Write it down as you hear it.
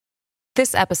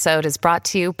This episode is brought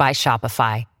to you by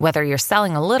Shopify. Whether you're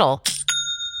selling a little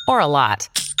or a lot,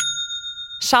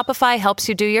 Shopify helps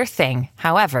you do your thing,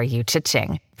 however you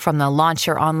cha-ching. From the launch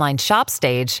your online shop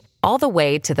stage, all the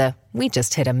way to the we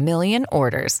just hit 1 million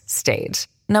orders stage.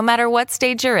 No matter what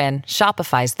stage you're in,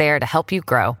 Shopify's there to help you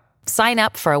grow. Sign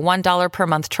up for a $1 per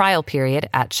month trial period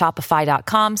at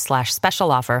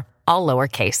shopify.com/special offer, all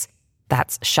lowercase.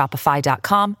 That's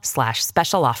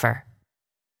shopify.com/special offer.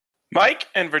 Mike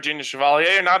and Virginia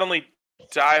Chevalier are not only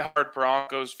diehard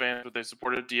Broncos fans, but they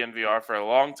supported DNVR for a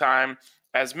long time.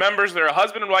 As members, they're a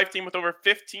husband and wife team with over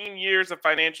 15 years of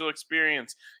financial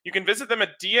experience. You can visit them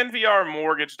at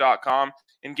DNVRmortgage.com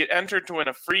and get entered to win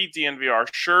a free DNVR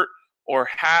shirt or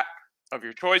hat of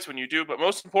your choice when you do. But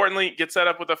most importantly, get set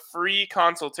up with a free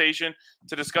consultation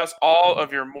to discuss all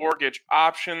of your mortgage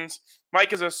options.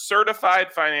 Mike is a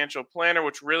certified financial planner,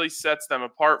 which really sets them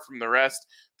apart from the rest.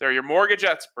 They're your mortgage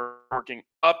expert, working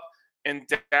up and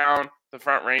down the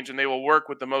front range, and they will work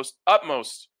with the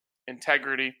utmost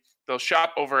integrity. They'll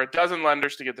shop over a dozen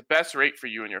lenders to get the best rate for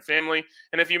you and your family.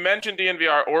 And if you mention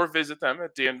DNVR or visit them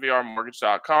at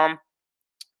DNVRmortgage.com,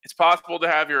 it's possible to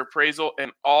have your appraisal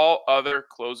and all other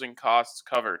closing costs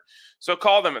covered. So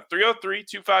call them at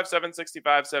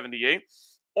 303-257-6578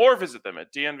 or visit them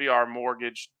at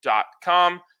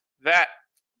DNVRmortgage.com. That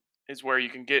is where you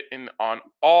can get in on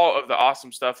all of the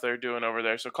awesome stuff they're doing over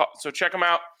there. So check them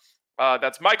out.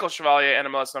 That's Michael Chevalier,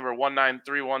 NMLS number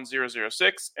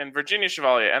 1931006, and Virginia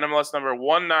Chevalier, NMLS number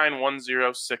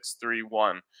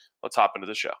 1910631. Let's hop into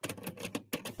the show.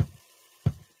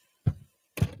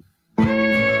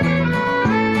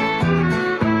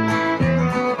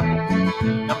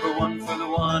 Number one for the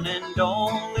one and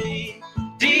only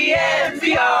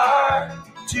DNVR.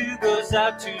 2 goes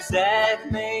out to Zac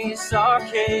Mason,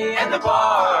 RK, and the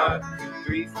bar.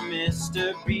 3 for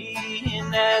Mr. B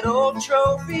in that old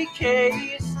trophy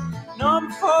case.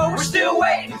 Number 4 we're still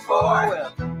waiting for.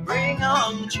 Well, bring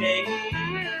on the chase.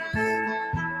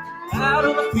 Out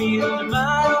on the field, a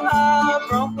mile high,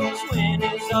 Broncos win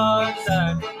is our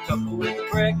desire. Couple with a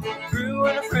breakfast crew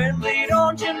and a friendly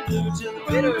orange and blue to the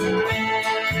bitter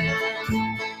end.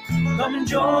 Come and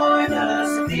join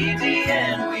us at the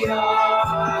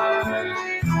DNVR.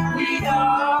 We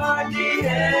are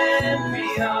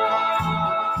DNVR.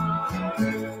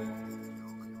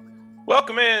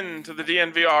 Welcome in to the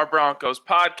DNVR Broncos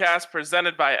Podcast,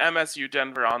 presented by MSU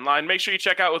Denver Online. Make sure you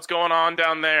check out what's going on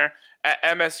down there at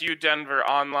MSU Denver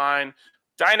Online.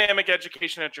 Dynamic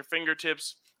education at your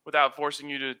fingertips without forcing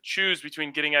you to choose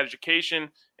between getting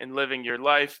education and living your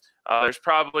life. There's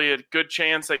probably a good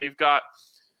chance that you've got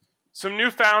some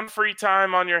newfound free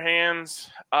time on your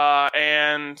hands,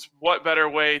 and what better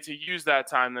way to use that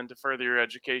time than to further your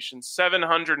education?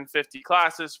 750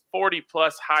 classes,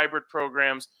 40-plus hybrid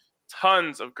programs,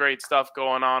 tons of great stuff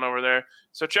going on over there.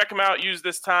 So check them out. Use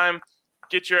this time,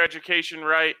 get your education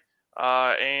right,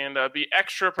 and be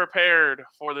extra prepared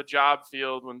for the job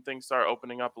field when things start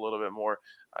opening up a little bit more.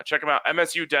 Check them out,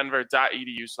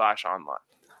 msudenver.edu/online.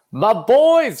 My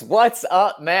boys, what's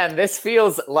up, man? This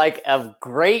feels like a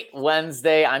great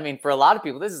Wednesday. I mean, for a lot of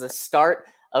people, this is the start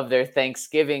of their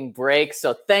Thanksgiving break.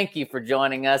 So thank you for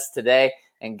joining us today.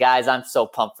 And guys, I'm so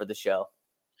pumped for the show.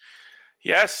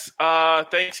 Yes,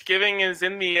 Thanksgiving is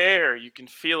in the air. You can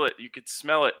feel it. You can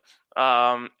smell it.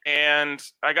 And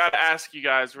I got to ask you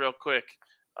guys real quick,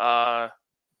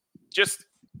 just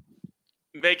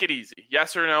make it easy.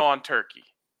 Yes or no on turkey?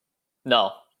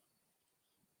 No.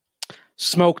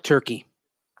 Smoked turkey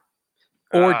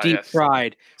or deep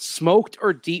fried. Smoked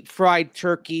or deep fried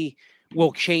turkey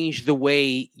will change the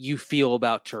way you feel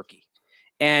about turkey.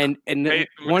 And hey,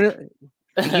 one,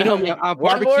 you know,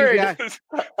 barbecue guy.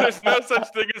 There's no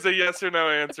such thing as a yes or no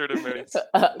answer to me.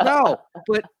 No,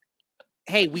 but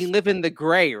hey, we live in the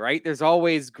gray, right? There's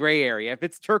always gray area. If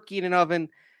it's turkey in an oven,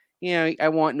 you know, I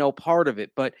want no part of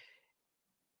it. But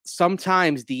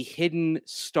sometimes the hidden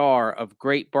star of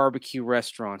great barbecue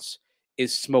restaurants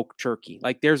is smoked turkey.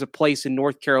 Like there's a place in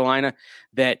North Carolina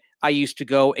that I used to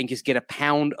go and just get a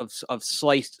pound of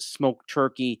sliced smoked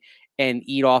turkey and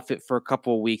eat off it for a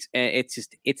couple of weeks. And it's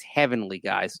heavenly,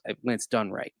 guys, when it's done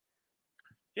right.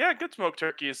 Yeah, good smoked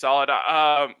turkey is solid.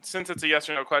 Since it's a yes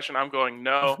or no question, I'm going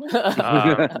no.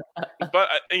 But,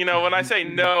 you know, when I say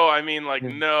no, I mean like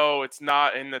no, it's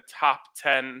not in the top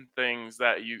 10 things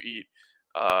that you eat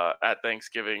at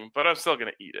Thanksgiving, but I'm still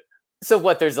going to eat it. So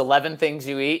what, there's 11 things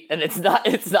you eat and it's not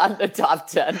in the top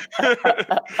 10?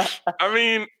 I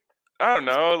mean, I don't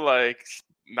know, like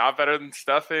not better than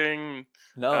stuffing.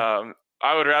 No.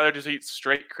 I would rather just eat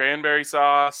straight cranberry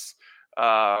sauce.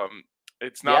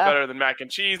 It's not better than mac and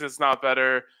cheese. It's not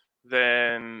better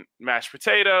than mashed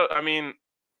potato. I mean,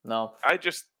 no, I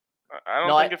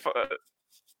don't think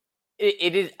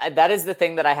it is. That is the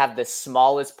thing that I have the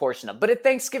smallest portion of. But at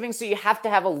Thanksgiving, so you have to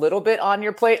have a little bit on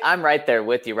your plate. I'm right there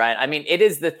with you, Ryan. I mean, it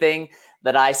is the thing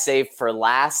that I save for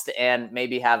last and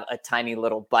maybe have a tiny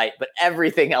little bite, but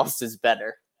everything else is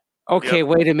better. Okay,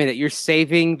 wait a minute. You're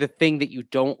saving the thing that you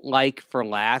don't like for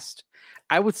last.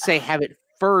 I would say have it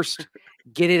first,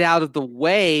 get it out of the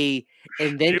way,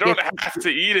 and then you don't have to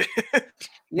eat it.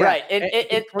 Yeah, right. And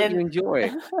you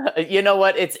enjoy it. You know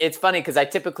what? It's funny because I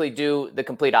typically do the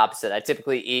complete opposite. I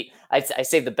typically I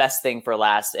save the best thing for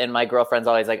last. And my girlfriend's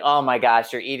always like, oh my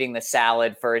gosh, you're eating the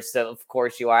salad first. So of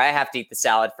course you are. I have to eat the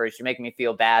salad first. You're making me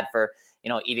feel bad for,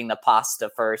 eating the pasta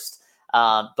first.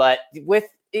 But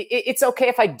it's okay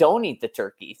if I don't eat the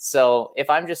turkey. So if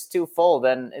I'm just too full,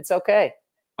 then it's okay.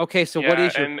 Okay. So what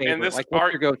is your favorite? What's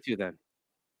your go-to then?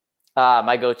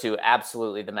 My go-to,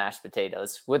 absolutely the mashed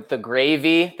potatoes with the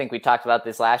gravy. I think we talked about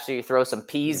this last year. You throw some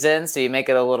peas in, so you make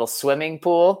it a little swimming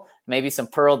pool. Maybe some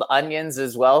pearled onions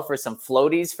as well for some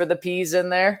floaties for the peas in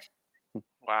there.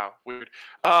 Wow, weird.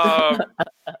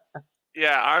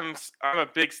 Yeah, I'm a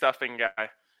big stuffing guy,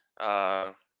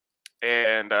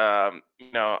 and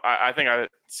I think I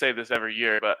say this every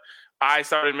year, but I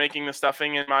started making the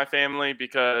stuffing in my family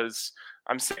because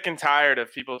I'm sick and tired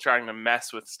of people trying to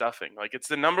mess with stuffing. Like, it's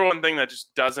the number one thing that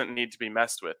just doesn't need to be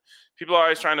messed with. People are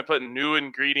always trying to put new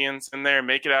ingredients in there,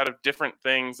 make it out of different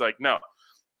things. Like, no,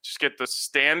 just get the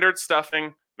standard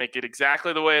stuffing, make it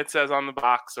exactly the way it says on the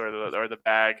box or the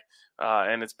bag,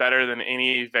 and it's better than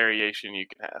any variation you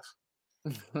can have.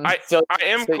 I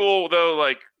am cool though.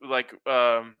 Like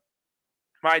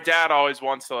my dad always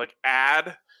wants to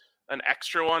add an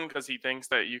extra one because he thinks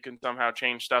that you can somehow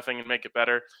change stuffing and make it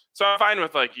better. So I'm fine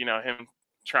with him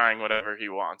trying whatever he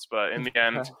wants, but in the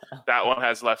end, that one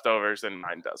has leftovers and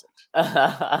mine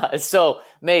doesn't. So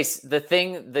Mace,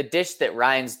 the dish that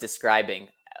Ryan's describing,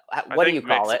 what do you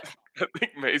call it? I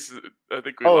think Mace. I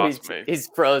think we lost Mace. He's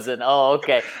frozen. Oh,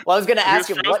 okay. Well, I was going to ask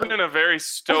him. He's frozen in a very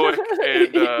stoic,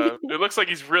 and it looks like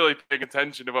he's really paying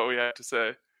attention to what we have to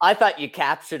say. I thought you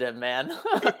captured him, man.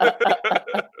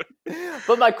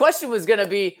 But my question was going to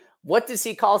be, what does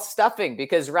he call stuffing?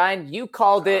 Because Ryan, you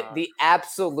called it the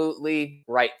absolutely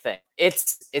right thing.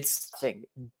 It's stuffing.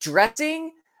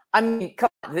 Dressing. I mean,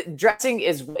 dressing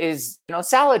is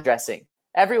salad dressing.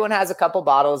 Everyone has a couple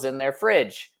bottles in their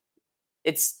fridge.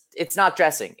 It's not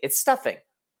dressing. It's stuffing.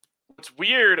 What's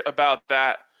weird about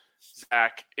that,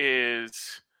 Zach,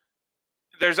 is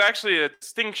there's actually a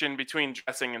distinction between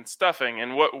dressing and stuffing,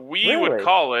 and what we would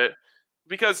call it,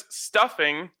 because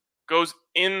stuffing goes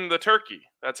in the turkey.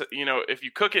 That's if you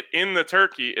cook it in the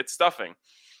turkey, it's stuffing.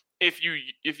 If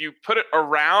you put it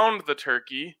around the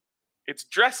turkey, it's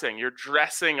dressing. You're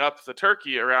dressing up the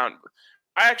turkey around.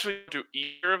 I actually do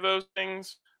either of those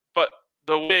things, but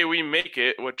the way we make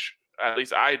it, which at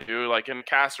least I do, like in a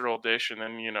casserole dish, and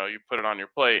then you put it on your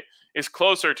plate, is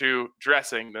closer to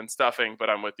dressing than stuffing. But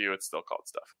I'm with you; it's still called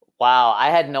stuffing. Wow, I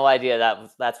had no idea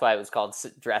that's why it was called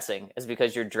dressing, is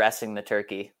because you're dressing the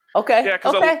turkey. Okay, yeah,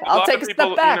 because I'll take a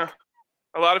step back.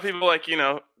 A lot of people put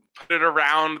it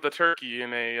around the turkey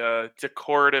in a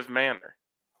decorative manner.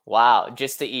 Wow,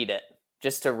 just to eat it,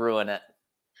 just to ruin it.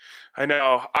 I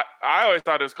know. I always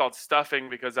thought it was called stuffing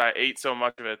because I ate so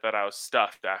much of it that I was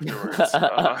stuffed afterwards.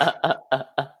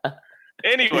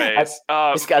 Anyways,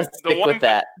 just gotta stick with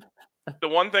that. The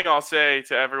one thing I'll say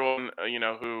to everyone,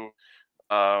 who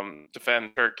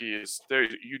defend turkey is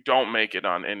you don't make it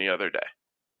on any other day.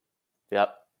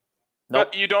 Yep. Nope.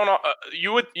 But you don't.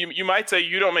 You might say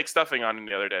you don't make stuffing on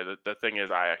any other day. The thing is,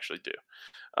 I actually do.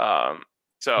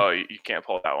 So you can't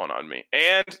pull that one on me.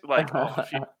 And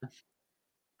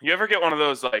you ever get one of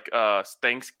those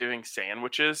Thanksgiving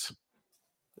sandwiches?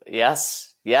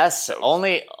 Yes.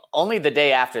 Only the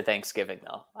day after Thanksgiving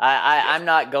though. I'm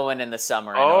not going in the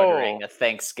summer and ordering a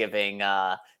Thanksgiving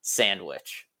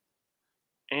sandwich.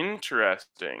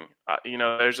 Interesting.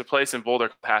 There's a place in Boulder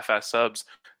called Half-Ass Subs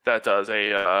that does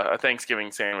a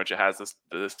Thanksgiving sandwich. It has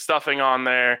the stuffing on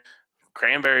there,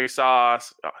 cranberry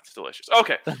sauce. Oh, it's delicious.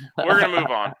 Okay, we're gonna move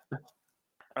on.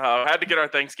 I had to get our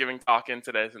Thanksgiving talk in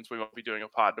today since we won't be doing a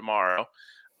pod tomorrow.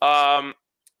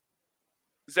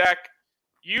 Zach,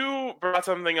 you brought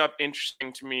something up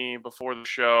interesting to me before the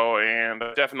show, and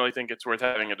I definitely think it's worth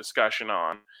having a discussion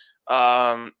on.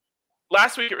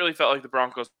 Last week, it really felt like the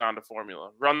Broncos found a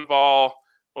formula. Run the ball,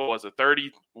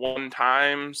 31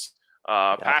 times?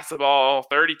 Pass the ball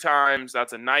 30 times.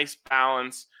 That's a nice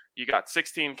balance. You got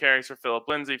 16 carries for Phillip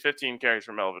Lindsay, 15 carries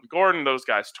for Melvin Gordon. Those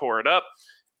guys tore it up.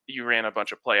 You ran a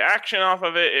bunch of play action off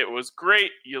of it. It was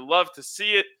great. You love to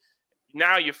see it.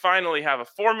 Now you finally have a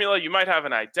formula. You might have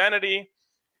an identity.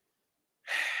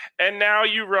 And now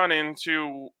you run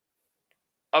into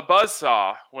a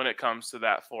buzzsaw when it comes to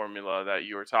that formula that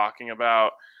you were talking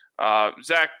about.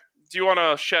 Zach, do you want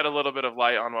to shed a little bit of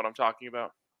light on what I'm talking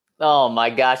about? Oh my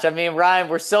gosh. I mean, Ryan,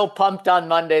 we're so pumped on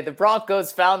Monday. The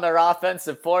Broncos found their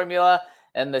offensive formula,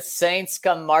 and the Saints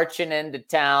come marching into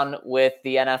town with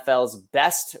the NFL's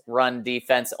best run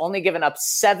defense, only giving up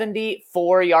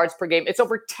 74 yards per game. It's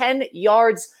over 10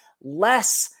 yards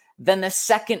less than the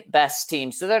second best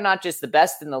team. So they're not just the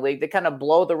best in the league. They kind of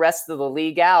blow the rest of the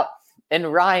league out.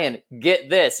 And Ryan, get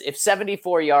this. If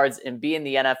 74 yards and being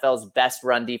the NFL's best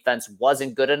run defense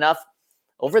wasn't good enough,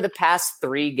 over the past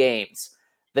 3 games,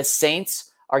 the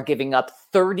Saints are giving up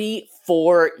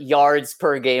 34 yards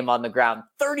per game on the ground.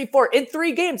 34 in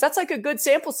 3 games. That's like a good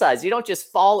sample size. You don't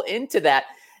just fall into that.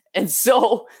 And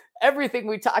so everything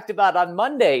we talked about on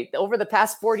Monday, over the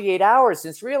past 48 hours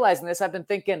since realizing this, I've been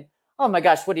thinking, oh my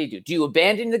gosh, what do? Do you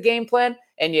abandon the game plan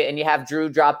and you have Drew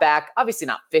drop back? Obviously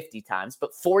not 50 times,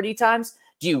 but 40 times?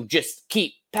 Do you just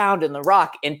keep pounding the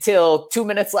rock until 2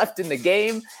 minutes left in the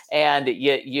game and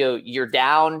you're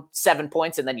down 7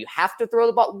 points and then you have to throw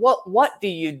the ball? What do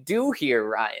you do here,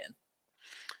 Ryan?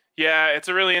 Yeah, it's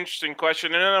a really interesting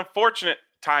question and an unfortunate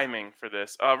timing for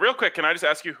this. Real quick, can I just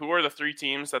ask you, who are the 3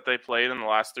 teams that they played in the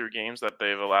last 3 games that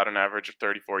they've allowed an average of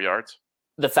 34 yards?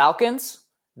 The Falcons,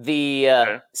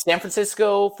 the San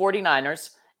Francisco 49ers,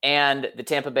 and the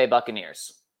Tampa Bay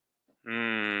Buccaneers.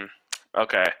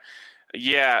 Okay.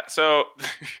 Yeah, so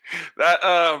that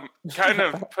kind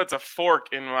of puts a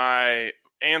fork in my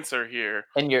answer here.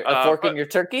 And a fork in your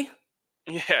turkey?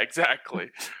 Yeah,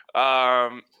 exactly.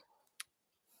 I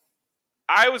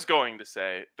was going to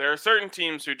say there are certain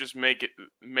teams who just make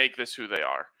this who they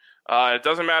are. It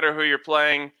doesn't matter who you're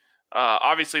playing.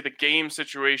 Obviously, the game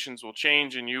situations will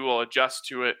change and you will adjust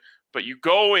to it. But you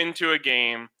go into a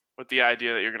game with the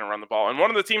idea that you're going to run the ball. And one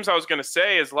of the teams I was going to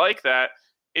say is like that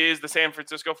is the San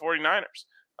Francisco 49ers.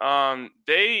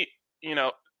 They,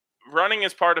 running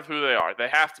is part of who they are. They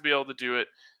have to be able to do it.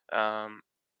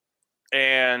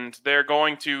 And they're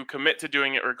going to commit to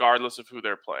doing it regardless of who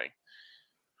they're playing.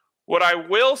 What I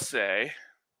will say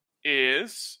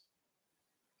is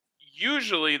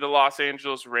usually the Los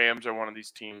Angeles Rams are one of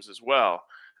these teams as well.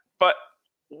 But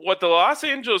what the Los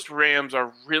Angeles Rams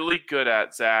are really good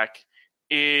at, Zach,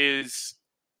 is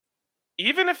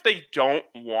even if they don't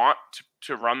want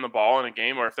to run the ball in a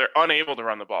game, or if they're unable to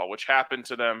run the ball, which happened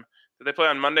to them. Did they play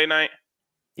on Monday night?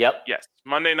 Yep. Yes,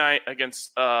 Monday night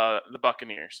against the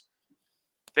Buccaneers.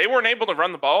 They weren't able to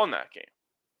run the ball in that game.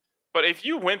 But if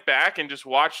you went back and just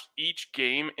watched each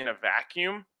game in a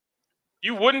vacuum,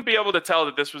 you wouldn't be able to tell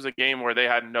that this was a game where they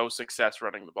had no success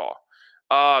running the ball.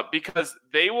 Because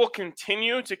they will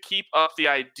continue to keep up the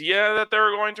idea that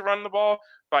they're going to run the ball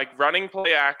by running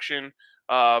play action,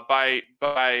 by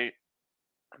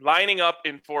lining up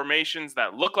in formations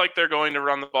that look like they're going to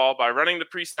run the ball, by running the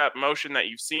pre-snap motion that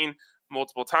you've seen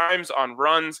multiple times on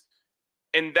runs.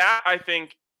 And that, I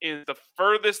think, is the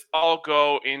furthest I'll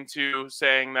go into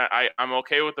saying that I'm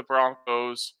okay with the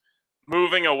Broncos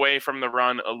moving away from the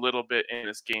run a little bit in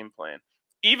this game plan.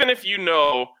 Even if you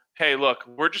know, hey, look,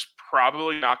 we're just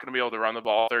probably not going to be able to run the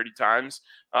ball 30 times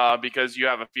because you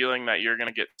have a feeling that you're going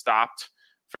to get stopped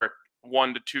for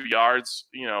 1 to 2 yards,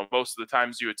 most of the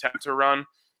times you attempt to run.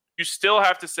 You still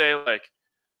have to say, like,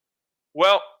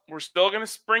 well, we're still going to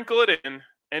sprinkle it in,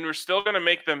 and we're still going to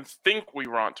make them think we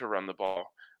want to run the ball.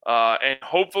 And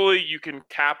hopefully you can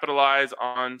capitalize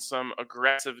on some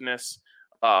aggressiveness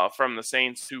from the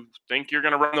Saints who think you're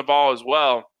going to run the ball as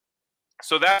well.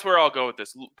 So that's where I'll go with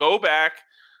this. Go back,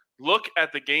 look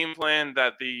at the game plan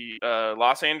that the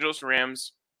Los Angeles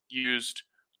Rams used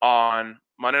on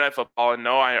Monday Night Football. And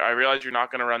no, I realize you're not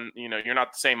going to run, you're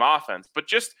not the same offense, but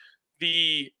just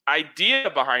the idea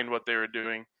behind what they were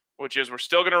doing, which is we're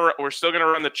still going to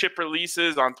run the chip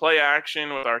releases on play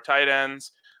action with our tight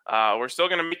ends. We're still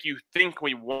going to make you think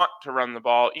we want to run the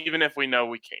ball, even if we know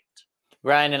we can't.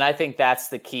 Ryan, and I think that's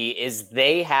the key, is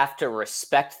they have to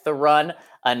respect the run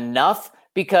enough,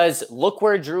 because look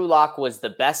where Drew Lock was the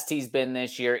best he's been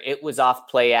this year. It was off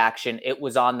play action. It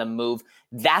was on the move.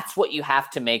 That's what you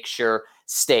have to make sure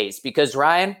stays, because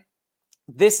Ryan,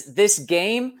 this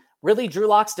game, really Drew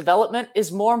Lock's development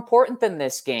is more important than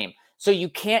this game. So you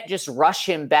can't just rush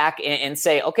him back and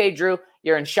say, okay, Drew,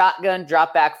 you're in shotgun,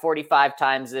 drop back 45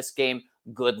 times this game.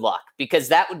 Good luck, because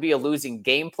that would be a losing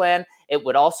game plan. It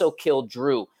would also kill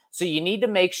Drew. So you need to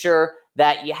make sure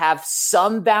that you have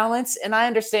some balance. And I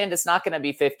understand it's not going to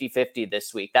be 50-50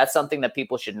 this week. That's something that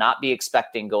people should not be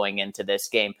expecting going into this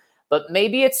game. but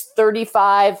maybe it's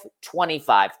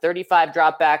 35-25, 35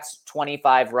 dropbacks,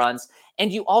 25 runs.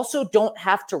 And you also don't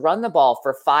have to run the ball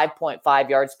for 5.5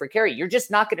 yards per carry. You're just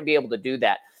not going to be able to do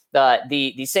that.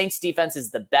 The Saints defense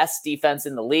is the best defense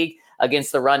in the league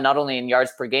against the run, not only in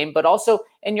yards per game, but also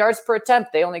in yards per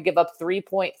attempt. They only give up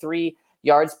 3.3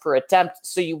 yards per attempt.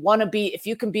 So you want to be, if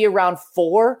you can be around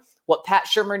 4, what Pat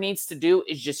Shurmur needs to do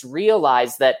is just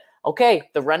realize that, okay,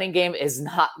 the running game is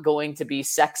not going to be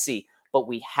sexy, but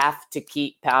we have to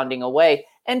keep pounding away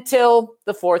until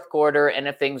the fourth quarter. And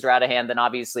if things are out of hand, then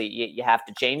obviously you have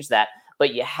to change that.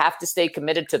 But you have to stay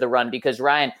committed to the run because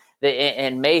Ryan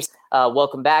and Mace,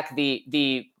 welcome back.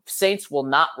 The Saints will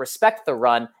not respect the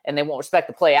run, and they won't respect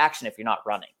the play action if you're not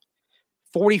running.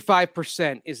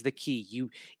 45% is the key. You,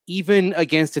 even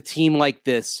against a team like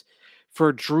this,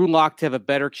 for Drew Lock to have a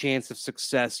better chance of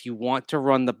success, you want to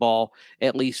run the ball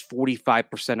at least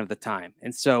 45% of the time.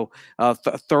 And so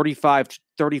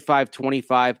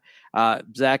 35-25,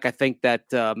 Zach, I think that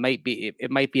might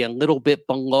be a little bit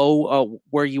below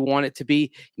where you want it to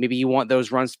be. Maybe you want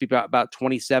those runs to be about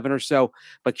 27 or so,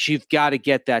 but you've got to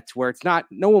get that to where it's not,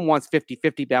 no one wants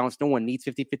 50-50 balance. No one needs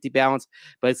 50-50 balance,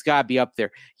 but it's got to be up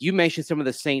there. You mentioned some of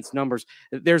the Saints numbers.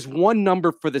 There's one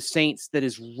number for the Saints that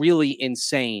is really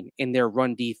insane in their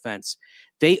run defense.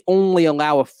 They only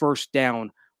allow a first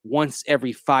down once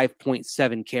every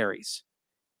 5.7 carries.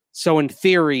 So in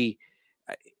theory,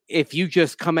 if you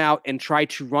just come out and try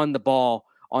to run the ball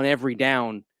on every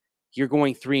down, you're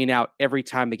going 3 and out every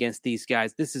time against these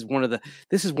guys. This is one of the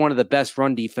best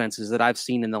run defenses that I've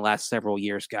seen in the last several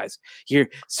years, guys.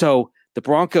 So the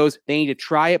Broncos, they need to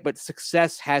try it, but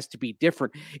success has to be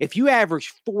different. If you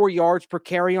average 4 yards per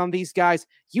carry on these guys,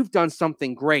 you've done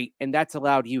something great, and that's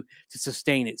allowed you to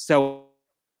sustain it. So,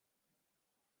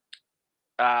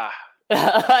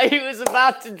 he was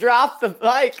about to drop the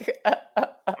mic.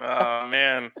 Oh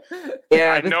man!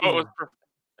 Yeah, I know it was.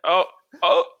 Oh!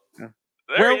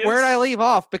 Where did I leave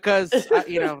off? Because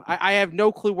I have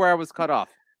no clue where I was cut off.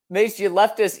 Mace, you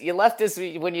left us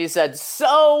when you said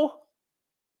so.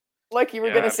 Like you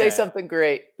were going to say something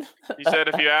great. You said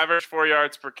if you average 4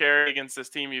 yards per carry against this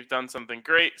team, you've done something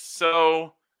great.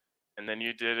 So, and then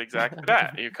you did exactly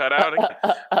that. You cut out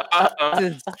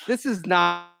again. This is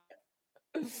not.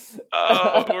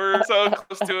 Oh, we're so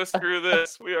close to a screw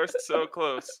this. We are so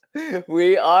close.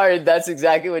 We are. That's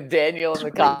exactly what Daniel in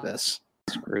the comments.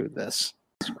 Screw this.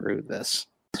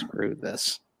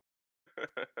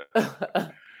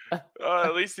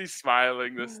 At least he's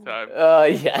smiling this time.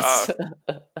 Yes.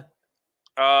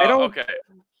 Okay.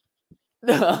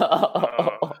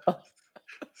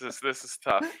 This is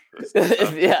tough.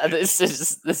 Yeah, this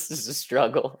is a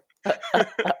struggle.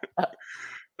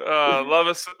 Love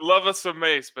us some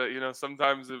Mace, but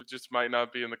sometimes it just might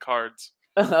not be in the cards.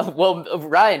 Well,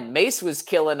 Ryan, Mace was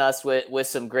killing us with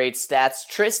some great stats.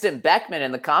 Tristan Beckman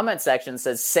in the comment section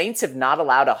says Saints have not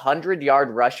allowed a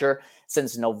 100-yard rusher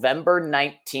since November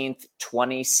 19th,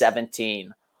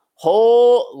 2017.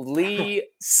 Holy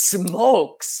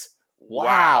smokes.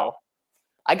 Wow.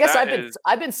 I guess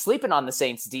I've been sleeping on the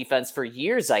Saints defense for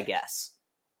years, I guess.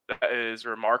 That is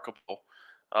remarkable.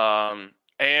 And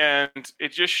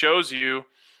it just shows you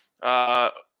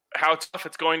how tough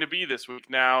it's going to be this week.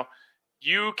 Now,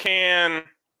 you can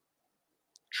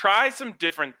try some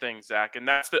different things, Zach, and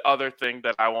that's the other thing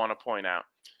that I want to point out.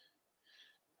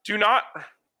 Do not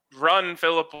run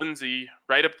Phillip Lindsay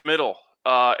right up the middle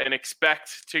and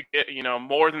expect to get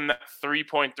more than that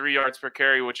 3.3 yards per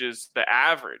carry, which is the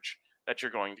average that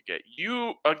you're going to get.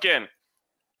 You, again,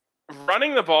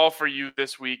 running the ball for you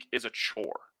this week is a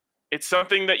chore. It's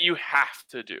something that you have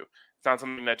to do. It's not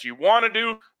something that you want to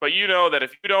do, but you know that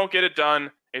if you don't get it done,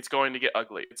 it's going to get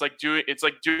ugly. It's like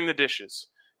doing the dishes.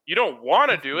 You don't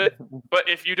want to do it, but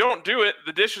if you don't do it,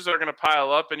 the dishes are going to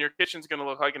pile up and your kitchen's going to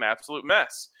look like an absolute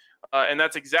mess. And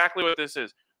that's exactly what this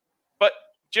is. But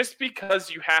just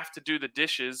because you have to do the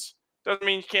dishes doesn't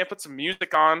mean you can't put some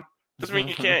music on. Doesn't mean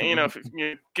you can't,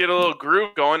 get a little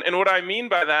groove going. And what I mean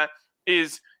by that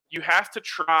is you have to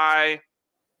try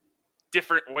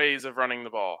different ways of running the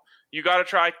ball. You got to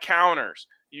try counters.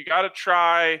 You got to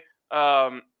try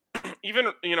even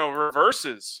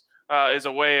reverses is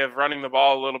a way of running the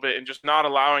ball a little bit and just not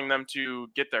allowing them to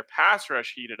get their pass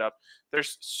rush heated up.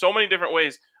 There's so many different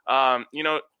ways.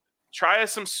 Try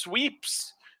some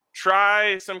sweeps.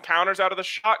 Try some counters out of the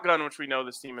shotgun, which we know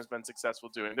this team has been successful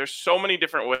doing. There's so many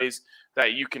different ways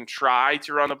that you can try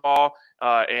to run the ball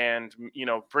and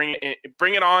bring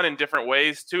it on in different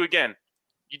ways too. Again,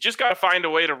 you just got to find a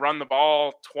way to run the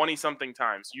ball 20-something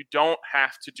times. You don't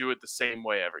have to do it the same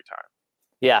way every time.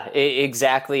 Yeah,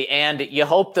 exactly. And you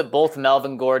hope that both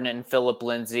Melvin Gordon and Phillip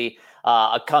Lindsay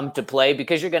come to play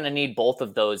because you're going to need both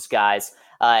of those guys,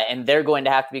 and they're going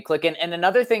to have to be clicking. And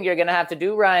another thing you're going to have to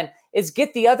do, Ryan, is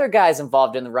get the other guys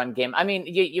involved in the run game. I mean,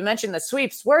 you mentioned the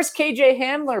sweeps. Where's KJ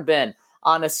Hamler been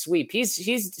on a sweep?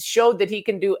 He's showed that he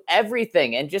can do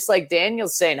everything. And just like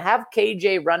Daniel's saying, have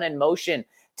KJ run in motion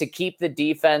to keep the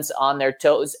defense on their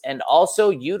toes and also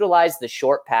utilize the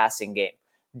short passing game.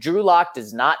 Drew Lock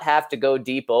does not have to go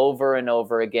deep over and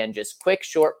over again, just quick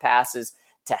short passes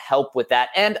to help with that.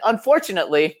 And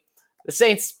unfortunately, the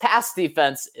Saints pass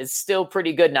defense is still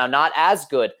pretty good now, not as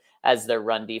good as their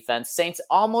run defense. Saints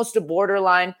almost a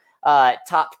borderline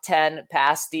top 10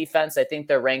 pass defense. I think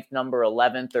they're ranked number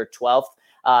 11th or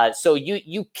 12th. So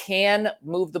you can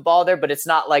move the ball there, but it's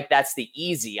not like that's the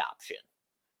easy option.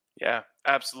 Yeah,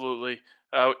 absolutely.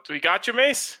 We got you,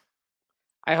 Mace?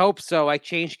 I hope so. I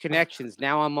changed connections.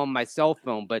 Now I'm on my cell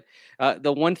phone. But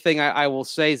the one thing I will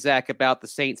say, Zach, about the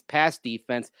Saints pass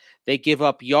defense, they give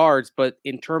up yards, but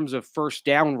in terms of first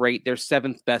down rate, they're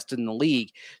 7th best in the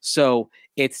league. So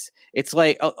it's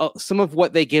like some of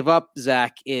what they give up,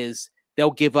 Zach, is they'll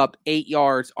give up 8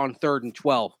 yards on 3rd and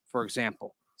 12, for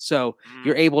example. So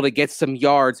you're able to get some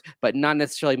yards, but not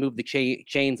necessarily move the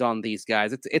chains on these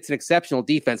guys. It's an exceptional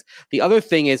defense. The other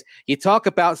thing is, you talk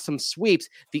about some sweeps.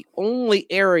 The only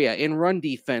area in run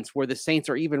defense where the Saints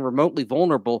are even remotely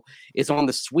vulnerable is on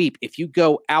the sweep. If you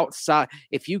go outside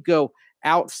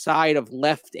of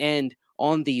left end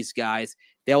on these guys,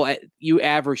 you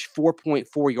average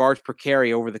 4.4 yards per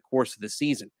carry over the course of the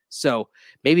season. So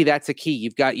maybe that's a key.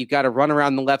 You've got to run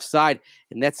around the left side,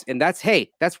 and that's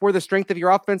where the strength of your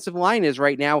offensive line is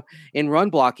right now in run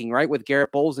blocking, right? With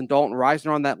Garrett Bowles and Dalton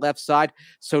Risner on that left side.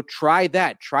 So try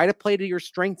that. Try to play to your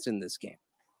strengths in this game.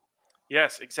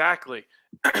 Yes, exactly.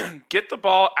 Get the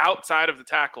ball outside of the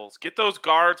tackles. Get those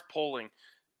guards pulling.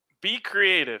 Be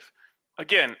creative.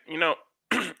 Again,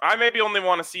 I maybe only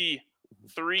want to see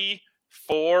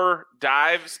 3-4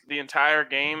 dives the entire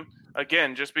game.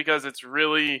 Again, just because it's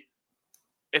a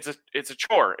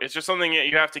chore. It's just something that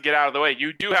you have to get out of the way.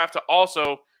 You do have to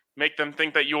also make them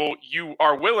think that you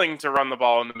are willing to run the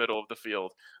ball in the middle of the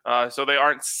field, so they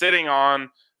aren't sitting on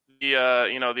the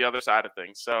other side of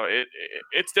things. So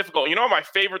it's difficult. You know what my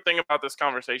favorite thing about this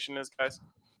conversation is, guys?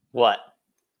 What?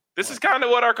 This is kind of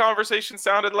what our conversation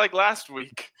sounded like last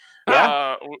week.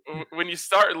 Yeah. When you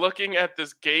start looking at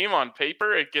this game on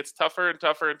paper, it gets tougher and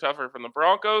tougher and tougher from the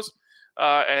Broncos.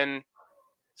 And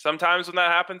sometimes when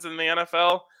that happens in the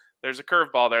NFL, there's a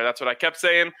curveball there. That's what I kept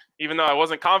saying. Even though I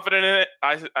wasn't confident in it,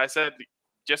 I said,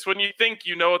 just when you think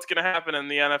you know what's going to happen in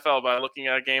the NFL by looking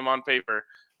at a game on paper,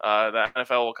 the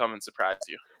NFL will come and surprise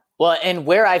you. Well, and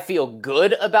where I feel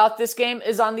good about this game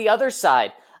is on the other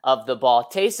side of the ball.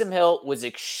 Taysom Hill was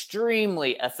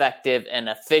extremely effective and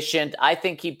efficient. I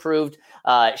think he proved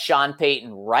Sean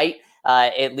Payton right,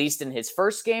 at least in his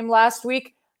first game last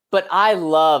week. But I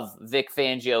love Vic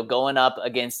Fangio going up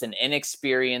against an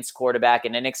inexperienced quarterback,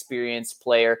 an inexperienced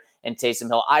player in Taysom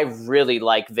Hill. I really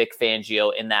like Vic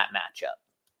Fangio in that matchup.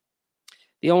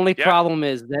 The only problem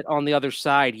is that on the other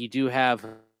side, you do have...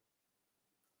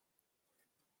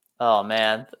 Oh,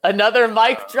 man. Another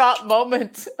mic drop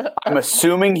moment. I'm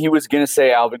assuming he was going to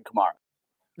say Alvin Kamara.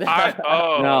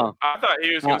 No. I thought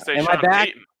he was going to say Am Sean I back?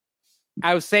 Payton.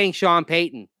 I was saying Sean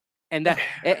Payton. And that's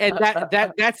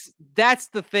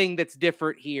the thing that's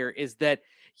different here, is that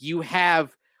you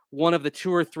have one of the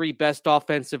 2 or 3 best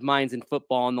offensive minds in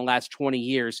football in the last 20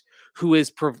 years who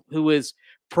is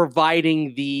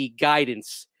providing the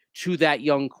guidance to that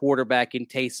young quarterback in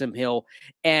Taysom Hill.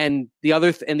 And the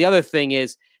other thing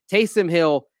is, Taysom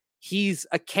Hill, he's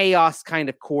a chaos kind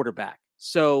of quarterback.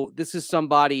 So this is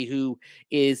somebody who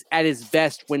is at his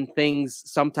best when things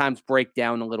sometimes break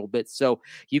down a little bit. So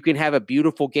you can have a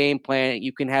beautiful game plan.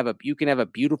 You can have a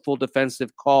beautiful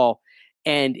defensive call,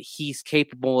 and he's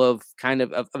capable of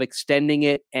of extending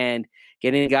it and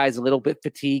getting guys a little bit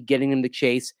fatigued, getting them to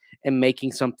chase and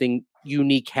making something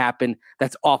unique happen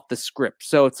that's off the script.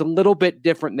 So it's a little bit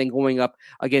different than going up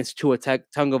against Tua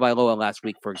Tagovailoa last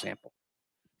week, for example.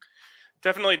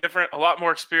 Definitely different. A lot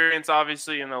more experience,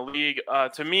 obviously, in the league.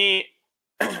 To me,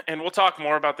 and we'll talk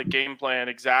more about the game plan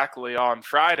exactly on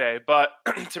Friday, but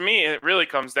to me, it really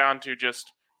comes down to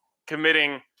just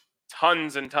committing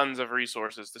tons and tons of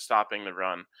resources to stopping the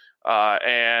run,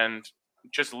 and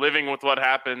just living with what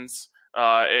happens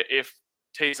if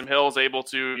Taysom Hill is able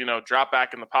to, drop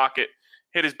back in the pocket,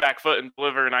 hit his back foot, and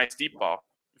deliver a nice deep ball.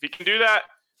 If he can do that,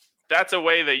 that's a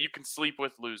way that you can sleep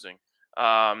with losing.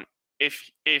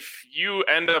 If you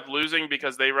end up losing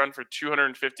because they run for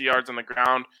 250 yards on the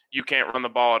ground, you can't run the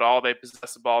ball at all, they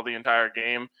possess the ball the entire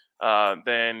game,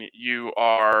 then you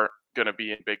are going to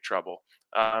be in big trouble.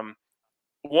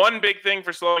 one big thing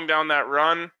for slowing down that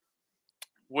run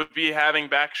would be having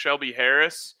back Shelby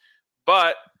Harris,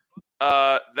 but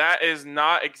that is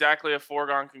not exactly a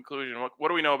foregone conclusion. What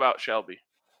do we know about Shelby?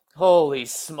 Holy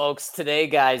smokes. Today,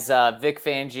 guys, Vic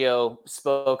Fangio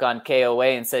spoke on KOA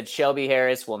and said Shelby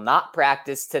Harris will not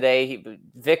practice today.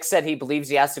 Vic said he believes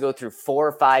he has to go through 4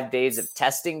 or 5 days of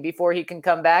testing before he can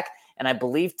come back. And I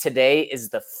believe today is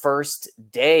the first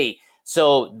day.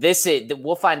 So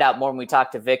we'll find out more when we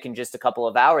talk to Vic in just a couple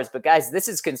of hours. But guys, this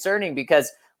is concerning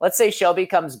because let's say Shelby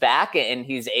comes back and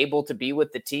he's able to be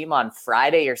with the team on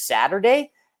Friday or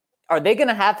Saturday. Are they going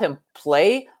to have him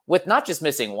play with not just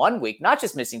missing 1 week, not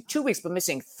just missing 2 weeks, but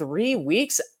missing 3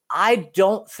 weeks? I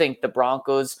don't think the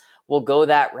Broncos will go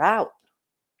that route.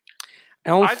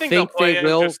 I think they'll play they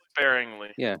will. Just sparingly.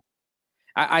 Yeah.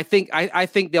 I think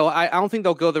they'll. I don't think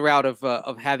they'll go the route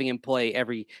of having him play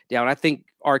every down. I think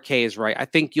RK is right. I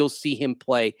think you'll see him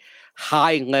play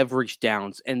high leverage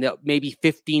downs and maybe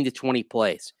 15 to 20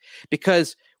 plays.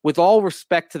 Because with all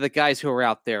respect to the guys who are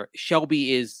out there,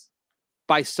 Shelby is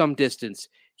by some distance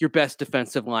your best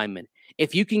defensive lineman.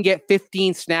 If you can get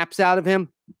 15 snaps out of him,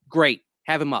 great.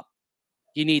 Have him up.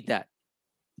 You need that.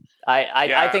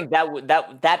 I think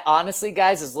that honestly,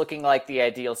 guys, is looking like the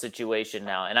ideal situation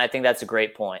now, and I think that's a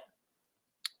great point.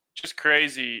 Just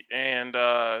crazy, and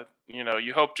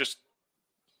you hope just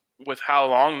with how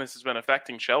long this has been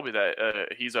affecting Shelby that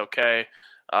he's okay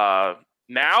now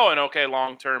and okay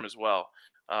long term as well.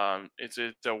 It's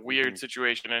a weird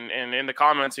situation, and in the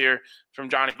comments here from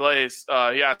Johnny Blaze,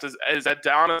 is Ed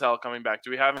Donatel coming back? Do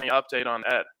we have any update on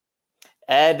Ed?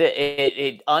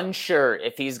 Ed, unsure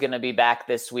if he's going to be back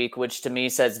this week, which to me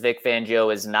says Vic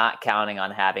Fangio is not counting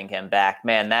on having him back.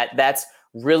 Man, that's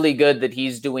really good that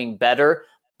he's doing better,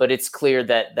 but it's clear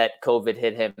that COVID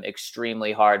hit him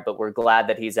extremely hard. But we're glad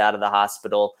that he's out of the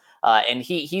hospital, and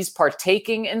he's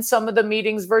partaking in some of the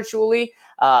meetings virtually.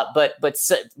 But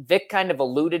Vic kind of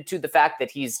alluded to the fact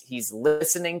that he's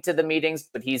listening to the meetings,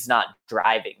 but he's not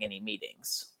driving any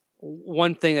meetings.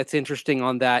 One thing that's interesting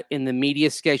on that, in the media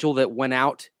schedule that went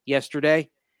out yesterday,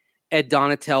 Ed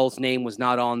Donatel's name was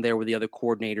not on there with the other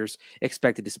coordinators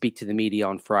expected to speak to the media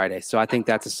on Friday. So I think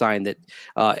that's a sign that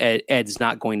Ed's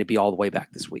not going to be all the way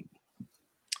back this week.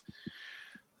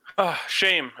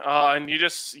 Shame. And you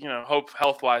just, hope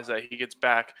health-wise that he gets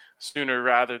back sooner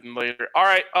rather than later. All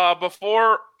right,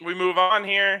 before we move on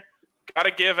here, got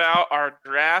to give out our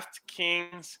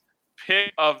DraftKings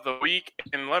pick of the week.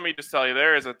 And let me just tell you,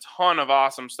 there is a ton of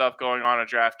awesome stuff going on at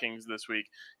DraftKings this week.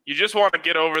 You just want to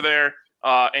get over there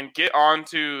and get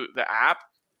onto the app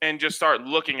and just start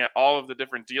looking at all of the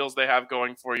different deals they have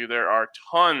going for you. There are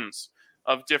tons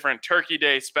of different Turkey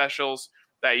Day specials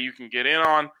that you can get in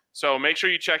on. So make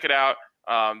sure you check it out.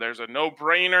 There's a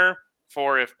no-brainer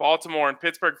for if Baltimore and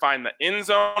Pittsburgh find the end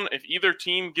zone. If either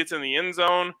team gets in the end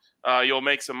zone, you'll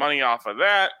make some money off of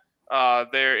that.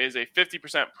 There is a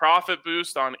 50% profit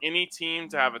boost on any team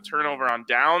to have a turnover on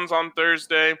downs on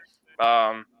Thursday.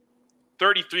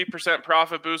 33%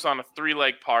 profit boost on a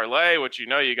 3-leg parlay, which you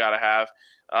got to have.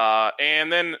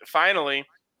 And then finally,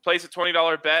 place a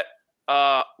 $20 bet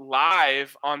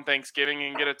live on Thanksgiving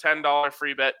and get a $10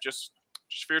 free bet just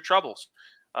for your troubles.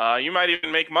 You might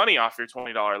even make money off your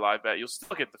 $20 live bet. You'll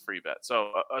still get the free bet.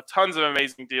 So tons of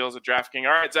amazing deals at DraftKings.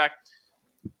 All right, Zach,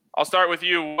 I'll start with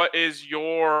you. What is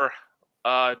your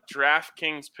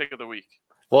DraftKings pick of the week?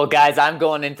 Well, guys, I'm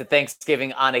going into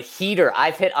Thanksgiving on a heater.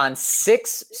 I've hit on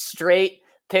 6 straight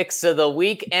picks of the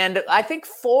week, and I think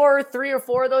 3 or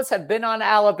 4 of those have been on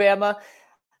Alabama.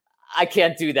 I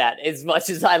can't do that as much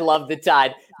as I love the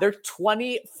Tide. They're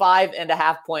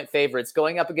 25.5-point favorites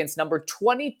going up against number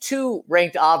 22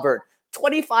 ranked Auburn.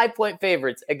 25-point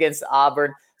favorites against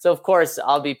Auburn. So, of course,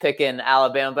 I'll be picking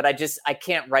Alabama, but I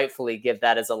can't rightfully give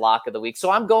that as a lock of the week. So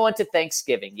I'm going to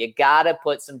Thanksgiving. You got to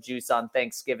put some juice on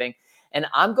Thanksgiving. And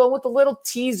I'm going with a little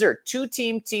teaser,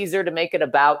 2-team teaser to make it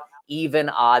about even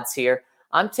odds here.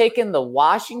 I'm taking the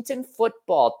Washington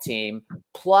football team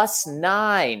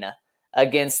 +9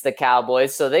 against the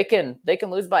Cowboys. So they can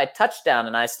lose by a touchdown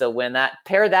and I still win that.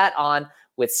 Pair that on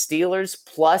with Steelers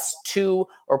 +2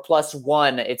 or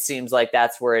 +1. It seems like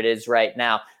that's where it is right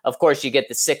now. Of course, you get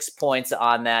the 6 points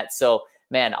on that. So,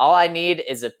 man, all I need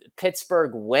is a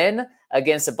Pittsburgh win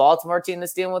against a Baltimore team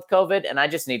that's dealing with COVID, and I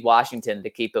just need Washington to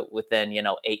keep it within,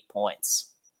 8 points.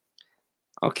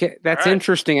 Okay, that's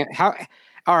interesting.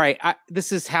 All right,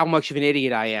 this is how much of an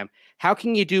idiot I am. How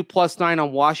can you do +9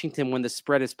 on Washington when the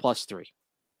spread is +3?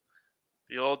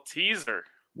 The old teaser.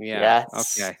 Yeah.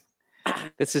 Yes. Okay.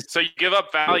 So you give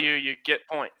up value, you get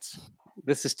points.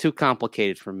 This is too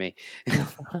complicated for me.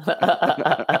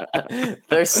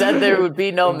 There said there would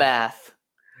be no math.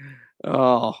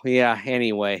 Oh, yeah.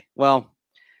 Anyway, well,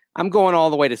 I'm going all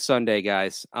the way to Sunday,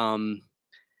 guys.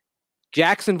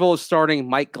 Jacksonville is starting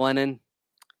Mike Glennon,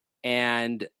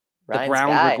 and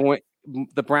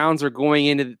the Browns are going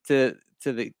into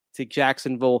to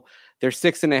Jacksonville. They're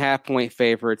 6.5-point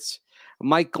favorites.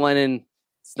 Mike Glennon,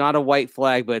 it's not a white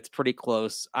flag, but it's pretty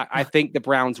close. I think the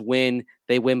Browns win.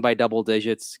 They win by double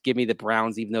digits. Give me the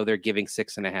Browns, even though they're giving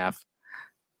 6.5.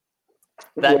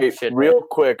 Wait, real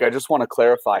quick, I just want to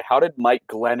clarify. How did Mike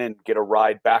Glennon get a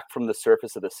ride back from the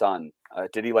surface of the sun?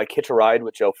 Did he hitch a ride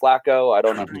with Joe Flacco? I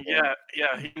don't know. Yeah.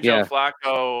 He and Joe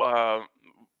Flacco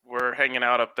were hanging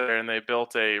out up there, and they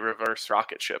built a reverse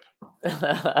rocket ship.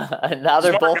 And now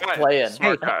they're both playing.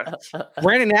 Smart guy.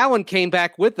 Brandon Allen came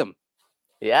back with them.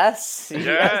 Yes, he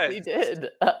did.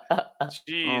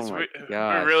 Jeez,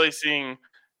 we're really seeing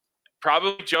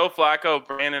probably Joe Flacco,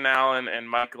 Brandon Allen, and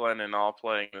Mike Glennon all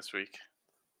playing this week.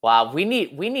 Wow, we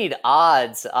need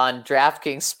odds on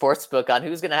DraftKings Sportsbook on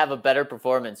who's going to have a better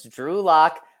performance: Drew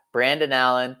Lock, Brandon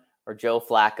Allen, or Joe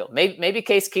Flacco. Maybe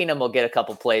Case Keenum will get a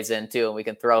couple plays in too, and we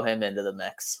can throw him into the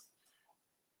mix.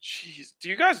 Jeez, do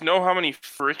you guys know how many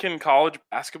freaking college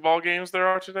basketball games there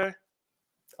are today?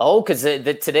 Oh, because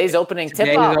today's opening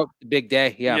tip-off. Big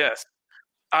day, yeah. Yes.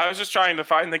 I was just trying to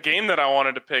find the game that I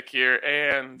wanted to pick here,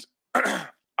 and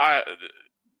I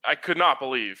could not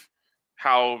believe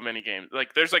how many games.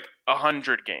 There's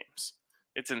 100 games.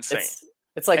 It's insane.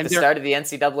 It's like the start of the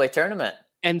NCAA tournament.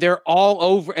 And they're all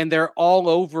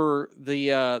over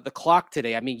the clock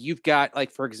today. I mean, you've got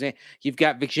for example, you've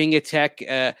got Virginia Tech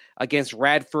against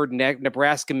Radford,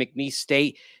 Nebraska, McNeese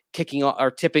State tipping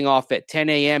off at 10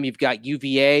 a.m. You've got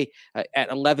UVA at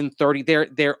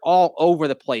 11:30. They're all over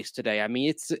the place today. I mean,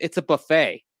 it's a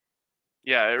buffet.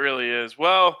 Yeah, it really is.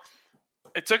 Well,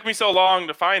 it took me so long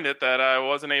to find it that I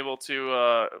wasn't able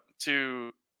to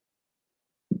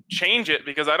change it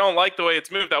because I don't like the way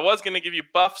it's moved. I was going to give you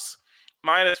Buffs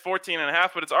minus 14.5,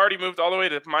 but it's already moved all the way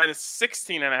to minus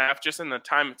 16.5 just in the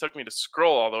time it took me to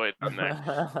scroll all the way down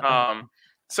there.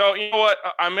 So you know what?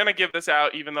 I'm going to give this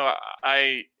out, even though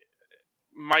I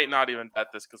might not even bet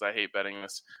this because I hate betting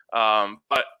this.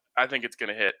 But I think it's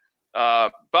going to hit.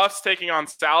 Buffs taking on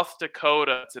South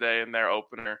Dakota today in their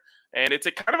opener. And it's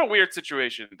a kind of a weird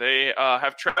situation. They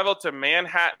have traveled to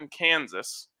Manhattan,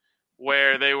 Kansas,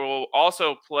 where they will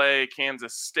also play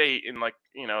Kansas State in a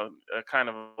kind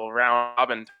of a round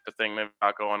robin type of thing they've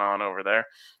got going on over there.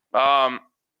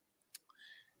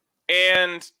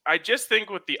 And I just think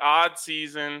with the odd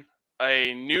season,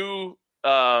 a new,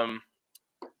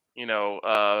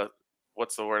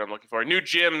 what's the word I'm looking for? A new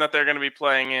gym that they're going to be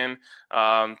playing in.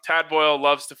 Tad Boyle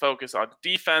loves to focus on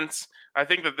defense. I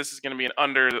think that this is going to be an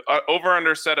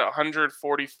over-under set at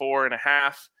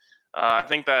 144.5. I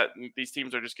think that these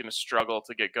teams are just going to struggle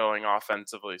to get going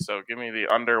offensively. So give me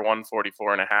the under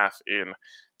 144.5 in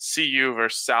CU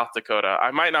versus South Dakota.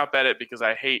 I might not bet it because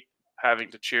I hate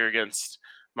having to cheer against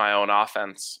my own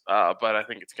offense, but I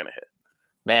think it's going to hit.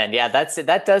 Man, yeah,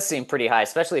 that does seem pretty high,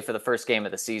 especially for the first game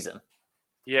of the season.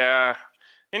 Yeah,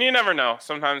 and you never know.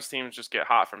 Sometimes teams just get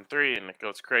hot from three and it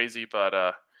goes crazy, but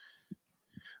I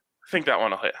think that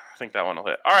one will hit.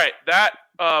 All right,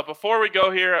 before we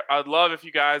go here, I'd love if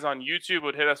you guys on YouTube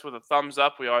would hit us with a thumbs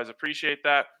up. We always appreciate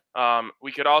that.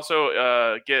 We could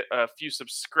also get a few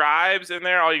subscribes in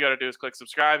there. All you got to do is click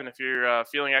subscribe, and if you're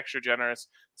feeling extra generous,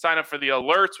 sign up for the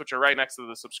alerts, which are right next to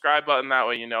the subscribe button. That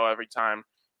way you know every time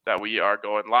that we are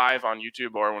going live on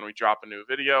YouTube or when we drop a new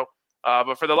video.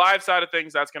 But for the live side of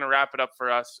things, that's going to wrap it up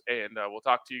for us, and we'll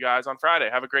talk to you guys on Friday.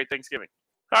 Have a great Thanksgiving.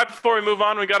 All right, before we move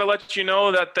on, we got to let you know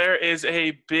that there is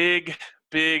a big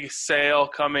sale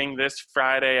coming this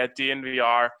Friday at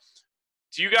DNVR.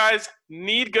 Do you guys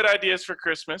need good ideas for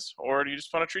Christmas, or do you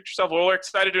just want to treat yourself? Well, we're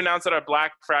excited to announce that our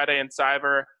Black Friday and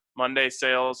Cyber Monday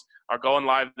sales are going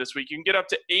live this week. You can get up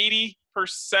to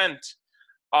 80%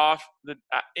 off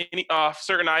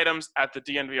certain items at the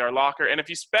DNVR locker. And if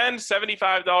you spend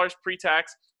 $75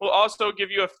 pre-tax, we'll also give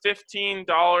you a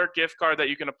 $15 gift card that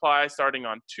you can apply starting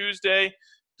on Tuesday,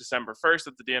 December 1st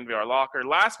at the DNVR locker.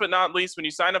 Last but not least, when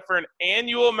you sign up for an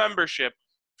annual membership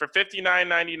for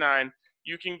 $59.99,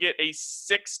 you can get a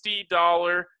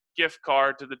 $60 gift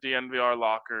card to the DNVR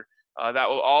locker. That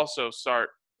will also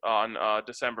start on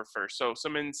December 1st. So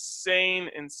some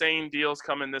insane deals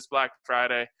coming this Black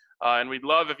Friday. And we'd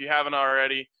love if you haven't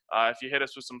already, if you hit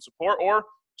us with some support or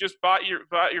just bought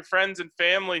your friends and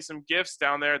family some gifts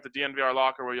down there at the DNVR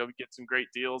locker where you'll get some great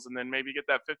deals and then maybe get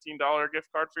that $15 gift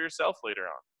card for yourself later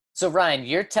on. So, Ryan,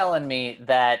 you're telling me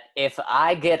that if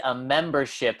I get a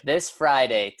membership this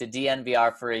Friday to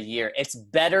DNVR for a year, it's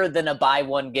better than a buy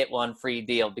one, get one free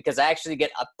deal because I actually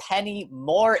get a penny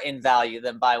more in value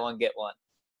than buy one, get one.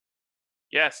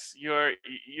 Yes,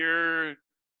 you're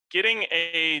getting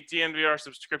a DNVR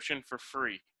subscription for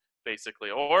free,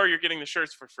 basically, or you're getting the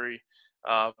shirts for free.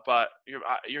 But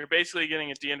you're basically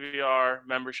getting a DNVR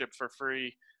membership for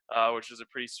free, which is a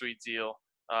pretty sweet deal.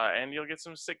 And you'll get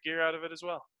some sick gear out of it as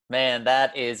well. Man,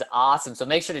 that is awesome. So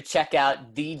make sure to check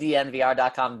out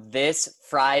thednvr.com this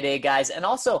Friday, guys. And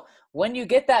also, when you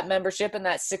get that membership and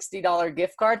that $60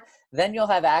 gift card, then you'll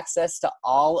have access to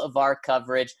all of our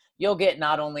coverage. You'll get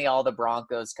not only all the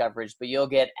Broncos coverage, but you'll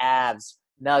get Avs,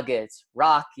 Nuggets,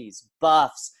 Rockies,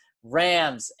 Buffs,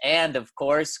 Rams, and of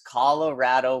course,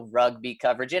 Colorado rugby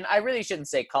coverage. And I really shouldn't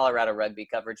say Colorado rugby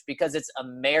coverage because it's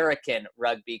American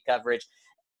rugby coverage.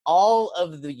 All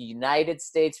of the United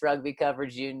States rugby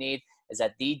coverage you need is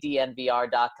at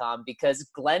thednvr.com because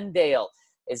Glendale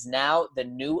is now the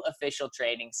new official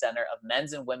training center of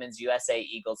men's and women's USA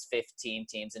Eagles 15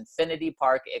 teams. Infinity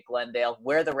Park at Glendale,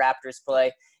 where the Raptors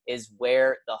play, is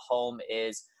where the home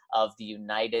is of the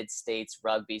United States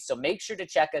rugby. So make sure to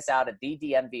check us out at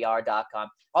thednvr.com.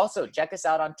 Also, check us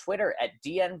out on Twitter at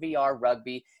DNVR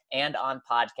Rugby and on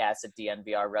podcasts at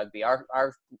DNVR Rugby. Our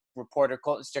reporter,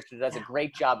 Colton Strickler, does a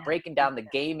great job breaking down the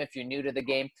game if you're new to the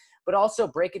game, but also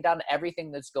breaking down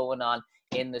everything that's going on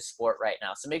in the sport right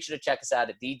now. So make sure to check us out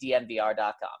at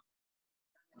thednvr.com.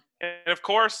 And of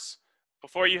course,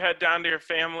 before you head down to your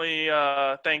family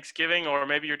Thanksgiving, or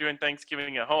maybe you're doing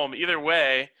Thanksgiving at home, either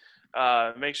way,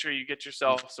 make sure you get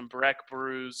yourself some Breck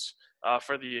brews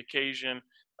for the occasion.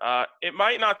 It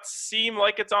might not seem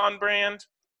like it's on brand,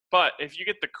 but if you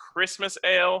get the Christmas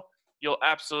ale, you'll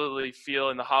absolutely feel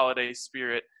in the holiday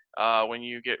spirit when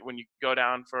you go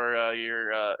down for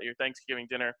your Thanksgiving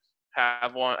dinner.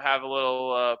 Have a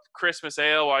little Christmas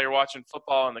ale while you're watching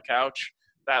football on the couch.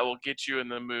 That will get you in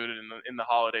the mood and in the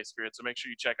holiday spirit. So make sure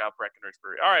you check out Breckenridge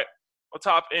Brewery. All right, let's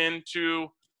hop into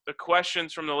the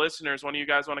questions from the listeners. One of you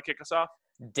guys want to kick us off?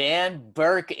 Dan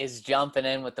Burke is jumping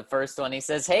in with the first one. He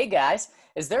says, hey guys,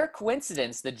 is there a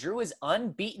coincidence that Drew is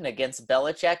unbeaten against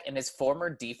Belichick and his former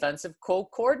defensive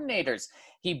co-coordinators?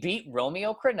 He beat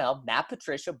Romeo Crennel, Matt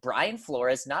Patricia, Brian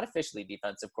Flores, not officially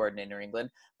defensive coordinator in England,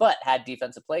 but had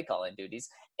defensive play calling duties,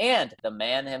 and the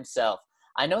man himself.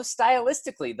 I know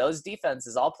stylistically those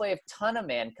defenses all play a ton of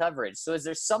man coverage. So is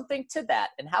there something to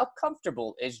that? And how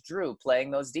comfortable is Drew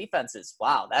playing those defenses?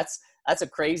 Wow, that's a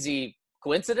crazy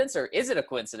coincidence, or is it a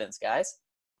coincidence, guys?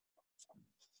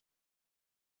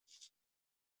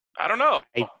 I don't know.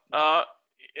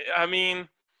 I mean,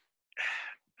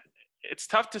 it's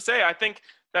tough to say. I think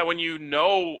that when you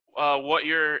know what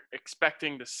you're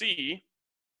expecting to see,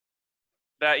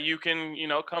 that you can,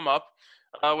 come up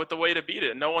with the way to beat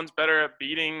it. No one's better at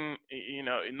beating,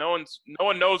 no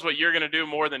one knows what you're going to do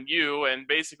more than you. And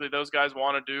basically those guys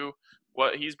want to do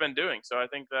what he's been doing. So I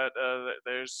think that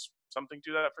there's something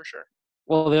to that for sure.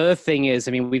 Well, the other thing is,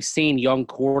 we've seen young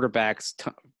quarterbacks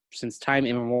since time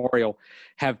immemorial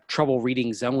have trouble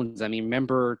reading zones.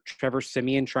 Remember Trevor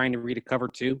Siemian trying to read a cover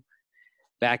 2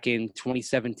 back in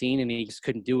 2017, and he just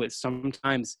couldn't do it.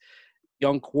 Sometimes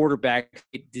young quarterbacks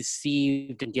get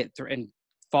deceived and get and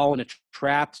fall into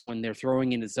traps when they're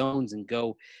throwing into zones and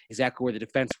go exactly where the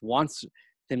defense wants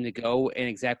them to go and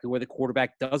exactly where the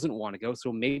quarterback doesn't want to go.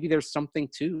 So maybe there's something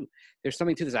to this.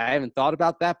 I haven't thought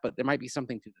about that, but there might be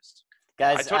something to this.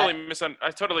 Guys,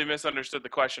 I totally misunderstood the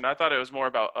question. I thought it was more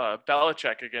about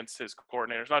Belichick against his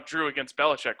coordinators, not Drew against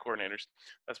Belichick coordinators.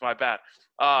 That's my bad.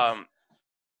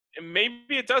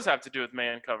 Maybe it does have to do with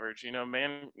man coverage.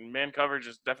 Man coverage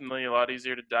is definitely a lot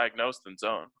easier to diagnose than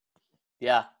zone.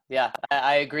 Yeah,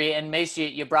 I agree. And Mace,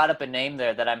 you brought up a name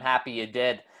there that I'm happy you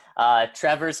did.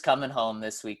 Trevor's coming home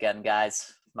this weekend,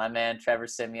 guys. My man, Trevor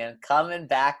Siemian, coming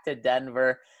back to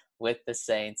Denver with the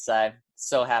Saints. I'm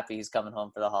so happy he's coming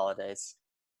home for the holidays.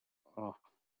 Oh,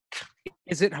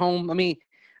 is it home? I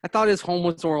thought his home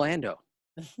was Orlando.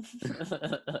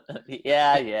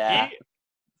 Yeah.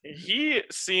 He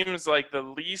seems like the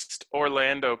least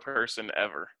Orlando person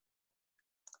ever.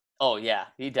 Oh yeah,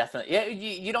 he definitely. Yeah,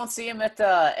 you don't see him at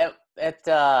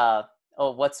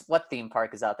what theme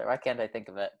park is out there? Why can't I think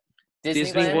of it?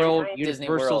 Disney World,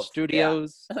 Universal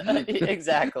Studios. Yeah.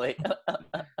 Exactly.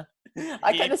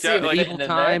 I kind of see him Evil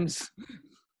Times.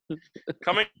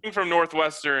 Coming from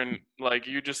Northwestern,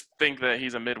 you just think that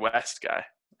he's a Midwest guy.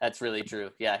 That's really true.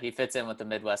 Yeah, he fits in with the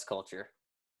Midwest culture.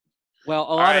 Well,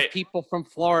 a lot of people from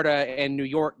Florida and New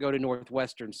York go to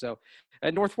Northwestern. So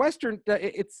Northwestern,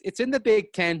 it's in the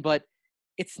Big Ten, but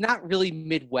it's not really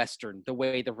Midwestern the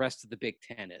way the rest of the Big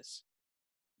Ten is.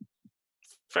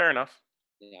 Fair enough.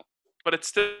 Yeah. But it's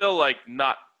still like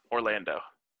not Orlando.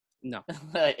 No.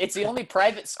 It's the only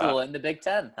private school in the Big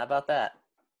Ten. How about that?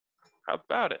 How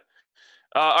about it?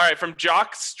 All right, from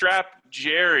Jockstrap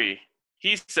Jerry.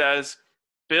 He says,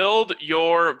 build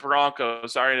your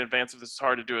Broncos. Sorry in advance if this is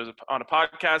hard to do on a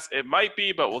podcast. It might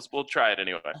be, but we'll try it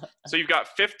anyway. So you've got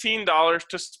 $15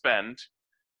 to spend.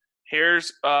 Here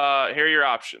are your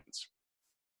options.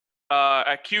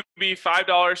 At QB,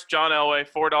 $5, John Elway,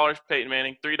 $4, Peyton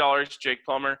Manning, $3, Jake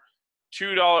Plummer,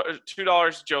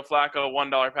 $2 Joe Flacco,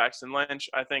 $1 Paxton Lynch.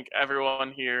 I think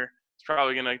everyone here is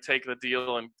probably going to take the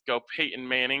deal and go Peyton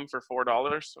Manning for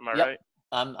 $4. Am I right?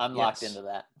 I'm locked into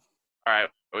that. All right,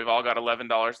 we've all got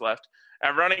 $11 left.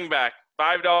 At running back,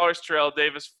 $5 Terrell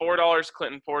Davis, $4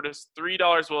 Clinton Portis,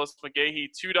 $3 Willis McGahee,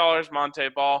 $2 Monte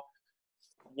Ball,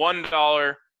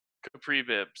 $1 Capri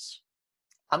Bibbs.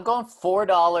 I'm going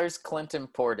 $4 Clinton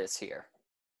Portis here.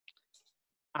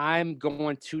 I'm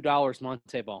going $2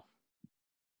 Monte Ball.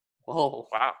 Whoa.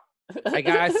 Wow. I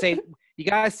gotta say, you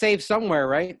gotta save somewhere,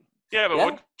 right? Yeah, but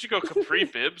wouldn't you go Capri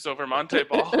Bibbs over Monte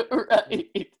Ball?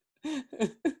 Right.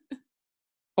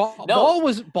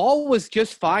 Ball was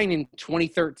just fine in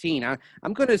 2013.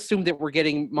 I'm going to assume that we're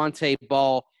getting Monte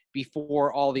Ball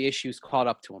before all the issues caught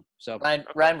up to him. So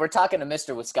Ryan, we're talking to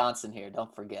Mr. Wisconsin here.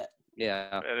 Don't forget.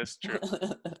 Yeah, that is true.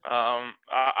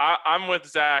 I'm with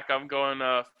Zach. I'm going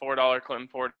 $4 Clinton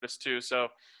Portis too. So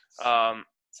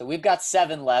we've got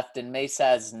 7 left, and Mace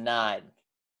has 9.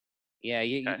 Yeah,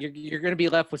 you're going to be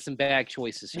left with some bad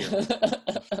choices here.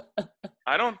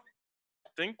 I don't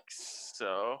think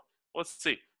so. Let's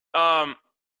see.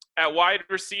 At wide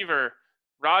receiver,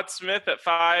 Rod Smith at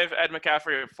 5, Ed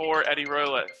McCaffrey at 4, Eddie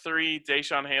Royal at 3,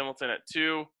 Deshaun Hamilton at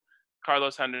 2,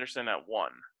 Carlos Henderson at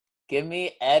 1. Give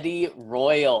me Eddie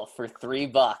Royal for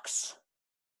 $3.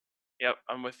 Yep,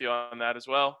 I'm with you on that as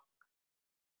well.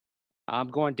 I'm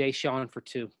going Deshaun for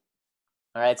 2.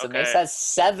 All right, so Okay. Mace has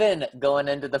 7 going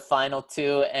into the final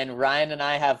 2, and Ryan and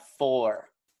I have 4.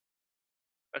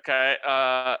 Okay.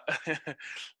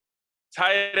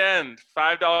 Tight end,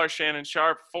 $5 Shannon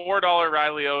Sharp, $4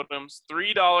 Riley Odoms,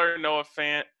 $3 Noah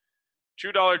Fant,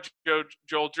 $2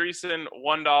 Joel Dreesen,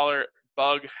 $1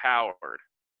 Bug Howard.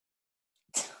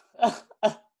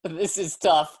 This is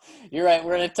tough. You're right.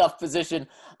 We're in a tough position.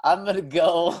 I'm going to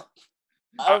go.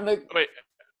 Wait,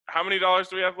 how many dollars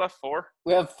do we have left? 4?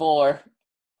 We have 4.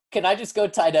 Can I just go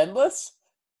tight endless?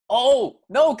 Oh,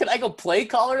 no. Can I go play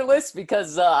callerless?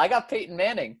 Because I got Peyton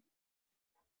Manning.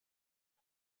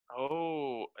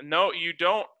 Oh, no, you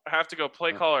don't have to go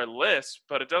play caller list,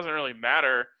 but it doesn't really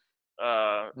matter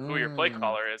who your play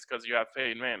caller is because you have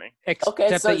Peyton Manning. Except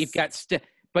that you've got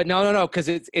but no, because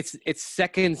it's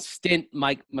second stint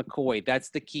Mike McCoy. That's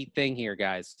the key thing here,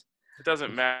 guys. It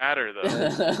doesn't matter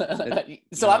though.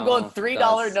 So I'm going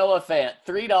 $3 Noah Fant.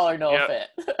 $3 Noah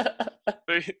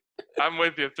Fant. I'm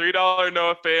with you. $3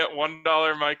 Noah Fant,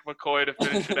 $1 Mike McCoy to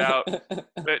finish it out.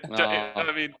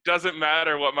 I mean, doesn't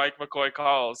matter what Mike McCoy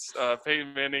calls.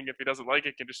 Peyton Manning, if he doesn't like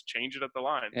it, can just change it at the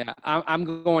line. Yeah,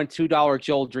 I'm going $2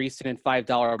 Joel Dreesen and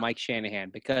 $5 Mike Shanahan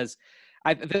because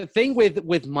the thing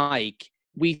with Mike,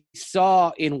 we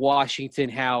saw in Washington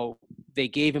how they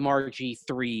gave him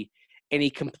RG3 and he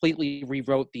completely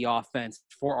rewrote the offense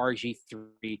for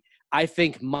RG3. I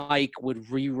think Mike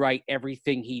would rewrite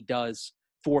everything he does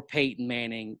for Peyton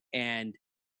Manning, and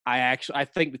I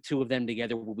think the two of them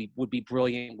together would be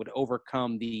brilliant. Would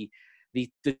overcome the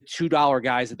 $2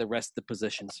 guys at the rest of the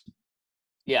positions.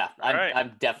 Yeah,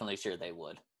 I'm definitely sure they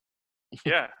would.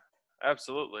 Yeah,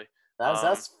 absolutely.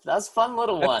 That's a fun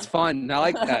little one. That's fun. I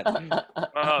like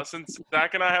that. Since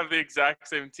Zach and I have the exact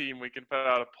same team, we can put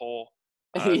out a poll.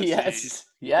 Yes,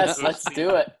 let's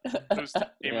do it. Whose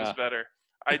team is better?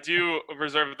 I do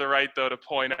reserve the right, though, to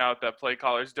point out that play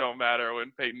callers don't matter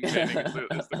when Peyton Manning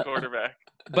is the quarterback.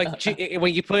 But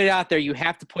when you put it out there, you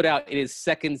have to put out it is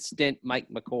second stint Mike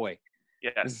McCoy.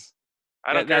 Yes.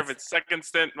 I don't care if it's second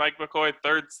stint Mike McCoy,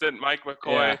 third stint Mike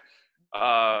McCoy,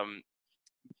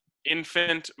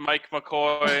 infant Mike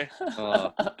McCoy.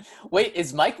 Wait,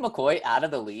 is Mike McCoy out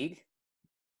of the league?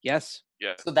 Yes.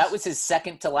 Yeah. So that was his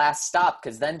second to last stop,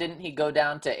 because then didn't he go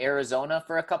down to Arizona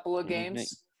for a couple of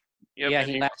games? Yep,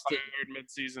 he lasted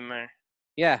mid-season there.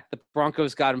 Yeah, the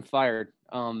Broncos got him fired.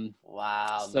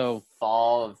 Wow. So the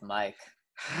fall of Mike.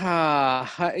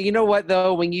 You know what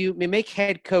though? When you make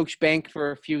head coach bank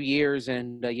for a few years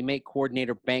and you make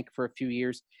coordinator bank for a few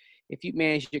years, if you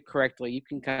manage it correctly, you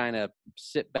can kind of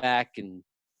sit back and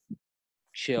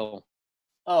chill.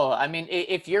 Oh, I mean,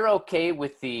 if you're okay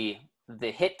with the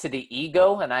the hit to the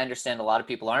ego, and I understand a lot of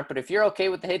people aren't, but if you're okay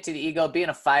with the hit to the ego, being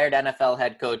a fired NFL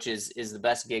head coach is the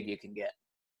best gig you can get.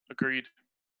 Agreed.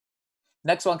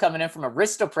 Next one coming in from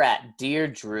Aristocrat. Dear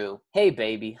Drew, hey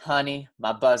baby, honey,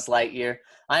 my Buzz Lightyear.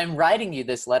 I am writing you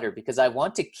this letter because I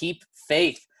want to keep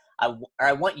faith.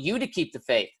 I want you to keep the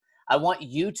faith. I want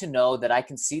you to know that I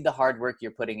can see the hard work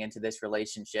you're putting into this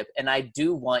relationship, and I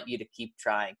do want you to keep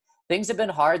trying. Things have been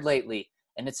hard lately,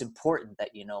 and it's important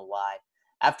that you know why.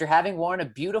 After having worn a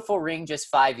beautiful ring just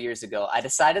 5 years ago, I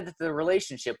decided that the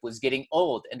relationship was getting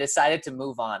old and decided to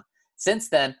move on. Since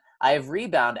then, I have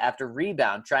rebound after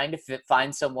rebound trying to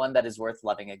find someone that is worth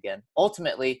loving again.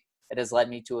 Ultimately, it has led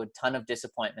me to a ton of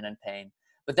disappointment and pain.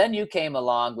 But then you came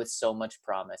along with so much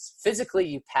promise. Physically,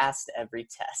 you passed every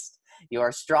test. You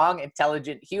are strong,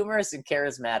 intelligent, humorous, and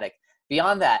charismatic.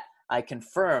 Beyond that, I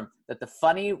confirm that the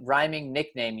funny, rhyming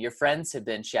nickname your friends have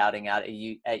been shouting out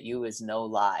at you is no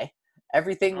lie.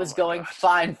 Everything was going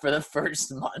fine for the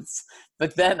first months,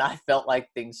 but then I felt like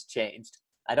things changed.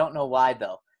 I don't know why,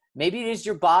 though. Maybe it is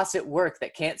your boss at work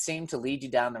that can't seem to lead you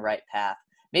down the right path.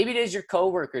 Maybe it is your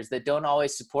coworkers that don't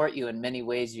always support you in many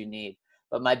ways you need.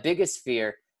 But my biggest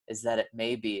fear is that it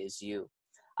maybe is you.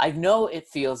 I know it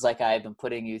feels like I have been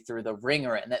putting you through the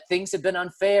ringer and that things have been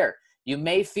unfair. You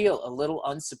may feel a little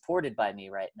unsupported by me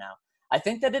right now. I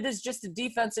think that it is just a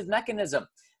defensive mechanism,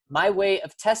 my way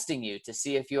of testing you to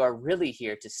see if you are really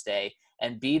here to stay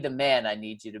and be the man I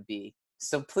need you to be.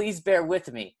 So please bear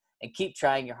with me and keep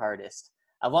trying your hardest.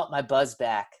 I want my Buzz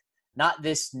back, not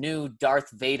this new Darth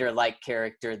Vader-like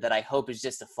character that I hope is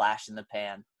just a flash in the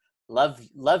pan. Love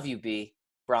you, B.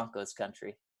 Broncos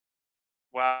Country.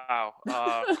 Wow,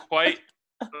 quite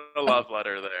a love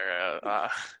letter there.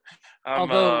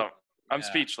 I'm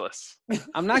speechless.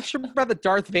 I'm not sure about the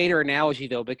Darth Vader analogy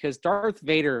though, because Darth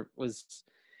Vader was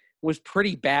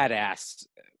pretty badass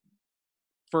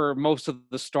for most of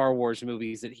the Star Wars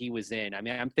movies that he was in. I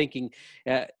mean, I'm thinking.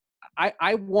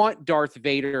 I want Darth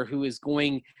Vader who is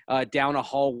going down a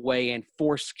hallway and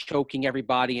force choking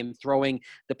everybody and throwing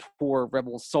the poor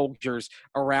rebel soldiers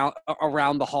around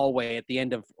the hallway at the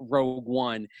end of Rogue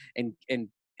One and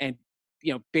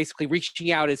basically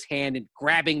reaching out his hand and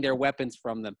grabbing their weapons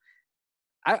from them.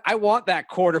 I want that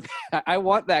quarterback. I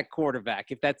want that quarterback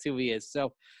if that's who he is.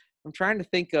 So I'm trying to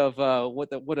think of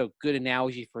what a good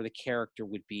analogy for the character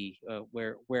would be.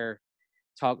 Where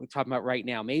talking about right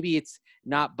now. Maybe it's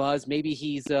not Buzz. Maybe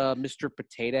he's Mr.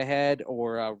 Potato Head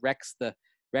or Rex the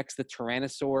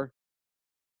Tyrannosaur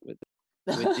with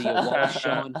the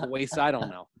Walsh-on voice. I don't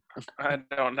know. I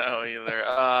don't know either.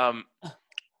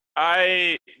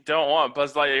 I don't want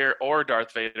Buzz Lightyear or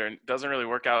Darth Vader, and it doesn't really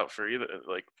work out for either.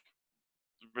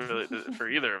 Really, for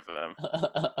either of them.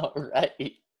 All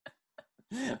right.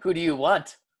 Who do you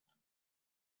want?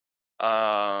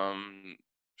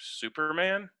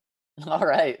 Superman. All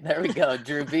right, there we go.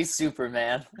 Drew, be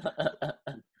Superman.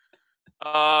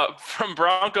 From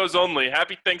Broncos Only.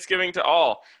 Happy Thanksgiving to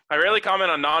all. I rarely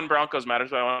comment on non-Broncos matters,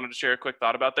 but I wanted to share a quick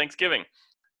thought about Thanksgiving.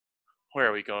 Where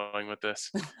are we going with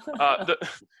this? The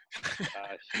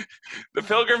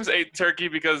Pilgrims ate turkey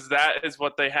because that is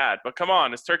what they had. But come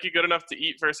on, is turkey good enough to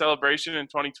eat for a celebration in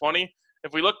 2020?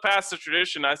 If we look past the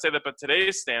tradition, I say that by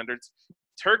today's standards,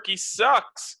 turkey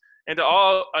sucks. And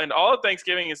all of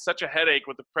Thanksgiving is such a headache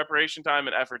with the preparation time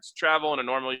and efforts to travel in a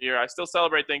normal year. I still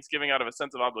celebrate Thanksgiving out of a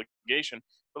sense of obligation.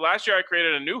 But last year I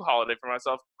created a new holiday for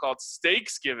myself called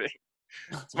Steaksgiving.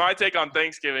 It's my take on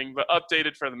Thanksgiving, but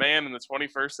updated for the man in the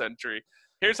 21st century.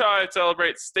 Here's how I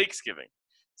celebrate Steaksgiving.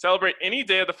 Celebrate any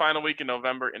day of the final week in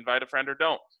November. Invite a friend or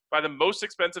don't. Buy the most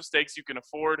expensive steaks you can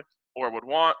afford or would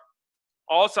want.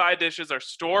 All side dishes are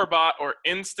store-bought or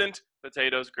instant: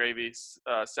 potatoes, gravy,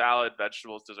 salad,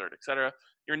 vegetables, dessert, etc.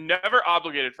 You're never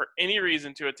obligated for any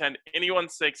reason to attend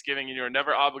anyone's Steaksgiving, and you are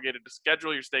never obligated to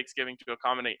schedule your Steaksgiving to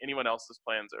accommodate anyone else's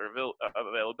plans or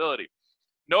availability.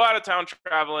 No out-of-town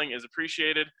traveling is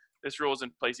appreciated. This rule was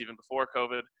in place even before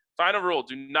COVID. Final rule: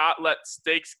 do not let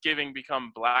Steaksgiving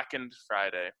become Blackened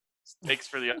Friday. Thanks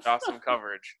for the awesome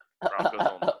coverage.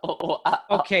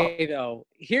 Okay, though,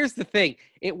 here's the thing.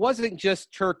 It wasn't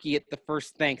just turkey at the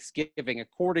first Thanksgiving,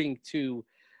 according to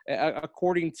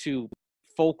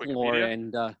folklore Wikipedia?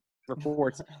 And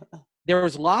reports. There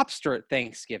was lobster at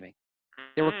Thanksgiving.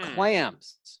 There were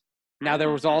clams. Now there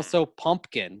was also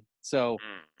pumpkin. So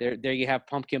there you have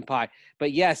pumpkin pie.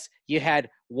 But yes, you had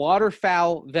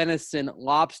waterfowl, venison,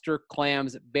 lobster,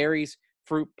 clams, berries,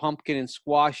 fruit, pumpkin, and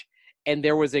squash. And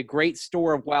there was a great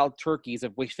store of wild turkeys,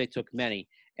 of which they took many.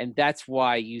 And that's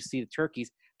why you see the turkeys.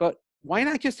 But why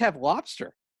not just have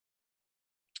lobster?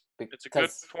 It's a good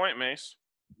point, Mace.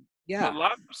 Yeah. But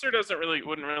lobster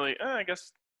wouldn't really, I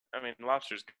guess I mean,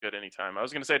 lobster's good anytime. I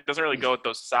was going to say it doesn't really go with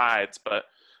those sides, but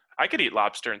I could eat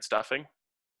lobster and stuffing.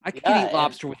 I could eat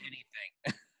lobster with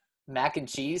anything. Mac and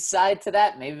cheese side to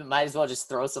that? Maybe might as well just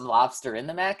throw some lobster in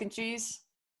the mac and cheese.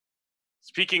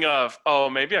 Speaking of,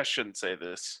 maybe I shouldn't say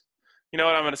this. You know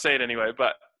what? I'm going to say it anyway.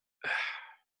 But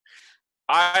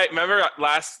I remember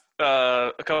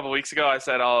a couple of weeks ago, I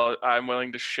said I'm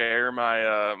willing to share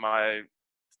my my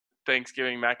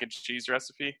Thanksgiving mac and cheese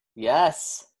recipe.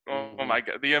 Yes. Oh my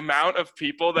God. The amount of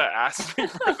people that ask me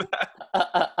for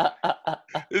that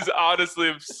is honestly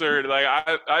absurd. Like,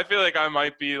 I feel like I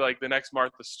might be like the next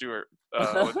Martha Stewart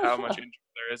with how much interest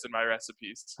there is in my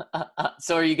recipes.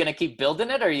 So are you going to keep building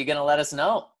it, or are you going to let us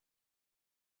know?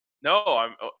 No,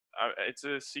 it's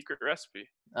a secret recipe.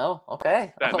 Oh,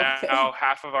 okay. That now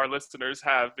half of our listeners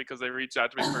have because they reached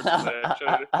out to me personally.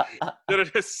 I should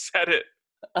have just said it.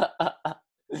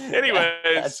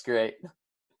 Anyways. That's great.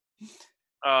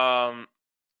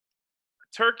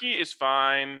 Turkey is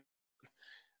fine.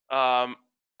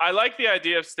 I like the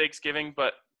idea of Steaksgiving,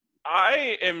 but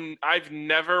I've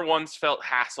never once felt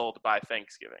hassled by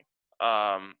Thanksgiving.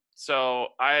 So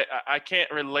I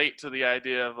can't relate to the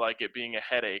idea of like it being a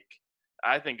headache.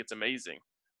 I think it's amazing.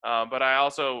 But I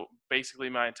also, basically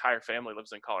my entire family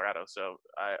lives in Colorado, so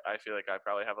I feel like I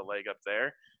probably have a leg up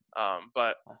there.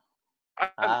 But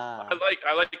I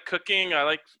like cooking. I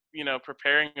like,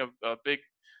 preparing a big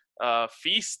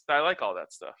feast. I like all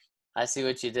that stuff. I see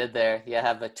what you did there. You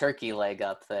have a turkey leg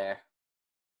up there.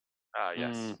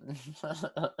 Yes.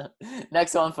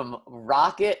 Next one from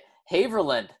Rocket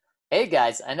Haverland. Hey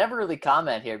guys, I never really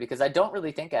comment here because I don't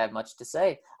really think I have much to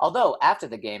say. Although after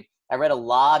the game, I read a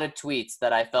lot of tweets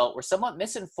that I felt were somewhat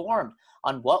misinformed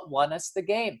on what won us the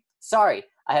game. Sorry,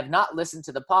 I have not listened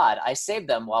to the pod. I saved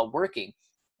them while working,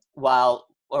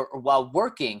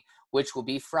 which will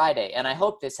be Friday. And I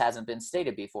hope this hasn't been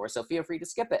stated before, so feel free to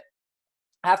skip it.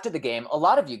 After the game, a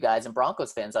lot of you guys and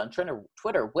Broncos fans on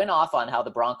Twitter went off on how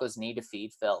the Broncos need to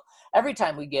feed Phil. Every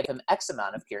time we give him X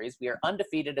amount of carries, we are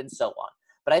undefeated and so on.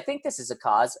 But I think this is a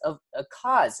cause of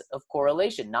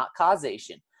correlation, not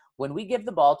causation. When we give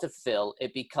the ball to Phil,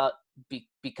 it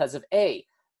because of A,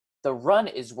 the run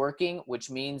is working, which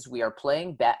means we are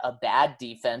playing a bad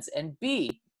defense, and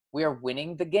B, we are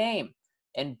winning the game.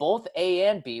 In both A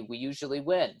and B, we usually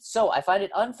win. So I find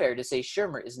it unfair to say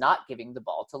Shermer is not giving the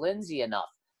ball to Lindsey enough.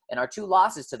 In our 2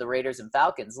 losses to the Raiders and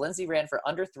Falcons, Lindsey ran for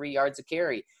under 3 yards a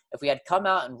carry. If we had come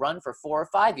out and run for 4 or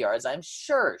 5 yards, I'm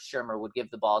sure Shermer would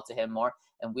give the ball to him more,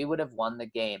 and we would have won the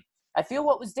game. I feel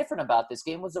what was different about this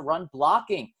game was the run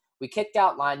blocking. We kicked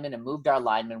out linemen and moved our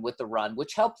linemen with the run,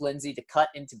 which helped Lindsey to cut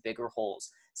into bigger holes.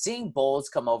 Seeing Bowles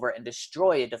come over and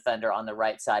destroy a defender on the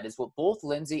right side is what both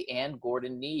Lindsey and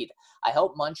Gordon need. I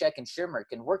hope Munchak and Shermer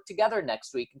can work together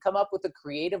next week and come up with a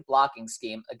creative blocking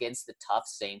scheme against the tough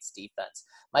Saints defense.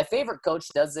 My favorite coach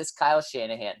does this, Kyle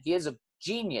Shanahan. He is a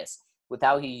genius with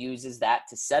how he uses that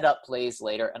to set up plays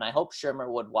later, and I hope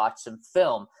Shermer would watch some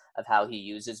film of how he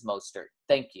uses Mostert.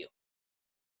 Thank you.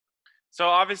 So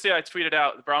obviously I tweeted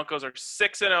out the Broncos are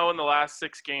 6-0 in the last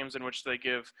 6 games in which they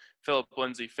give Philip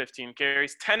Lindsay 15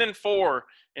 carries, 10-4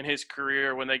 in his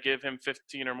career when they give him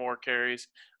 15 or more carries.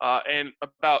 And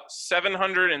about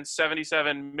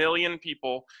 777 million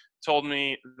people told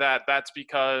me that that's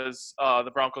because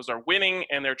the Broncos are winning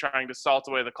and they're trying to salt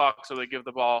away the clock, so they give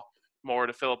the ball more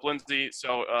to Philip Lindsay.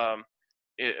 So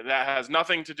that has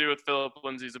nothing to do with Philip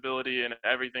Lindsay's ability and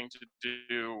everything to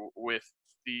do with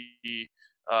the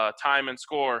time and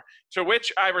score, to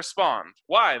which I respond,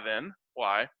 why then?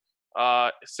 Why?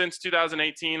 Since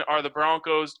 2018, are the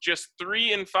Broncos just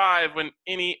 3-5 when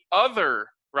any other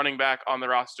running back on the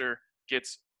roster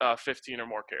gets 15 or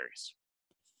more carries?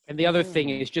 And the other thing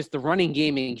is just the running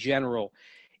game in general.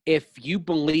 If you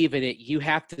believe in it, you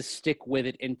have to stick with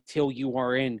it until you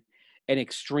are in an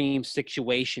extreme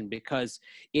situation, because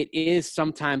it is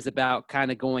sometimes about kind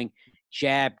of going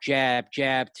jab, jab,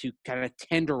 jab to kind of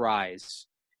tenderize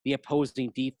the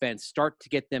opposing defense, start to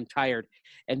get them tired,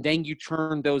 and then you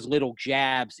turn those little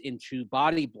jabs into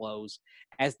body blows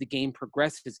as the game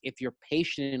progresses. If you're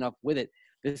patient enough with it,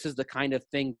 this is the kind of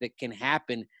thing that can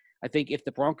happen. I think if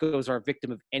the Broncos are a victim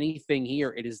of anything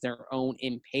here, it is their own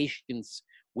impatience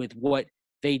with what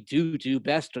they do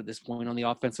best at this point on the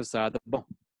offensive side of the ball.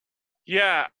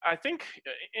 Yeah, I think,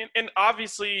 and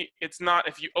obviously it's not,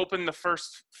 if you open the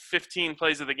first 15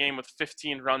 plays of the game with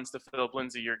 15 runs to Philip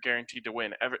Lindsay, you're guaranteed to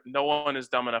win. No one is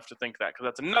dumb enough to think that, because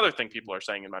that's another thing people are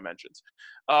saying in my mentions.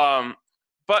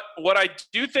 But what I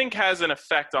do think has an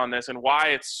effect on this and why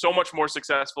it's so much more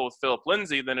successful with Philip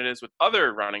Lindsay than it is with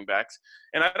other running backs,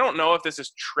 and I don't know if this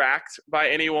is tracked by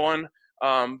anyone,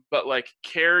 but like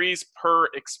carries per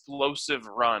explosive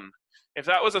run. If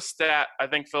that was a stat, I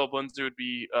think Phillip Lindsay would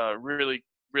be really,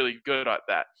 really good at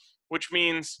that, which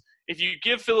means if you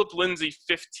give Phillip Lindsay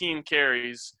 15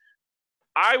 carries,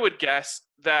 I would guess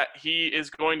that he is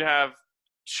going to have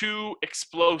 2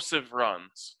 explosive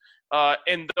runs.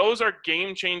 And those are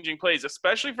game-changing plays,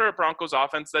 especially for a Broncos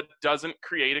offense that doesn't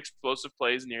create explosive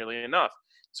plays nearly enough.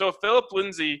 So if Phillip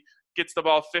Lindsay gets the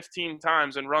ball 15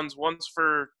 times and runs once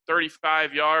for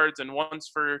 35 yards and once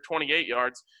for 28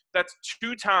 yards, that's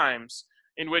 2 times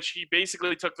in which he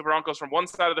basically took the Broncos from one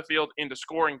side of the field into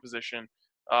scoring position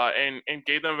and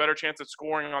gave them a better chance at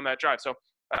scoring on that drive. So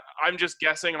I'm just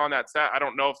guessing on that stat. I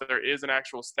don't know if there is an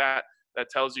actual stat that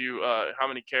tells you how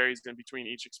many carries in between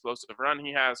each explosive run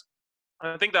he has.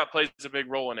 I think that plays a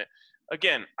big role in it.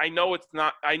 Again, I know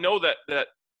that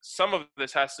some of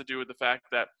this has to do with the fact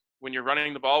that when you're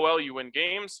running the ball well, you win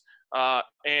games.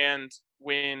 And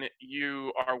when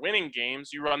you are winning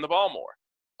games, you run the ball more.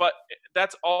 But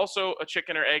that's also a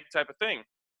chicken or egg type of thing.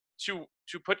 To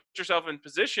put yourself in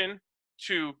position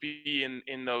to be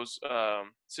in those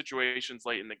situations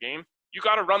late in the game, you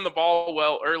got to run the ball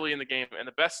well early in the game. And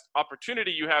the best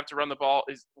opportunity you have to run the ball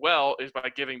is by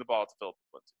giving the ball to Phillip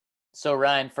Lindsay. So,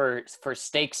 Ryan, for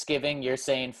Steaksgiving, you're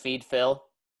saying feed Phil?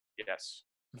 Yes.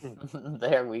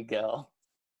 There we go.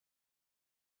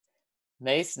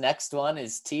 Mace, next one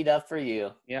is teed up for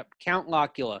you. Yep. Count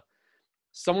Locula.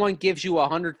 Someone gives you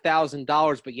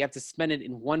 $100,000, but you have to spend it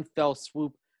in one fell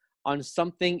swoop on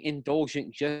something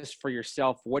indulgent just for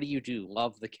yourself. What do you do?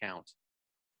 Love the count.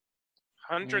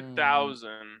 100,000.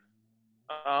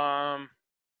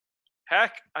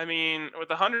 Heck, I mean, with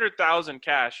 100,000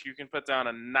 cash, you can put down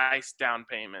a nice down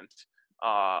payment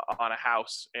on a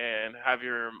house and have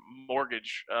your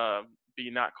mortgage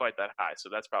be not quite that high. So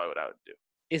that's probably what I would do.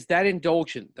 Is that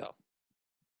indulgent though?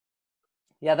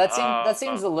 Yeah, that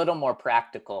seems a little more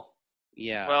practical.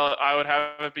 Yeah. Well, I would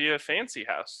have it be a fancy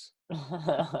house.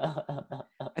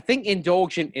 I think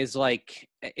indulgent is like,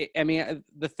 I mean,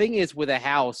 the thing is with a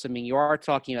house, I mean, you are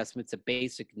talking about something that's a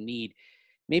basic need.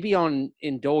 Maybe on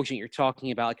indulgent, you're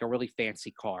talking about like a really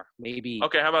fancy car. Maybe.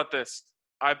 Okay, how about this?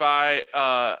 I buy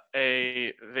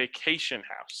a vacation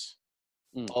house.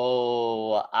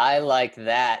 Oh, I like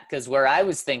that. Because where I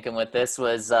was thinking with this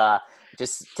was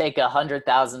just take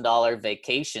 $100,000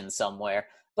 vacation somewhere.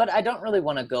 But I don't really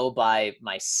want to go by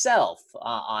myself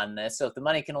on this. So if the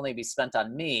money can only be spent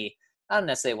on me, I don't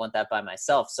necessarily want that by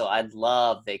myself. So I'd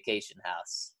love vacation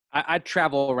house. I'd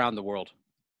travel around the world.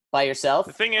 By yourself?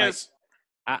 The thing is,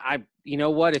 I you know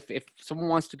what? If someone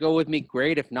wants to go with me,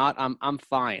 great. If not, I'm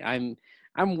fine.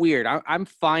 I'm weird. I'm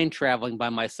fine traveling by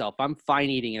myself. I'm fine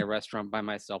eating in a restaurant by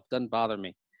myself. Doesn't bother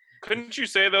me. Couldn't you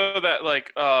say though that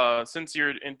like since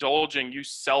you're indulging, you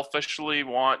selfishly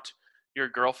want your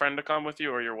girlfriend to come with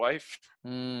you or your wife?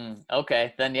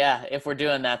 Okay, then yeah. If we're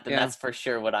doing that, then that's for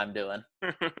sure what I'm doing.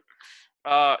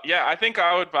 Yeah, I think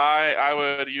I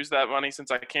would use that money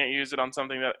since I can't use it on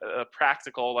something that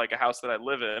practical like a house that I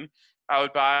live in. I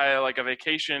would buy like a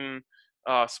vacation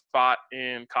spot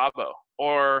in Cabo,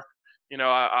 or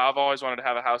I've always wanted to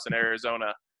have a house in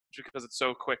Arizona because it's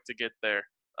so quick to get there.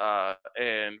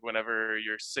 And whenever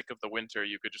you're sick of the winter,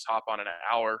 you could just hop on an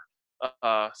hour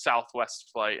Southwest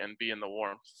flight and be in the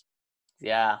warmth.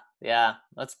 Yeah,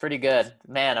 that's pretty good,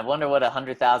 man. I wonder what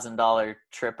 $100,000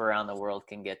 trip around the world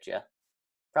can get you.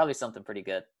 Probably something pretty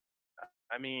good.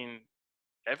 I mean,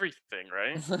 everything,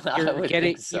 right? I would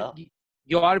think so.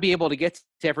 You ought to be able to get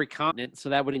to every continent, so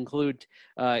that would include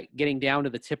getting down to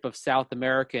the tip of South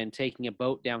America and taking a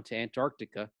boat down to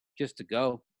Antarctica just to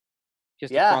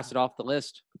cross it off the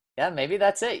list. Yeah, maybe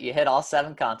that's it. You hit all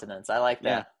 7 continents. I like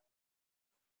that.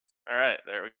 All right,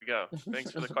 there we go.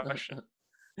 Thanks for the question.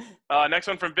 Next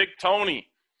one from Big Tony.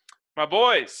 My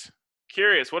boys,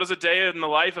 curious, what is a day in the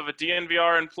life of a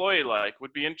DNVR employee like?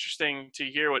 Would be interesting to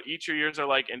hear what each of yours are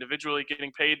like individually.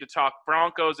 Getting paid to talk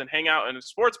Broncos and hang out in a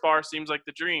sports bar seems like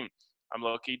the dream. I'm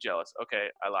low-key jealous. Okay,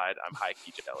 I lied. I'm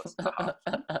high-key jealous.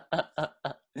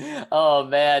 Oh,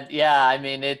 man. Yeah, I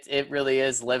mean, it really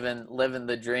is living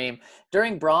the dream.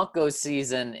 During Broncos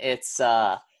season, it's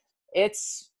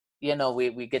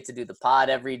we get to do the pod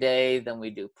every day. Then we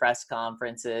do press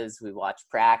conferences. We watch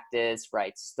practice,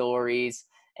 write stories,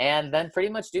 and then pretty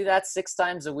much do that 6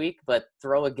 times a week, but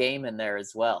throw a game in there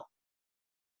as well.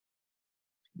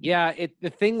 Yeah, the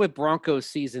thing with Broncos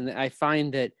season, I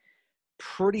find that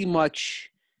pretty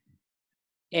much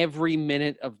every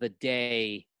minute of the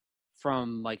day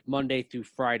from like Monday through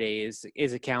Friday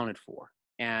is accounted for.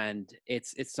 And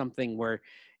it's something where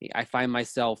I find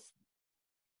myself,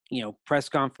 press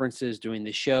conferences, doing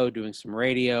the show, doing some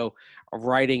radio,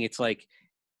 writing. It's like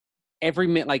every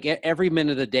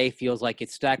minute of the day feels like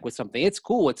it's stacked with something. It's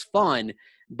cool, it's fun,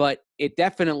 but it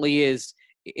definitely is.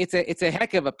 It's a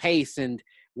heck of a pace. And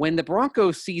when the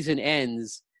Broncos season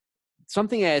ends,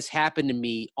 something that has happened to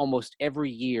me almost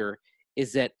every year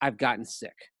is that I've gotten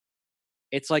sick.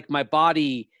 It's like my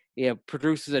body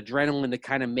produces adrenaline to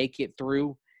kind of make it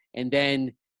through. And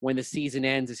then when the season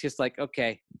ends, it's just like,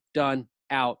 okay, done,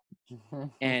 out.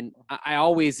 And I'm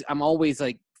always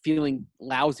like feeling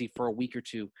lousy for a week or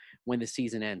two when the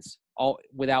season ends, all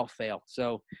without fail.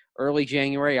 So early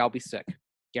January, I'll be sick,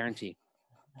 guarantee.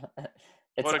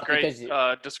 What a great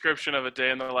description of a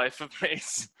day in the life of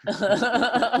Mace.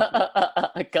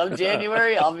 Come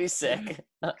January, I'll be sick.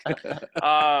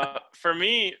 For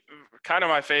me, kind of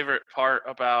my favorite part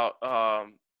about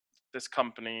this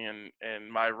company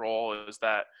and my role is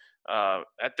that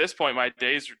at this point, my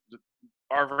days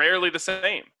are rarely the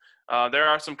same. There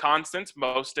are some constants.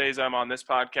 Most days I'm on this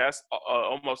podcast.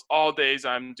 Almost all days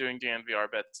I'm doing DNVR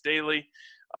Bets Daily.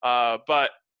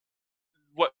 But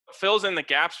what fills in the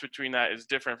gaps between that is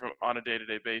different from on a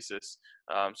day-to-day basis.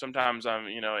 Sometimes I'm,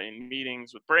 in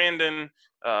meetings with Brandon,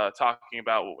 talking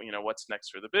about, what's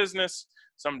next for the business.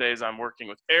 Some days I'm working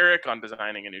with Eric on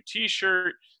designing a new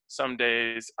T-shirt. Some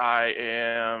days I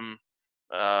am,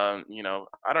 I don't know.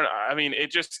 I mean,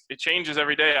 it changes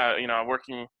every day. I'm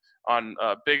working on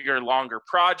bigger, longer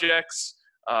projects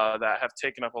that have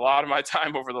taken up a lot of my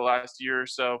time over the last year or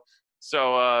so.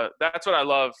 So that's what I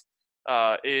love.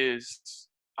 Is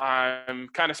I'm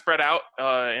kind of spread out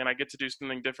and I get to do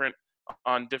something different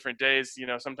on different days.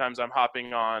 Sometimes I'm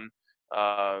hopping on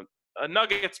a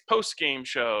Nuggets post-game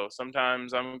show.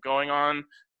 Sometimes I'm going on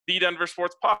the Denver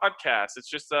Sports Podcast. It's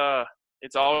just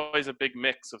it's always a big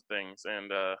mix of things,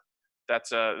 and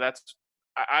that's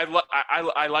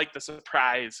I like the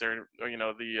surprise or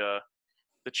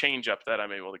the change up that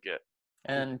I'm able to get.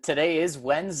 And today is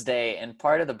Wednesday, and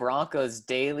part of the Broncos'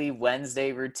 daily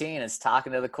Wednesday routine is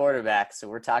talking to the quarterback. So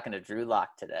we're talking to Drew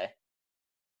Lock today.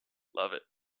 Love it.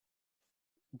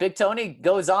 Big Tony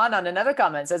goes on another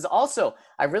comment, says, also,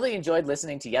 I really enjoyed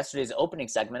listening to yesterday's opening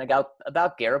segment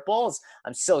about Garrett Bowles.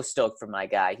 I'm so stoked for my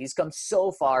guy. He's come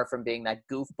so far from being that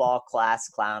goofball class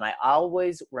clown. I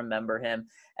always remember him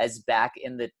as back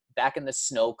in the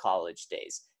Snow College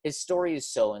days. His story is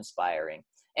so inspiring.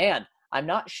 And I'm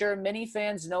not sure many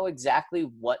fans know exactly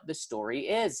what the story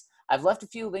is. I've left a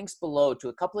few links below to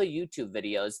a couple of YouTube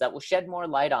videos that will shed more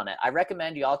light on it. I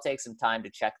recommend you all take some time to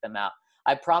check them out.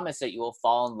 I promise that you will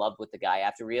fall in love with the guy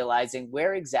after realizing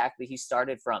where exactly he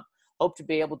started from. Hope to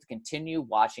be able to continue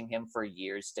watching him for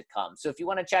years to come. So if you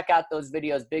want to check out those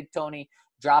videos, Big Tony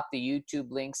dropped the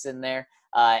YouTube links in there.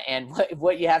 And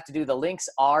what you have to do, the links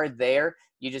are there.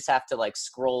 You just have to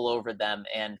scroll over them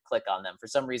and click on them. For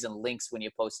some reason, links when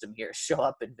you post them here show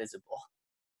up invisible.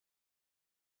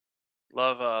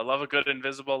 Love a good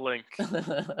invisible link.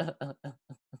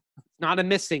 Not a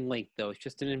missing link, though. It's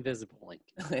just an invisible link.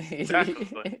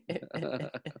 Exactly.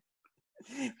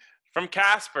 From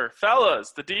Casper,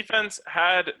 fellas, the defense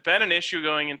had been an issue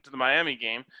going into the Miami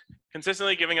game,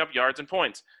 consistently giving up yards and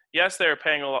points. Yes, they're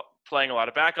playing a lot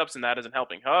of backups, and that isn't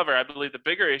helping. However, I believe the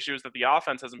bigger issue is that the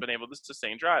offense hasn't been able to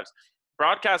sustain drives.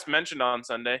 Broadcast mentioned on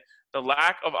Sunday the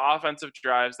lack of offensive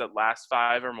drives that last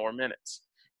 5 or more minutes.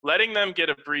 Letting them get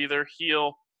a breather,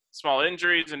 heal small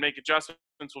injuries, and make adjustments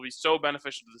will be so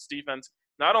beneficial to this defense.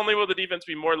 Not only will the defense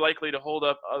be more likely to hold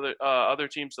up other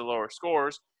teams to lower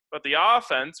scores, but the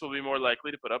offense will be more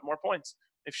likely to put up more points.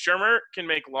 If Shermer can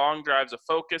make long drives a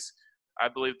focus, I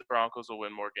believe the Broncos will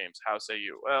win more games. How say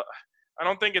you? Well, I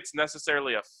don't think it's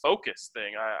necessarily a focus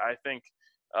thing. I think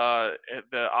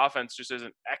the offense just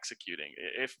isn't executing.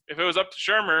 If it was up to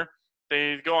Shermer,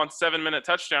 they'd go on 7-minute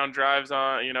touchdown drives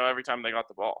every time they got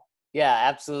the ball. Yeah,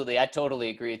 absolutely. I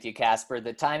totally agree with you, Casper.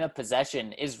 The time of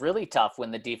possession is really tough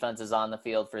when the defense is on the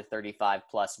field for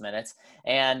 35-plus minutes,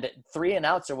 and 3 and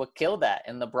outs are what kill that.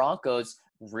 And the Broncos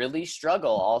really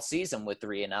struggle all season with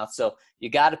 3 and outs. So you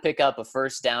got to pick up a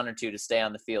first down or 2 to stay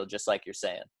on the field, just like you're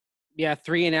saying. Yeah,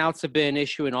 3 and outs have been an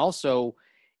issue, and also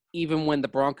even when the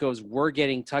Broncos were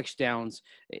getting touchdowns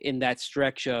in that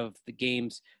stretch of the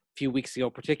games a few weeks ago,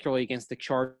 particularly against the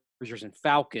Chargers and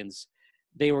Falcons,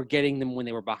 they were getting them when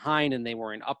they were behind and they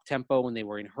were in up-tempo and they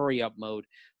were in hurry-up mode.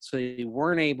 So they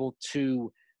weren't able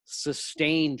to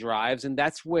sustain drives, and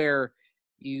that's where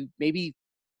you maybe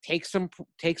take some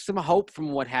hope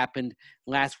from what happened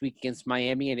last week against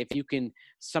Miami. And if you can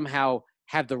somehow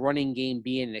have the running game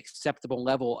be at an acceptable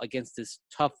level against this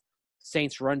tough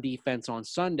Saints run defense on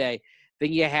Sunday,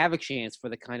 then you have a chance for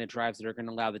the kind of drives that are going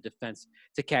to allow the defense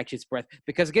to catch its breath.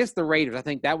 Because against the Raiders, I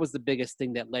think that was the biggest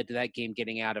thing that led to that game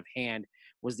getting out of hand,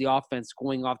 was the offense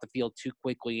going off the field too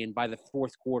quickly. And by the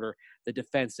fourth quarter, the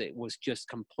defense, it was just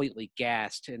completely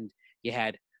gassed. And you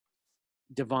had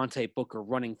Devontae Booker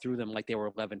running through them like they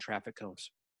were 11 traffic cones.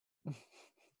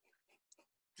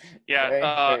 Yeah,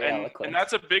 very and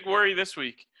that's a big worry this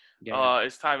week. Yeah.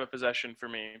 Is time of possession for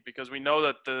me, because we know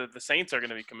that the Saints are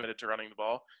going to be committed to running the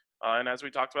ball. And as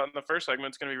we talked about in the first segment,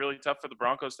 it's going to be really tough for the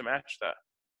Broncos to match that.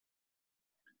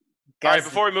 All right,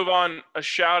 before we move on, a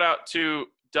shout out to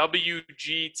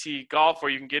WGT Golf,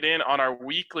 where you can get in on our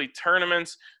weekly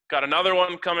tournaments. Got another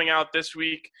one coming out this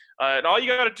week. And all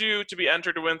you got to do to be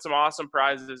entered to win some awesome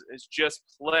prizes is just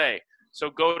play. So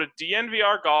go to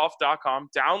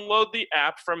DNVRgolf.com, download the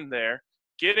app from there,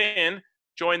 get in,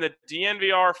 join the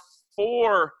DNVR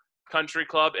 4 Country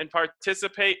Club, and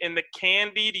participate in the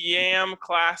Candied Yam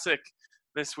Classic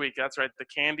this week. That's right, the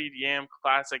Candied Yam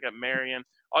Classic at Marion.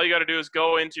 All you got to do is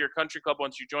go into your country club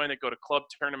once you join it, go to club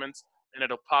tournaments, and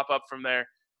it'll pop up from there.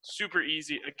 Super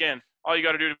easy. Again, all you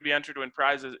got to do to be entered to win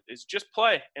prizes is just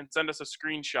play and send us a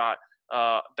screenshot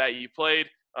that you played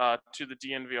to the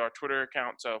DNVR Twitter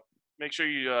account. So make sure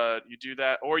you do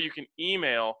that, or you can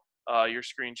email your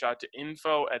screenshot to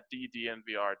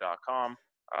info@thednvr.com.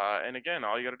 And again,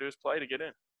 all you got to do is play to get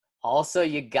in. Also,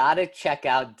 you got to check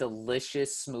out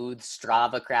delicious, smooth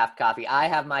Strava Craft coffee. I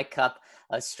have my cup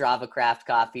of Strava Craft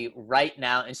coffee right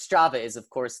now. And Strava is, of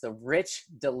course, the rich,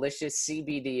 delicious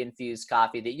CBD-infused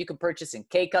coffee that you can purchase in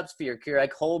K-Cups for your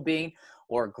Keurig whole bean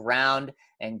or ground.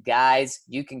 And guys,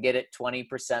 you can get it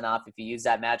 20% off if you use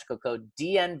that magical code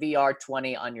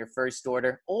DNVR20 on your first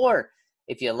order. Or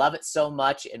if you love it so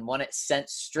much and want it sent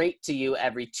straight to you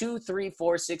every 2, 3,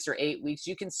 4, 6, or 8 weeks,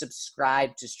 you can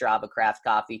subscribe to Strava Craft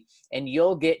Coffee and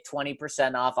you'll get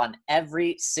 20% off on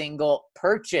every single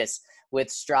purchase with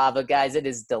Strava. Guys, it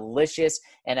is delicious,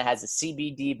 and it has the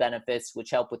CBD benefits, which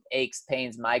help with aches,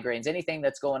 pains, migraines, anything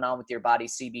that's going on with your body.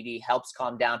 CBD helps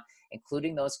calm down,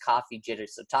 including those coffee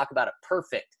jitters. So talk about a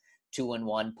perfect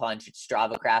 2-in-1 punch. It's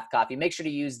Strava Craft Coffee. Make sure to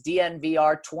use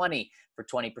DNVR20 for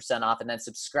 20% off, and then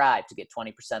subscribe to get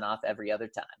 20% off every other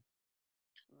time.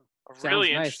 A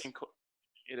really interesting.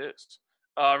 It is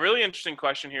a really interesting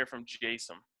question here from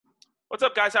Jason. What's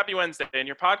up, guys? Happy Wednesday. In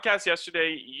your podcast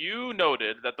yesterday, you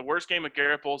noted that the worst game of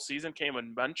Garrett Bowles' season came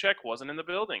when Munchak wasn't in the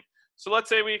building. So let's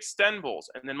say we extend Bowles,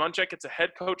 and then Munchak gets a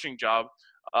head coaching job,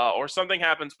 or something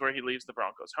happens where he leaves the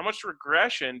Broncos. How much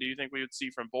regression do you think we would see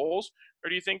from Bowles, or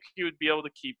do you think he would be able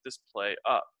to keep this play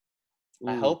up?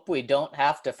 I hope we don't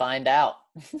have to find out,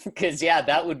 because, yeah,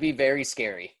 that would be very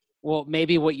scary. Well,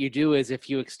 maybe what you do is if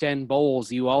you extend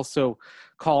Bowles, you also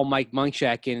call Mike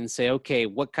Munchak in and say, okay,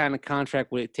 what kind of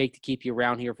contract would it take to keep you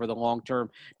around here for the long term,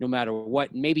 no matter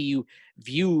what? Maybe you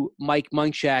view Mike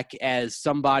Munchak as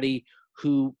somebody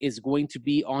who is going to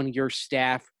be on your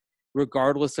staff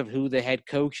regardless of who the head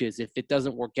coach is. If it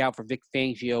doesn't work out for Vic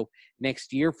Fangio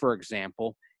next year, for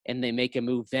example, and they make a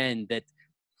move then, that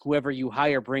whoever you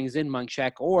hire brings in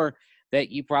Munchak, or that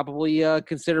you probably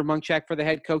consider Munchak for the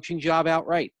head coaching job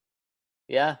outright.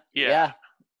 Yeah.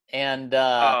 And,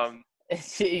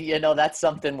 you know, that's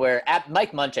something where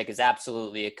Mike Munchak is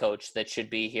absolutely a coach that should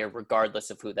be here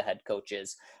regardless of who the head coach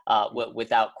is,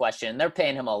 without question. And they're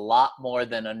paying him a lot more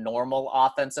than a normal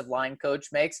offensive line coach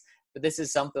makes. But this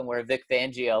is something where Vic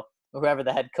Fangio, whoever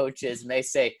the head coach is, may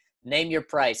say, name your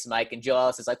price, Mike. And Joe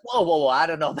Ellis is like, whoa, I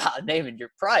don't know about naming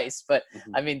your price. But,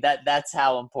 I mean, that's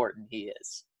how important he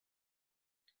is.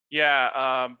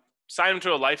 Yeah, sign him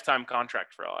to a lifetime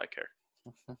contract for all I care.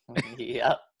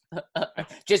 Yeah.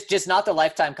 just not the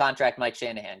lifetime contract Mike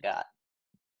Shanahan got.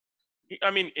 I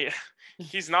mean,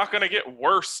 he's not going to get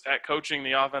worse at coaching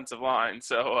the offensive line.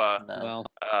 So,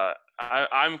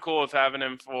 I'm cool with having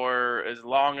him for as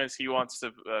long as he wants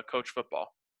to coach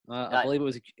football. I believe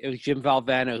it was Jim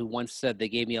Valvano who once said they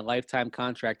gave me a lifetime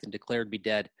contract and declared me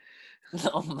dead.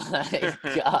 Oh my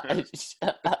gosh.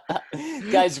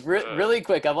 Guys, really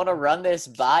quick, I want to run this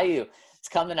by you. It's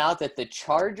coming out that the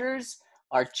Chargers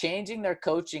are changing their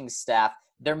coaching staff.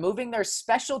 They're moving their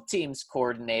special teams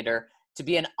coordinator to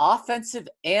be an offensive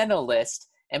analyst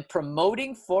and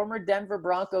promoting former Denver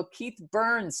Bronco Keith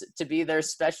Burns to be their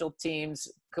special teams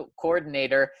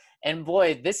coordinator. And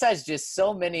boy, this has just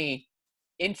so many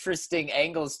interesting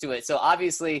angles to it. So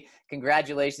obviously,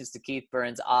 congratulations to Keith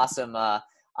Burns. Awesome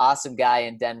guy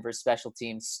in Denver, special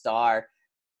teams star.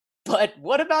 But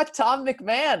what about Tom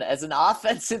McMahon as an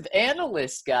offensive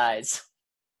analyst, guys?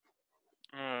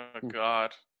 Oh,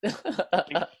 God.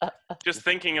 Just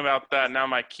thinking about that now,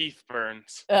 my Keith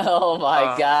Burns. Oh,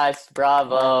 my gosh.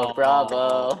 Bravo.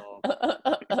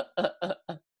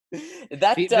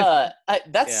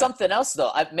 That's something else,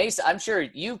 though. Mason, I'm sure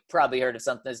you've probably heard of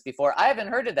something this before. I haven't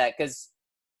heard of that because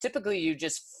typically you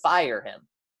just fire him.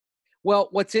 Well,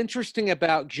 what's interesting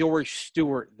about George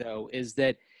Stewart, though, is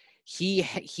that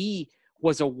he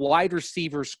was a wide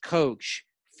receivers coach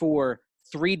for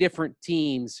 3 different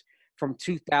teams from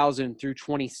 2000 through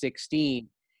 2016.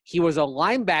 He was a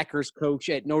linebackers coach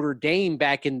at Notre Dame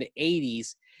back in the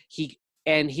 80s.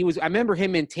 I remember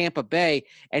him in Tampa Bay,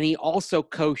 and he also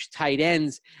coached tight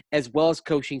ends as well as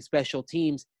coaching special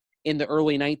teams in the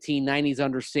early 1990s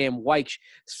under Sam Wyche.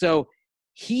 So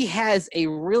he has a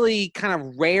really kind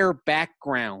of rare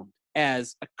background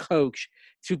as a coach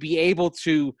to be able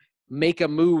to make a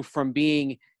move from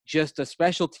being just a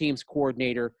special teams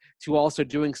coordinator to also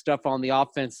doing stuff on the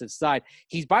offensive side.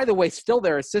 He's, by the way, still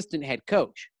their assistant head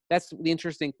coach. That's the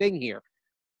interesting thing here.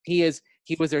 He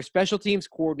was their special teams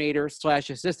coordinator /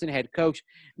 assistant head coach.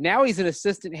 Now he's an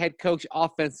assistant head coach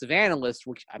offensive analyst,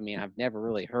 which, I mean, I've never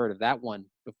really heard of that one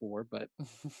before. But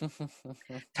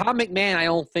Tom McMahon, I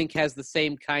don't think, has the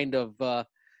same kind of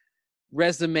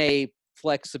resume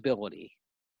flexibility.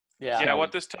 Yeah,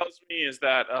 what this tells me is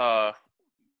that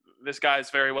this guy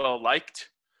is very well liked.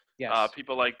 Yes.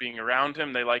 People like being around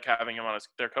him. They like having him on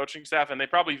their coaching staff, and they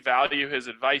probably value his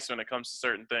advice when it comes to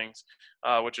certain things,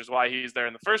 which is why he's there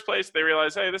in the first place. They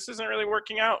realize, hey, this isn't really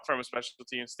working out from a special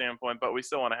team standpoint, but we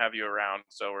still want to have you around,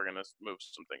 so we're going to move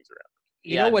some things around.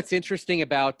 You know what's interesting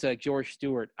about George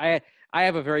Stewart? I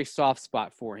have a very soft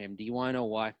spot for him. Do you want to know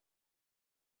why?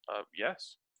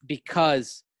 Yes.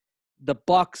 Because the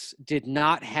Bucs did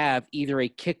not have either a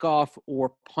kickoff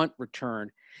or punt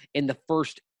return in the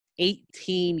first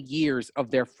 18 years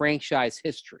of their franchise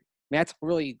history. I mean, that's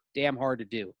really damn hard to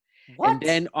do. What? And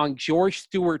then on George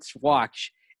Stewart's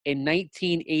watch in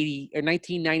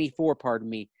 1994,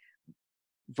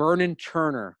 Vernon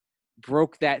Turner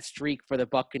broke that streak for the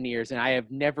Buccaneers, and I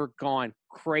have never gone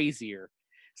crazier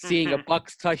seeing a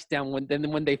Bucs touchdown when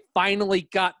they finally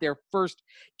got their first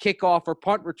kickoff or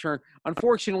punt return.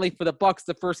 Unfortunately for the Bucs,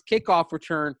 the first kickoff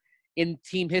return in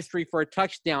team history for a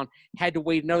touchdown had to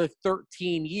wait another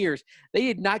 13 years. They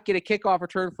did not get a kickoff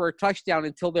return for a touchdown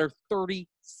until their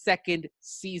 32nd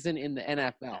season in the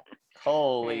NFL.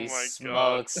 Holy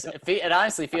smokes. It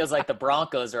honestly feels like the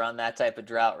Broncos are on that type of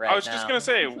drought right now. I was just going to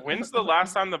say, when's the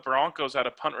last time the Broncos had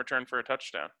a punt return for a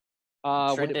touchdown?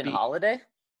 Trendon Holiday?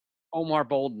 Omar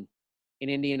Bolden in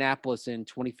Indianapolis in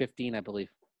 2015, I believe.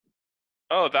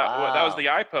 Oh, that was the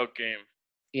eye poke game.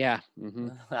 Yeah. Mm-hmm.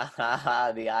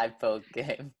 The eye poke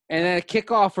game. And then a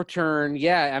kickoff return,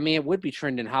 I mean, it would be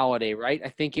Trendon Holiday, right? I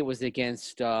think it was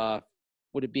against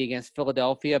would it be against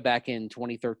Philadelphia back in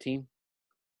 2013?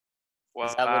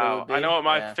 Wow. I know what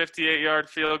my 58-yard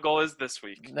field goal is this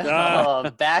week. No,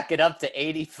 back it up to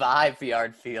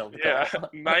 85-yard field goal. Yeah,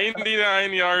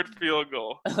 99-yard field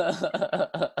goal.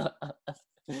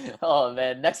 Oh,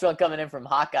 man. Next one coming in from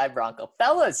Hawkeye Bronco.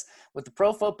 Fellas, with the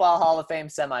Pro Football Hall of Fame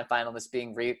semifinalists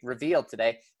being revealed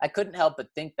today, I couldn't help but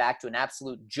think back to an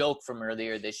absolute joke from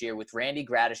earlier this year with Randy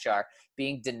Gradishar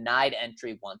being denied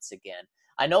entry once again.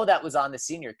 I know that was on the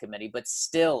senior committee, but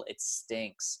still, it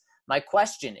stinks. My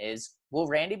question is, will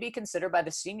Randy be considered by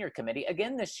the senior committee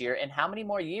again this year, and how many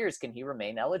more years can he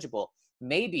remain eligible?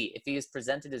 Maybe if he is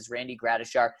presented as Randy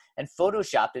Gradishar and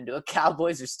photoshopped into a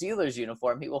Cowboys or Steelers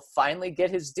uniform, he will finally get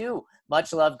his due.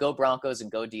 Much love, go Broncos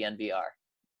and go DNVR.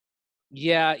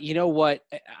 Yeah, you know what?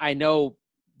 I know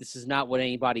this is not what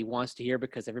anybody wants to hear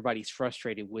because everybody's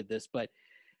frustrated with this, but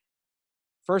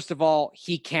first of all,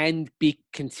 he can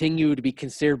continue to be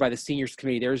considered by the seniors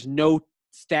committee. There's no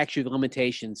statute of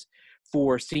limitations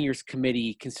for seniors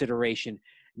committee consideration.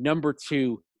 Number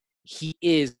two, he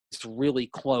is really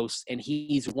close, and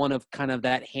he's one of kind of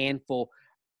that handful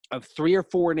of 3 or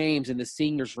 4 names in the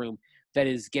seniors room that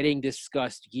is getting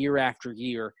discussed year after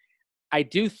year. I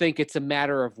do think it's a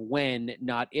matter of when,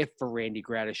 not if, for Randy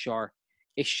Gradishar.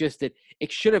 It's just that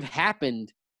it should have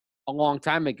happened a long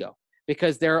time ago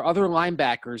because there are other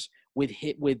linebackers with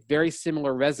very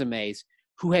similar resumes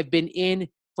who have been in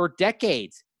for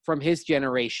decades from his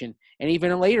generation and even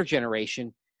a later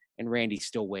generation, and Randy's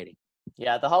still waiting.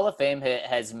 Yeah, the Hall of Fame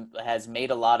has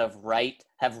made a lot of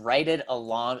righted a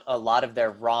lot of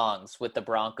their wrongs with the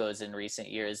Broncos in recent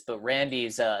years, but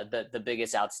Randy's the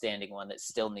biggest outstanding one that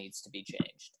still needs to be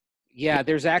changed. Yeah,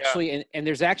 there's actually and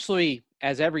there's actually,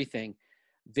 as everything,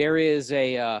 there is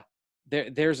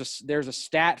there's a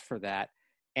stat for that,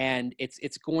 and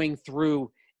it's going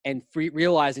through and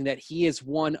realizing that he is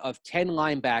one of 10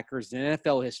 linebackers in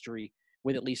NFL history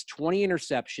with at least 20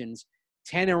 interceptions,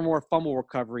 10 or more fumble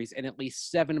recoveries, and at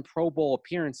least 7 Pro Bowl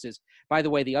appearances. By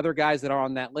the way, the other guys that are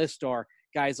on that list are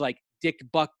guys like Dick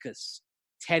Butkus,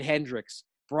 Ted Hendricks,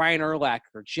 Brian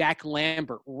Urlacher, Jack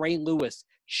Lambert, Ray Lewis,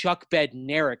 Chuck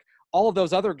Bednarik, all of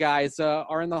those other guys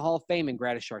are in the Hall of Fame, and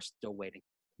Gradishar's still waiting.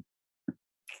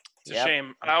 It's a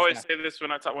shame. I always say this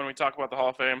when we talk about the Hall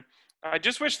of Fame. I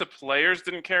just wish the players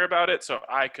didn't care about it, so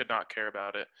I could not care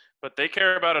about it. But they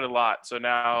care about it a lot. So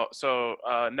now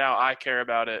I care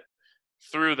about it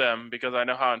through them because I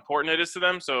know how important it is to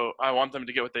them. So I want them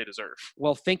to get what they deserve.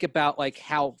 Well, think about like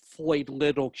how Floyd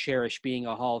Little cherished being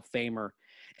a Hall of Famer,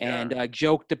 and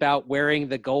joked about wearing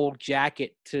the gold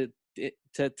jacket to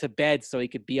bed so he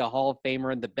could be a Hall of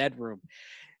Famer in the bedroom.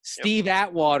 Steve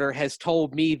Atwater has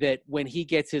told me that when he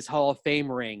gets his Hall of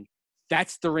Fame ring,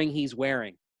 that's the ring he's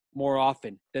wearing more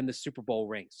often than the Super Bowl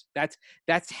rings.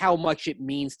 That's how much it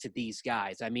means to these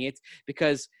guys. I mean, it's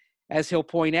because, as he'll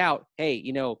point out, hey,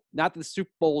 not that the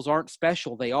Super Bowls aren't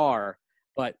special, they are,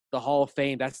 but the Hall of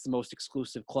Fame, that's the most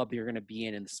exclusive club you're going to be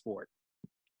in the sport.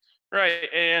 Right,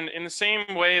 and in the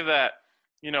same way that,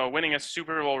 winning a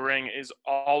Super Bowl ring is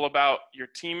all about your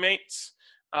teammates,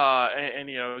 and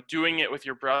doing it with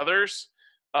your brothers.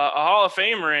 A Hall of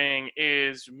Fame ring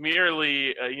is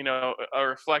merely, a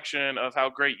reflection of how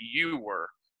great you were,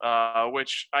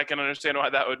 which I can understand why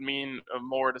that would mean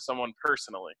more to someone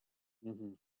personally. Mm-hmm.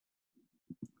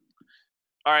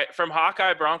 All right, from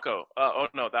Hawkeye Bronco.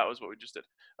 That was what we just did.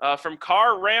 From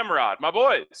Car Ramrod, my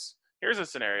boys. Here's a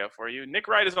scenario for you. Nick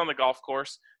Wright is on the golf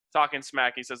course talking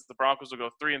smack. He says the Broncos will go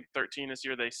 3-13 this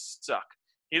year. They suck.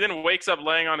 He then wakes up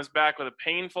laying on his back with a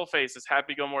painful face as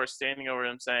Happy Gilmore is standing over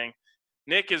him saying,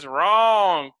 Nick is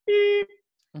wrong. Beep.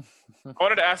 I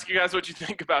wanted to ask you guys what you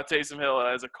think about Taysom Hill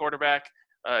as a quarterback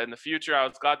in the future. I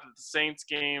was glad that the Saints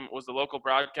game was the local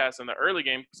broadcast in the early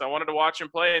game because I wanted to watch him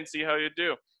play and see how he'd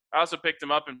do. I also picked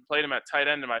him up and played him at tight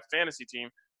end in my fantasy team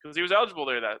because he was eligible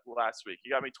there that last week. He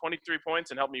got me 23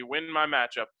 points and helped me win my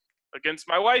matchup against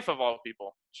my wife, of all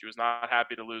people. She was not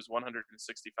happy to lose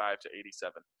 165 to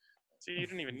 87. See, you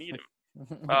didn't even need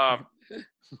him.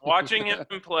 Watching him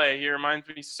play, he reminds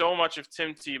me so much of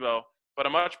Tim Tebow, but a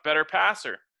much better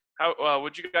passer. How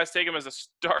would you guys take him as a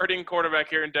starting quarterback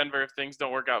here in Denver if things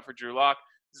don't work out for Drew Lock?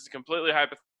 This is completely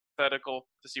hypothetical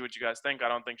to see what you guys think. I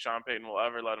don't think Sean Payton will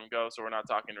ever let him go, so we're not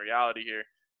talking reality here.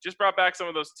 Just brought back some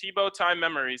of those Tebow time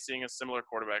memories seeing a similar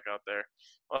quarterback out there.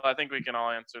 Well, I think we can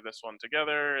all answer this one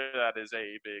together. That is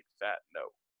a big fat no.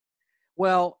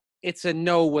 Well, it's a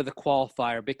no with a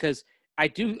qualifier because I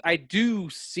do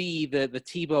see the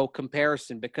Tebow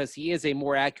comparison because he is a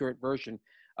more accurate version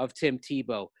of Tim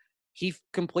Tebow. He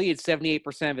completed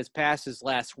 78% of his passes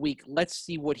last week. Let's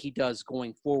see what he does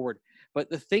going forward. But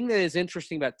the thing that is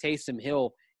interesting about Taysom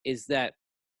Hill is that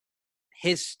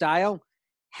his style,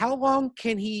 how long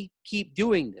can he keep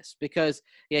doing this? Because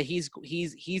he's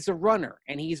a runner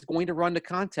and he's going to run to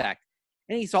contact.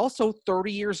 And he's also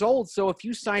 30 years old. So if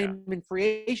you sign him in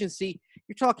free agency,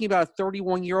 you're talking about a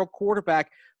 31-year-old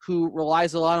quarterback who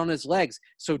relies a lot on his legs.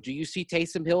 So do you see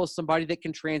Taysom Hill as somebody that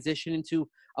can transition into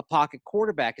a pocket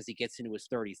quarterback as he gets into his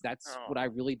 30s? That's what I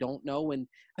really don't know, and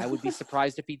I would be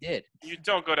surprised if he did. You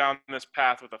don't go down this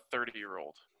path with a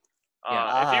 30-year-old.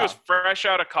 If he was fresh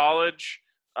out of college,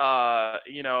 a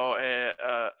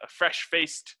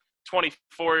fresh-faced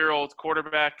 24-year-old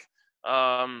quarterback,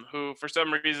 who for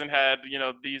some reason had,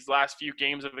 these last few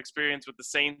games of experience with the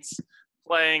Saints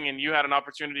playing, and you had an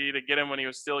opportunity to get him when he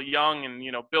was still young and,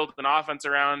 build an offense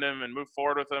around him and move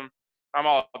forward with him, I'm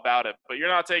all about it. But you're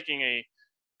not taking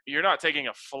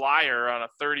a flyer on a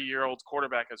 30-year-old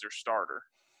quarterback as your starter.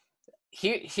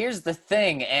 Here's the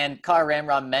thing, and Car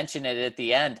Ramrod mentioned it at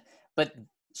the end, but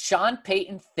Sean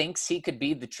Payton thinks he could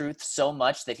be the truth so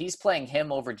much that he's playing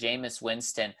him over Jameis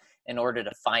Winston in order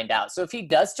to find out. So if he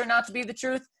does turn out to be the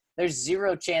truth, there's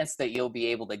zero chance that you'll be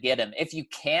able to get him. If you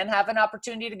can have an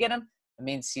opportunity to get him, it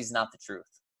means he's not the truth.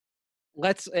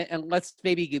 Let's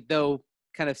maybe, though,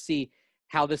 kind of see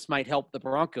how this might help the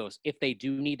Broncos. If they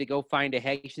do need to go find a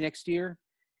hedge next year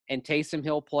and Taysom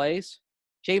Hill plays,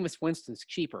 Jameis Winston's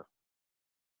cheaper.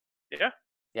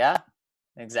 Yeah,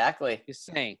 exactly. Just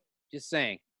saying.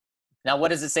 Now, what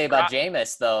does it say about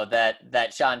Jameis, though,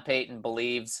 that Sean Payton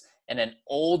believes in an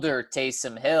older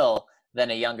Taysom Hill than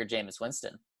a younger Jameis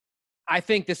Winston? I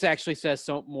think this actually says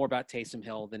more about Taysom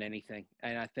Hill than anything.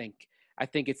 And I think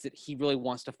it's that he really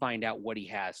wants to find out what he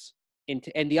has.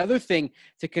 And the other thing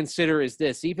to consider is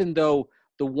this: even though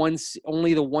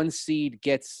only the one seed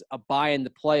gets a bye in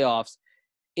the playoffs,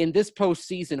 in this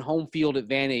postseason, home field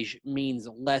advantage means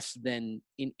less than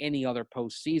in any other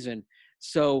postseason.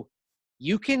 So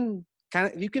you can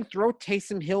throw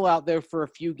Taysom Hill out there for a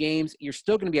few games. You're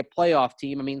still going to be a playoff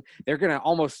team. I mean, they're going to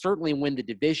almost certainly win the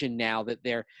division now that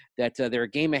they're a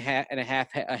game and a half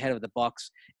ahead of the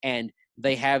Bucs, and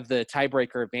they have the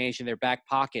tiebreaker advantage in their back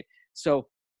pocket. So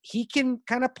he can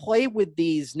kind of play with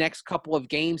these next couple of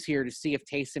games here to see if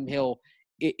Taysom Hill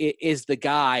is the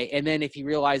guy. And then if he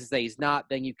realizes that he's not,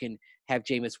 then you can have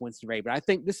Jameis Winston ready. But I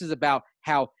think this is about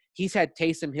how he's had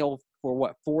Taysom Hill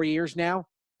for 4 years now,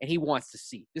 and he wants to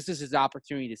see. This is his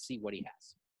opportunity to see what he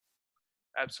has.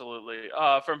 Absolutely.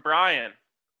 From Brian,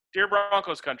 dear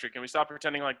Broncos Country, can we stop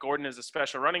pretending like Gordon is a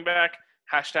special running back?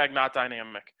 # not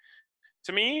dynamic.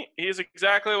 To me, he is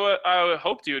exactly what I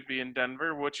hoped he would be in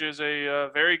Denver, which is a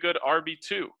very good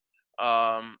RB2.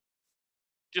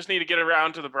 Just need to get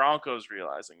around to the Broncos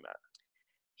realizing that.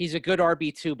 He's a good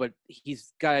RB2, but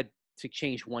he's got to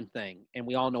change one thing, and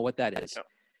we all know what that is. Yep.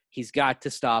 He's got to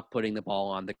stop putting the ball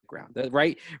on the ground.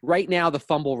 Right now, the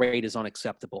fumble rate is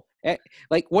unacceptable.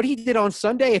 Like what he did on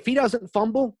Sunday, if he doesn't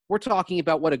fumble, we're talking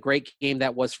about what a great game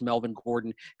that was from Melvin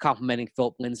Gordon complimenting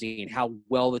Philip Lindsay and how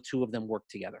well the two of them work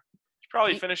together. He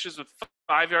probably finishes with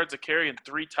 5 yards a carry and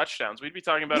 3 touchdowns. We'd be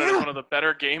talking about it as one of the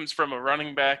better games from a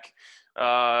running back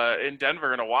in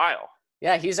Denver in a while.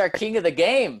 Yeah, he's our king of the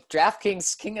game.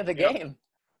 DraftKings king of the game.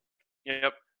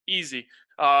 Yep, easy.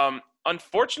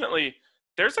 Unfortunately,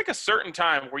 there's like a certain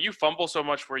time where you fumble so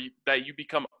much that you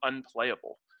become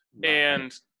unplayable. Right.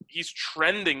 And he's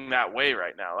trending that way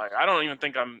right now. Like I don't even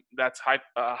think that's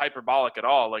hyperbolic at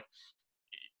all. Like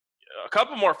a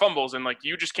couple more fumbles and like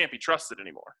you just can't be trusted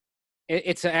anymore.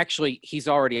 It's actually he's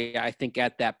already, I think,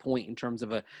 at that point in terms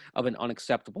of an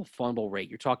unacceptable fumble rate.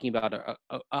 You're talking about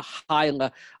a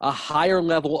higher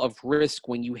level of risk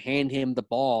when you hand him the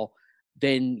ball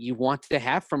than you want to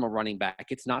have from a running back.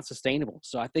 It's not sustainable.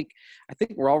 So I think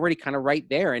we're already kind of right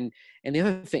there. And the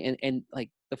other thing, and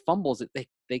like the fumbles,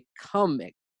 they come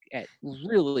at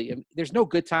really, there's no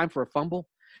good time for a fumble.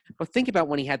 But think about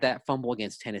when he had that fumble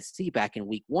against Tennessee back in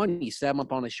week 1. You set him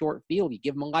up on a short field. You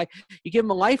give him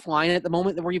a lifeline at the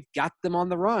moment where you've got them on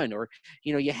the run, or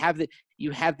you have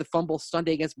the fumble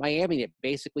Sunday against Miami. It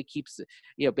basically keeps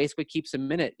a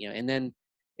minute. And then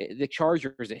the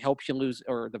Chargers, it helps you lose,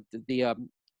 or the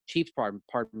Chiefs, pardon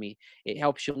me, it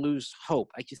helps you lose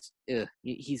hope.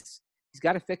 He's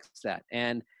got to fix that.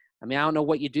 And I mean, I don't know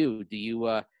what you do. Do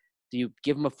you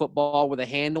give him a football with a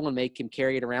handle and make him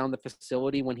carry it around the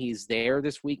facility when he's there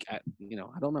this week? I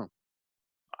don't know.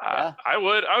 I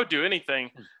would do anything,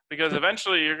 because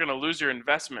eventually you're going to lose your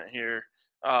investment here.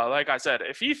 Like I said,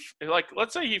 if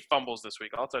let's say he fumbles this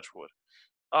week, I'll touch wood.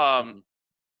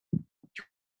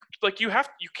 You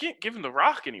can't give him the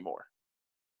rock anymore.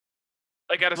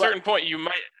 Like at a certain point, you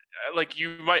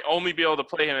might only be able to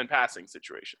play him in passing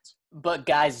situations. But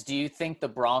guys, do you think the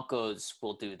Broncos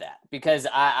will do that? Because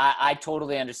I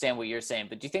totally understand what you're saying,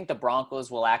 but do you think the Broncos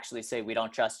will actually say, we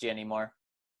don't trust you anymore?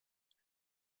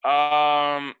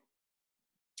 I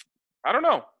don't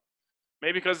know.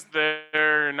 Maybe because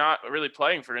they're not really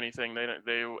playing for anything.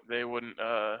 They wouldn't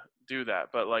do that.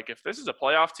 But like, if this is a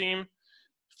playoff team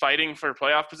fighting for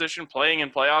playoff position, playing in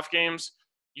playoff games,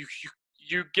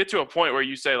 you get to a point where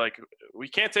you say, like, we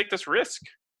can't take this risk.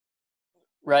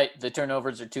 Right. The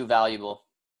turnovers are too valuable.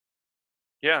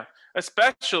 Yeah,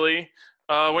 especially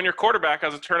when your quarterback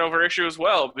has a turnover issue as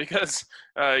well, because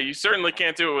you certainly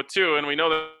can't do it with 2, and we know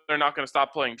that they're not going to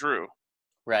stop playing Drew.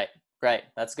 Right.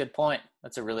 That's a good point.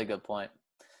 That's a really good point.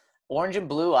 Orange and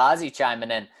Blue Ozzy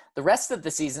chiming in. The rest of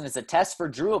the season is a test for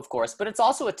Drew, of course, but it's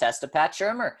also a test of Pat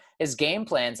Shurmur. His game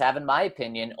plans have, in my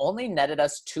opinion, only netted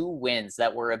us 2 wins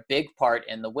that were a big part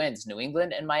in the wins, New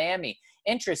England and Miami.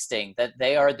 Interesting that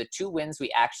they are the 2 wins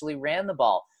we actually ran the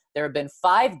ball. There have been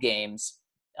 5 games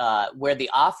where the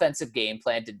offensive game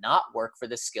plan did not work for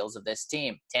the skills of this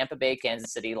team. Tampa Bay,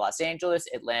 Kansas City, Los Angeles,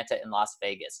 Atlanta, and Las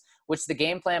Vegas, which the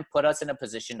game plan put us in a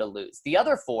position to lose. The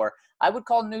other 4, I would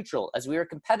call neutral, as we were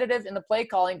competitive and the play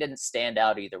calling didn't stand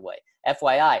out either way.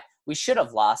 FYI, we should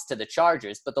have lost to the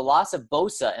Chargers, but the loss of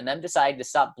Bosa and them deciding to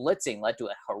stop blitzing led to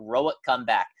a heroic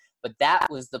comeback. But that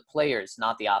was the players,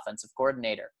 not the offensive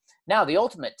coordinator. Now, the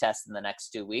ultimate test in the next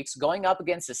 2 weeks, going up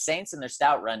against the Saints and their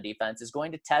stout run defense, is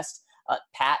going to test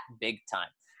Pat big time.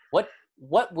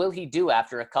 What will he do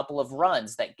after a couple of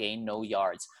runs that gain no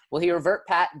yards? Will he revert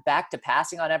Pat back to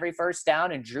passing on every first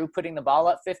down and Drew putting the ball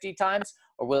up 50 times?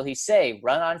 Or will he say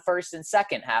run on first and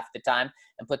second half the time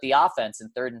and put the offense in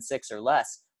 3rd and 6 or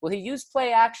less? Will he use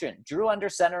play action, Drew under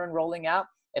center and rolling out?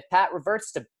 If Pat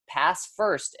reverts to pass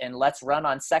first and let's run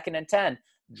on 2nd and 10,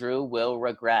 Drew will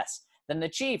regress. Then the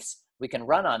Chiefs, we can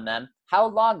run on them. How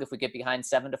long if we get behind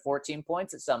 7 to 14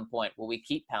 points at some point? Will we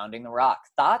keep pounding the rock?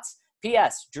 Thoughts?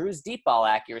 P.S. Drew's deep ball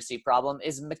accuracy problem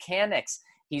is mechanics.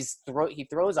 He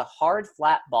throws a hard,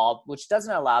 flat ball, which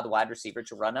doesn't allow the wide receiver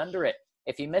to run under it.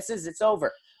 If he misses, it's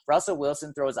over. Russell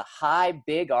Wilson throws a high,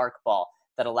 big arc ball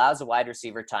that allows a wide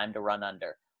receiver time to run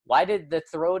under. Why did the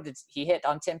throw he hit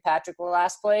on Tim Patrick the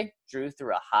last play? Drew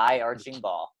threw a high arching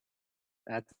ball.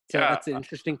 That's an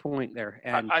interesting point there.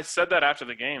 And I said that after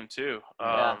the game too.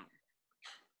 Yeah.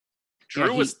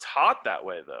 Drew was taught that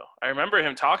way, though. I remember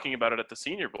him talking about it at the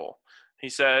Senior Bowl. He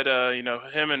said,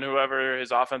 him and whoever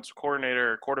his offensive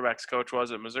coordinator or quarterback's coach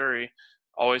was at Missouri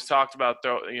always talked about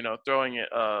throwing it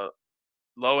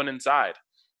low and inside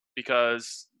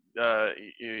because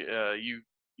you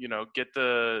get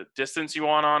the distance you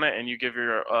want on it, and you give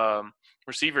your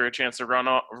receiver a chance to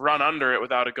run under it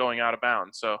without it going out of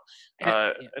bounds. So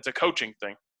it's a coaching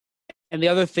thing. And the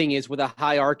other thing is with a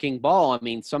high arcing ball, I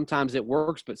mean, sometimes it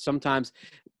works, but sometimes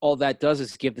all that does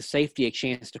is give the safety a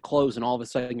chance to close. And all of a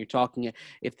sudden you're talking,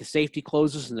 if the safety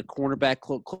closes and the cornerback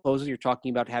closes, you're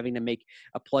talking about having to make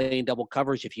a play in double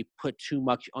coverage if you put too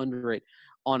much under it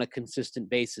on a consistent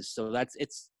basis. So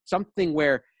it's something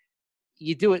where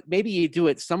you do it. Maybe you do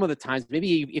it some of the times.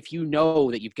 Maybe if you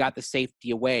know that you've got the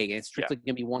safety away and it's strictly going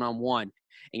to be one-on-one and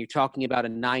you're talking about a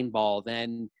 9-ball,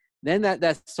 then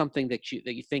that's something that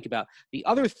you think about. The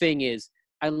other thing is,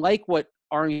 I like what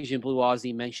Orange and Blue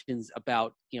Aussie mentions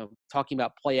about, talking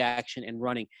about play action and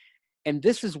running. And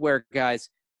this is where, guys,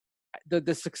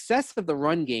 the success of the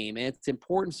run game and its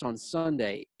importance on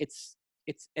Sunday, it's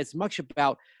as much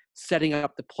about setting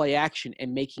up the play action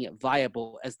and making it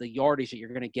viable as the yardage that you're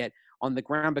going to get on the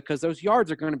ground, because those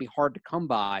yards are going to be hard to come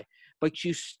by, but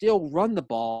you still run the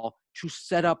ball to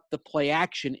set up the play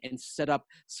action and set up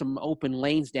some open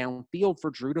lanes downfield for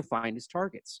Drew to find his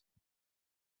targets.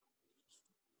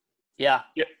 Yeah.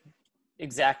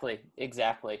 Exactly.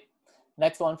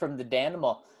 Next one from the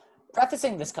Danimal.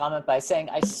 Prefacing this comment by saying,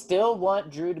 I still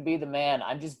want Drew to be the man.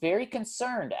 I'm just very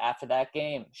concerned after that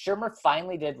game. Shermer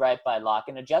finally did right by Locke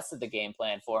and adjusted the game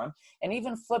plan for him, and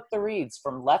even flipped the reads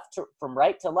from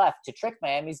right to left to trick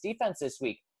Miami's defense this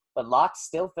week. But Locke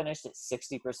still finished at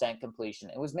 60% completion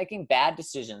and was making bad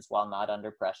decisions while not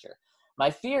under pressure. My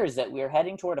fear is that we are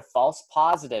heading toward a false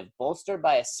positive, bolstered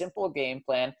by a simple game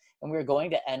plan, and we're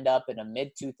going to end up in a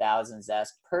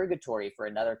mid-2000s-esque purgatory for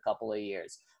another couple of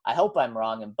years. I hope I'm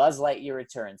wrong and Buzz Lightyear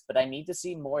returns, but I need to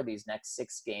see more of these next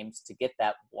 6 games to get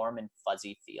that warm and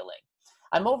fuzzy feeling.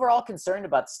 I'm overall concerned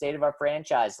about the state of our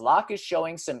franchise. Locke is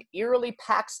showing some eerily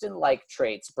Paxton-like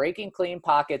traits, breaking clean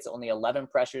pockets, only 11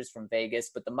 pressures from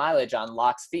Vegas, but the mileage on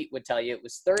Locke's feet would tell you it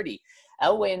was 30.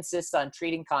 Elway insists on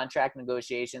treating contract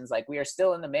negotiations like we are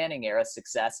still in the Manning era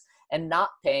success and not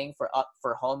paying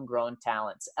for homegrown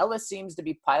talents. Ellis seems to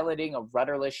be piloting a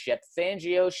rudderless ship.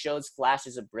 Fangio shows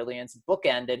flashes of brilliance,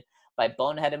 bookended by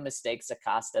boneheaded mistakes that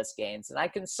cost us gains. And I'm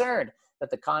concerned that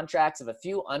the contracts of a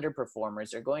few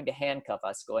underperformers are going to handcuff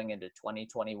us going into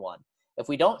 2021. If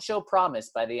we don't show promise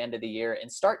by the end of the year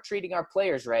and start treating our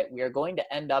players right, we are going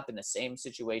to end up in the same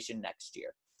situation next year.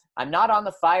 I'm not on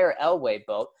the fire Elway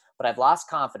boat, but I've lost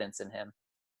confidence in him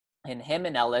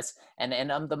and Ellis, and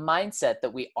I'm the mindset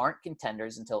that we aren't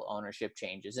contenders until ownership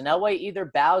changes. And Elway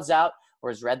either bows out or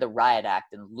has read the riot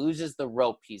act and loses the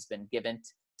rope he's been given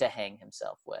to hang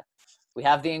himself with. We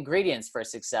have the ingredients for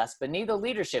success, but need the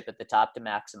leadership at the top to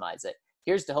maximize it.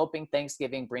 Here's to hoping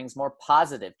Thanksgiving brings more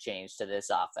positive change to this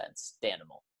offense.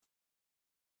 Danimal.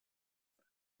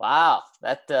 Wow.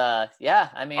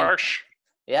 Harsh.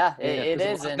 Yeah, it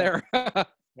is. And there.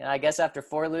 I guess after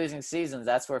 4 losing seasons,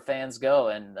 that's where fans go,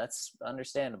 and that's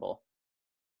understandable.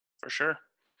 For sure.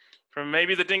 From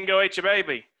maybe the Dingo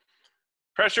H-A-Baby.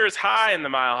 Pressure is high in the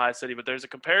Mile High City, but there's a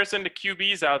comparison to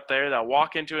QBs out there that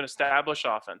walk into an established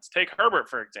offense. Take Herbert,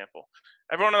 for example.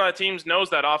 Everyone on that team knows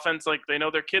that offense like they know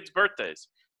their kids' birthdays.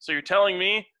 So you're telling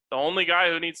me the only guy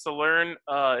who needs to learn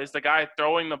is the guy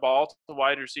throwing the ball to the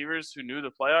wide receivers who knew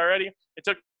the play already? It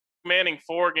took Manning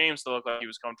 4 games to look like he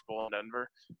was comfortable in Denver.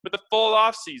 But the full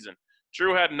offseason,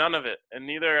 Drew had none of it, and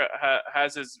neither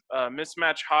has his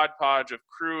mismatched hodgepodge of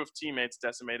crew of teammates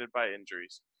decimated by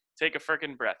injuries. Take a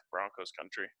frickin' breath, Broncos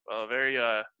country. Well, a very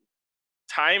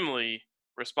timely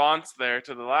response there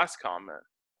to the last comment.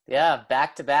 Yeah,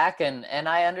 back to back, and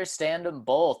I understand them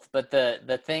both. But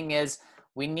the thing is,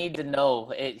 we need to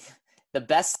know it. The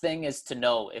best thing is to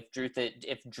know if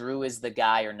Drew is the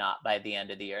guy or not by the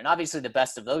end of the year. And obviously, the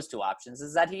best of those 2 options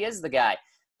is that he is the guy.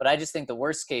 But I just think the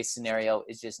worst case scenario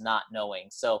is just not knowing.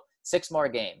 So 6 more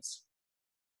games.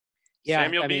 Yeah,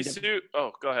 Samuel B. Suit.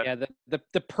 Oh, go ahead. Yeah,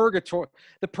 the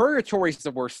purgatory is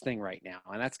the worst thing right now,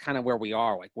 and that's kind of where we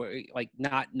are. Like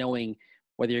not knowing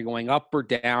whether you're going up or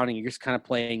down, and you're just kind of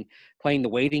playing the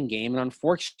waiting game. And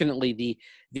unfortunately,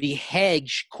 the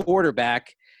hedge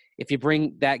quarterback, if you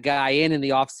bring that guy in the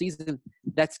offseason,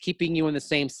 that's keeping you in the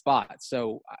same spot.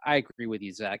 So I agree with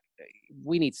you, Zach.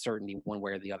 We need certainty one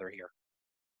way or the other here.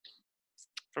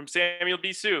 from Samuel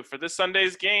B. Sue for this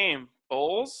Sunday's game,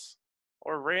 Bulls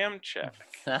or Ramczyk?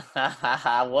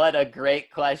 What a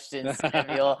great question,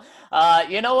 Samuel.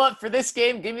 You know what? For this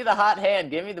game, give me the hot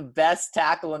hand. Give me the best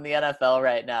tackle in the NFL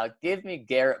right now. Give me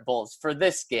Garrett Bowles for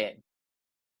this game.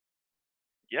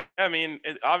 Yeah, I mean,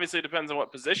 it obviously depends on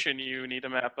what position you need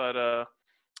him at, but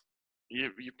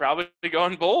you probably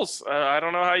going Bulls. I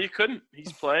don't know how you couldn't.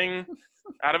 He's playing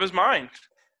out of his mind.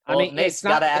 Well, I mean, Nate's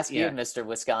got to ask you, Mr.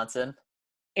 Wisconsin.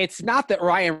 It's not that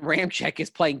Ryan Ramczyk is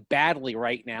playing badly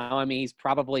right now. I mean, he's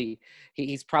probably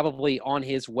on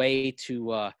his way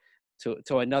to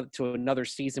another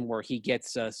season where he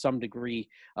gets some degree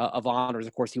of honors.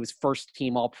 Of course, he was first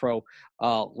team All-Pro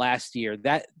last year.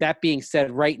 That being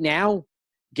said, right now,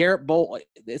 Garrett Bowles,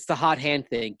 it's the hot hand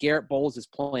thing. Garrett Bowles is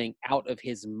playing out of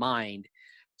his mind.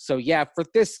 So yeah, for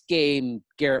this game,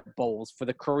 Garrett Bowles. For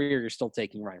the career, you're still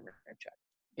taking Ryan Ramczyk.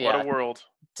 Yeah. What a world!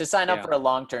 To sign up for a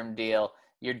long-term deal,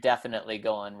 you're definitely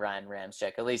going Ryan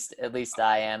Ramczyk. At least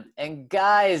I am. And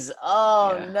guys,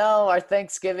 no, our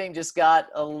Thanksgiving just got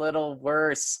a little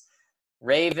worse.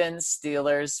 Ravens,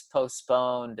 Steelers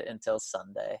postponed until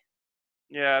Sunday.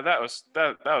 Yeah, that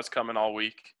was coming all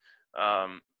week.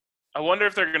 I wonder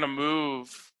if they're going to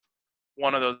move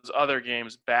one of those other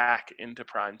games back into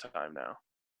prime time now.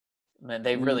 Man,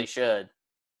 they really should.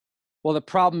 Well, the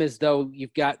problem is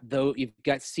you've got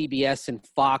CBS and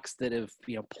Fox that have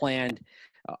planned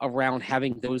around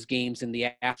having those games in the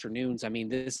afternoons. I mean,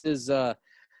 this is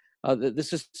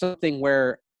something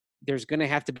where there's going to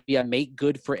have to be a make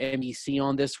good for NBC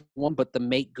on this one, but the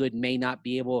make good may not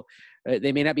be able.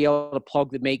 They may not be able to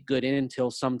plug the make good in until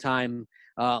sometime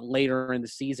later in the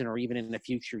season or even in a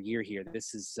future year. Here,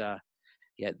 this is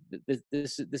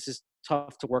this is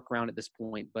tough to work around at this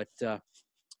point. But you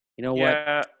know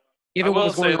what? Given what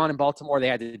was going on in Baltimore, they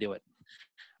had to do it.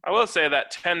 I will say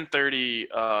that 10:30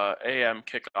 a.m.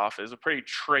 kickoff is a pretty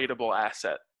tradable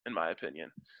asset, in my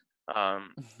opinion.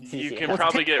 You can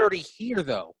probably get 10:30 here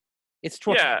though. It's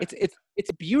 12,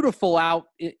 it's beautiful out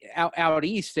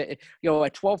east. A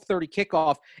 12:30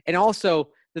 kickoff, and also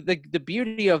the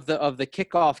beauty of the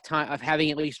kickoff time of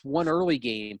having at least one early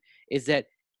game is that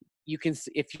you can,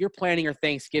 if you're planning your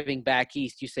Thanksgiving back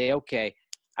east, you say, okay,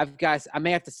 I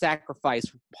may have to sacrifice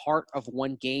part of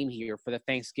one game here for the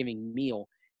Thanksgiving meal.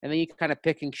 And then you kind of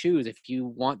pick and choose if you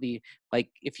want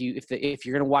if you're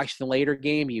going to watch the later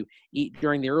game, you eat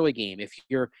during the early game. If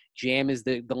your jam is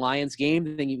the Lions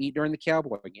game, then you eat during the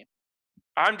Cowboy game.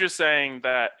 I'm just saying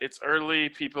that it's early.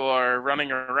 People are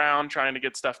running around trying to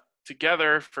get stuff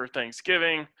together for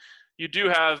Thanksgiving. You do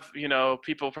have,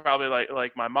 people probably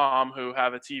like my mom who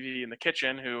have a TV in the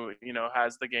kitchen who,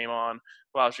 has the game on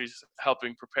while she's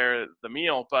helping prepare the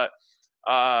meal. But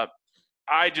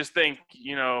I just think,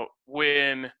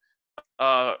 when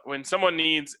someone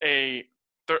needs a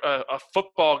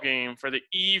football game for the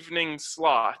evening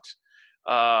slot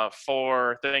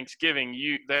for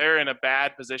Thanksgiving, they're in a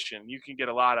bad position. You can get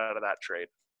a lot out of that trade.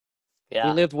 Yeah,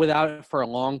 we lived without it for a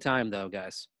long time, though,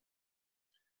 guys.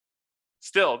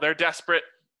 Still, they're desperate.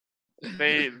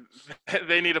 They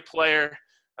need a player,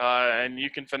 and you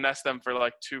can finesse them for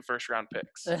like 2 first-round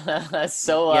picks.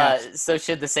 So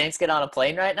should the Saints get on a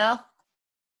plane right now?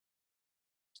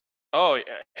 Oh,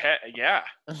 yeah.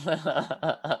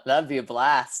 That'd be a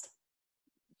blast.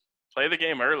 Play the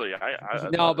game early.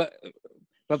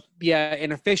 But yeah,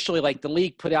 and officially, like the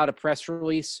league put out a press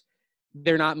release,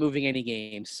 they're not moving any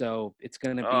games, so it's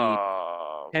going to be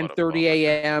 10:30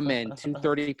 a.m. and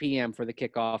 2:30 p.m. for the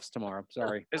kickoffs tomorrow.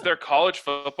 Sorry. Is there college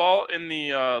football in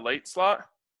the late slot?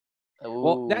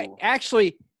 Well,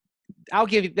 actually, I'll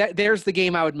give you that. There's the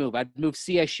game I would move. I'd move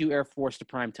CSU Air Force to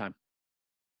primetime.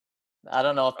 I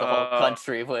don't know if the whole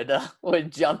country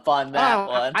would jump on that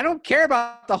one. I don't care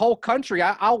about the whole country.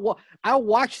 I'll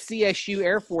watch CSU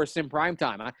Air Force in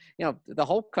primetime. The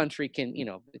whole country can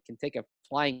take a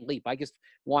flying leap. I just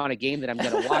want a game that I'm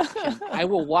going to watch. I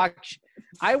will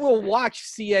watch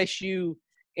CSU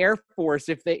Air Force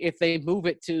if they move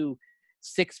it to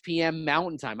 6 p.m.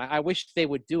 Mountain Time. I wish they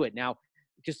would do it. Now,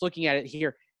 just looking at it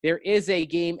here, there is a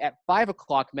game at 5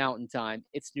 o'clock Mountain Time.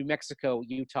 It's New Mexico,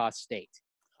 Utah State.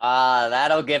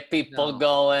 That'll get people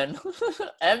going.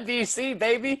 NBC,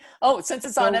 baby. Oh, since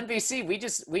it's on NBC,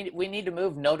 we need to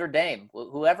move Notre Dame.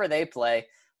 Whoever they play,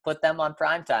 put them on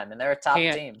primetime, and they're a top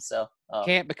team. So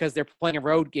can't because they're playing a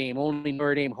road game. Only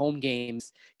Notre Dame home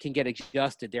games can get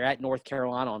adjusted. They're at North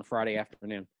Carolina on Friday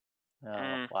afternoon.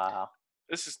 Oh, wow.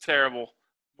 This is terrible.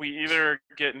 We either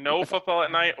get no football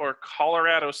at night or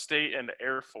Colorado State and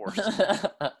Air Force.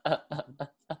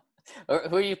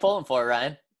 Who are you pulling for,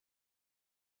 Ryan?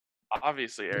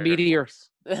 Obviously, Air Meteor. Force.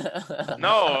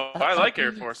 No, I like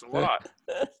Air Force a lot.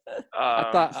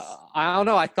 I don't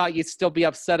know. I thought you'd still be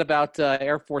upset about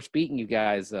Air Force beating you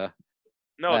guys. No,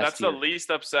 that's year. the least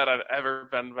upset I've ever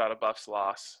been about a Buffs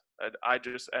loss. I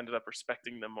just ended up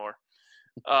respecting them more.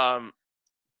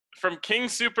 From King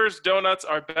Soopers, donuts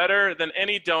are better than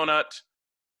any donut.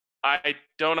 I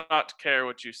do not care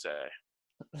what you say.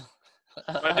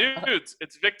 My dudes,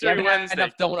 it's Victory Wednesday.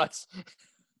 Enough donuts.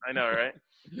 I know, right?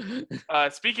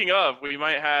 Speaking of, we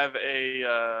might have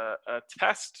a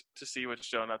test to see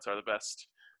which donuts are the best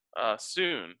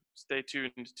soon. Stay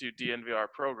tuned to DNVR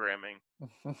programming,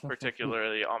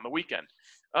 particularly on the weekend.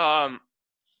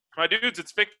 My dudes,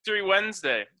 it's Victory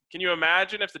Wednesday. Can you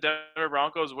imagine if the Denver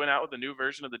Broncos went out with a new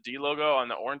version of the D logo on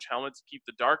the orange helmets, keep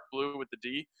the dark blue with the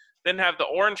D, then have the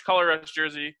orange color rush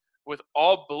jersey with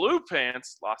all blue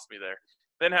pants, lost me there,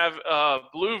 then have a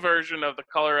blue version of the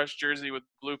color rush jersey with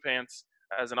blue pants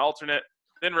as an alternate,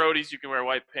 then roadies, you can wear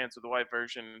white pants with the white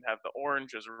version and have the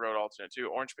orange as a road alternate too.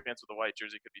 Orange pants with a white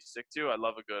jersey could be sick too. I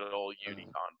love a good old uni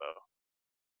combo.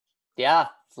 Yeah,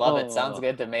 love it. Sounds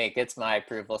good to me. Gets my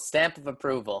approval. Stamp of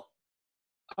approval.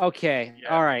 Okay,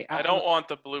 Yeah, all right. I don't want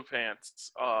the blue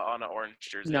pants on an orange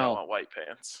jersey. No. I want white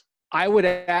pants. I would,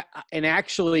 and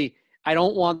actually, I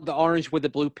don't want the orange with the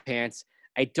blue pants.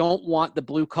 I don't want the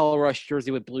blue color rush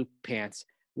jersey with blue pants.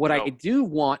 What I do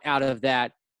want out of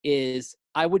that is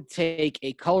I would take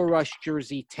a color rush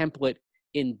jersey template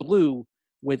in blue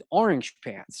with orange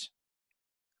pants.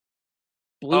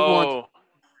 Blue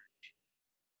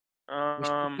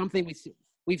something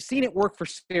we've seen it work for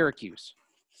Syracuse.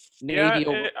 Navy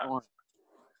over orange.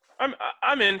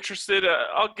 I'm interested.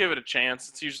 I'll give it a chance.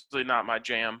 It's usually not my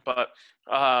jam, but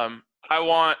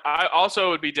I also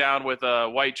would be down with a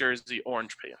white jersey,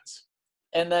 orange pants.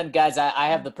 And then, guys, I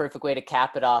have the perfect way to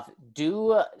cap it off.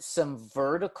 Do some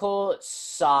vertical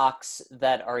socks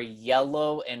that are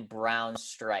yellow and brown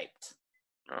striped.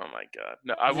 Oh my God!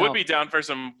 No, I would be down for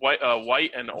some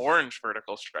white and orange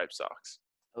vertical striped socks.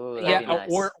 Ooh, yeah, nice.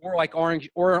 or like orange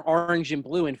and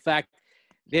blue. In fact,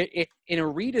 in a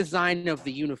redesign of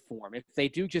the uniform, if they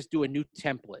do just do a new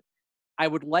template, I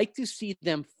would like to see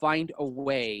them find a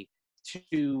way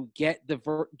to get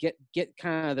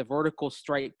kind of the vertical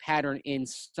stripe pattern in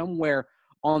somewhere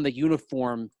on the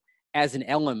uniform as an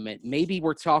element. Maybe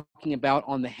we're talking about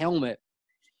on the helmet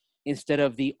instead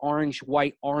of the orange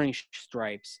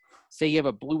stripes. Say you have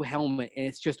a blue helmet and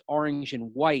it's just orange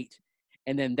and white,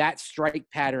 and then that stripe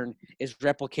pattern is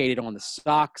replicated on the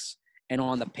socks and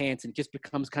on the pants, and it just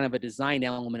becomes kind of a design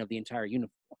element of the entire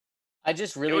uniform. I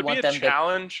just really want them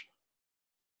challenge.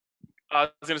 I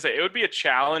was going to say, it would be a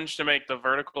challenge to make the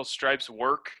vertical stripes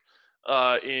work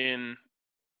in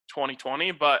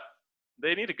 2020, but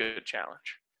they need a good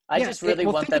challenge. I just really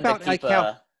want them to keep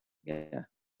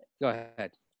Go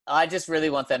ahead. I just really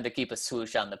want them to keep a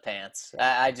swoosh on the pants.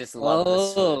 I just love the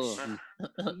swoosh.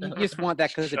 You just want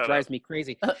that because it drives me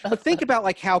crazy. But think about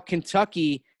like how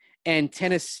Kentucky and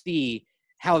Tennessee,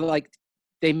 how like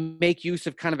they make use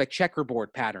of kind of a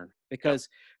checkerboard pattern, because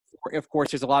of course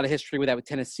there's a lot of history with that with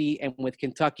Tennessee, and with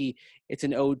Kentucky it's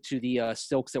an ode to the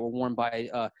silks that were worn by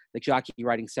the jockey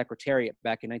riding Secretariat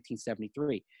back in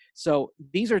 1973. So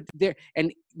these are there,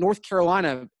 and North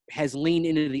Carolina has leaned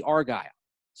into the Argyle.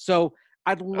 So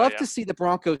I'd love to see the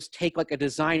Broncos take like a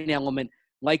design element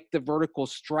like the vertical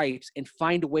stripes and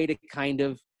find a way to kind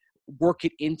of work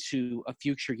it into a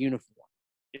future uniform.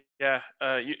 Yeah,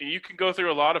 you can go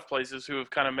through a lot of places who have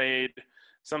kind of made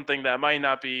something that might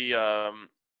not be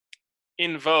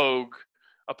in vogue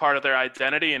a part of their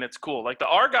identity, and it's cool. Like the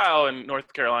Argyle in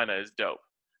North Carolina is dope.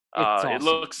 Awesome. It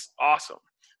looks awesome.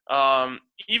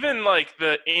 Even like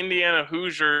the Indiana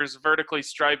Hoosiers vertically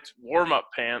striped warm-up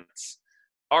pants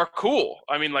are cool.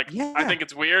 I mean, like, I think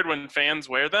it's weird when fans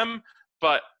wear them,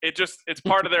 but it's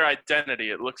part of their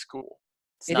identity. It looks cool.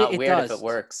 It's not weird if it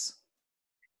works.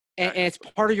 And it's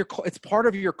part of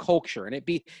your culture, and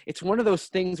it's one of those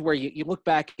things where you look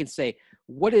back and say,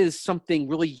 what is something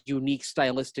really unique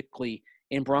stylistically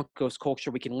in Broncos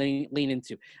culture we can lean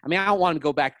into? I mean, I don't want to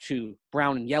go back to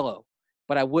brown and yellow,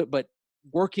 but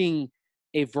working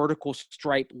a vertical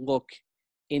stripe look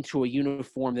into a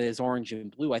uniform that is orange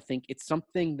and blue, I think it's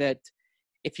something that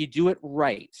if you do it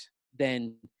right,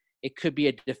 then it could be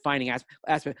a defining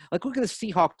aspect. Like look at the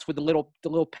Seahawks with the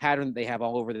little pattern that they have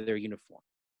all over their uniform.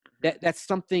 That's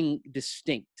something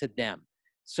distinct to them.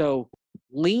 So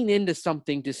lean into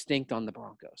something distinct on the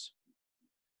Broncos.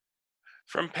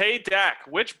 From Pay Dak,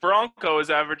 which Bronco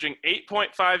is averaging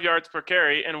 8.5 yards per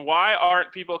carry, and why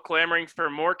aren't people clamoring for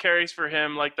more carries for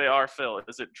him like they are Phil?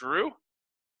 Is it Drew?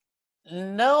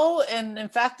 No, and in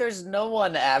fact, there's no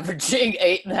one averaging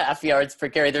 8.5 yards per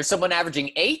carry. There's someone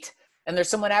averaging 8, and there's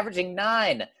someone averaging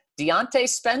 9. Deontay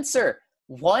Spencer,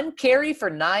 1 carry for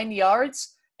 9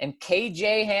 yards, and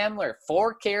KJ Hamler,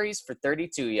 4 carries for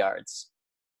 32 yards.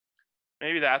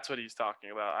 Maybe that's what he's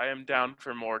talking about. I am down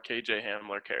for more KJ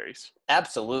Hamler carries.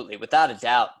 Absolutely, without a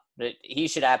doubt. He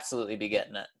should absolutely be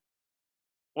getting it.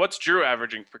 What's Drew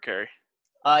averaging per carry?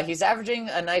 He's averaging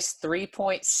a nice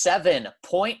 3.7,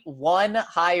 0.1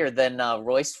 higher than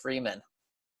Royce Freeman.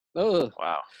 Oh,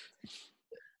 wow.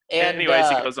 And, anyways,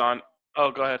 he goes on. Oh,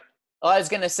 go ahead. I was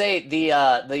going to say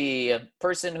the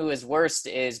person who is worst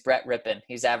is Brett Rippon.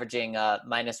 He's averaging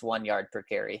minus 1 yard per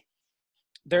carry.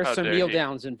 There's some kneel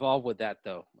downs involved with that,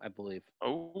 though, I believe.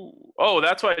 Oh,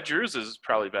 that's why Drew's is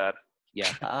probably bad.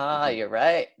 Yeah. You're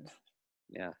right.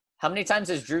 Yeah. How many times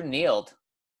has Drew kneeled?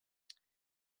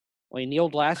 Well, he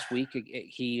kneeled last week.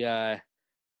 He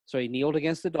kneeled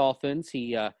against the Dolphins.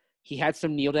 He had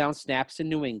some kneel down snaps in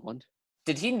New England.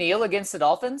 Did he kneel against the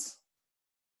Dolphins?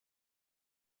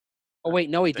 Oh wait,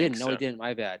 no, he didn't. So. No, he didn't.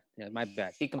 My bad. Yeah, my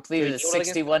bad. He completed a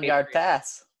 61-yard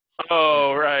pass.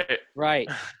 Oh, right. Right.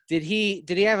 Did he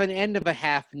have an end of a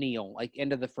half kneel, like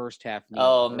end of the first half kneel?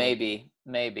 Oh, maybe.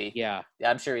 Yeah.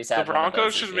 I'm sure he's had. The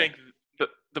Broncos should make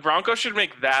the Broncos should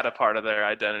make that a part of their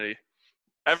identity.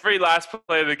 Every last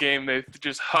play of the game, they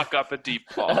just huck up a deep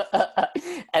ball.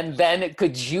 And then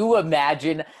could you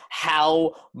imagine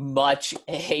how much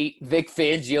hate Vic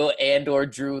Fangio and or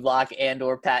Drew Lock and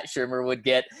or Pat Shurmur would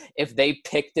get if they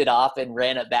picked it off and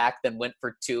ran it back, then went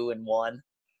for 2 and 1?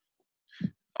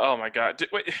 Oh my God!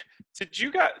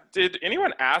 Did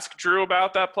anyone ask Drew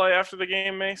about that play after the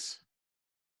game, Mace?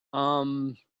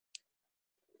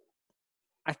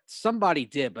 Somebody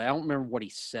did, but I don't remember what he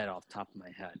said off the top of my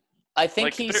head. I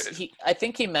think I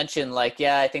think he mentioned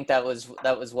I think that was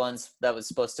ones that was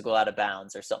supposed to go out of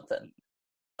bounds or something.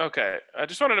 Okay, I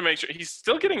just wanted to make sure he's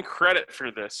still getting credit for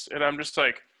this, and I'm just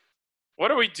like, what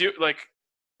do we do? Like,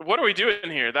 what are we doing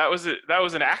here? That was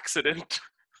an accident.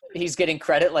 He's getting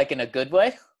credit in a good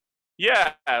way.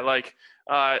 Yeah,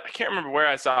 I can't remember where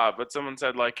I saw it, but someone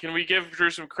said can we give Drew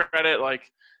some credit?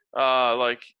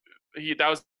 That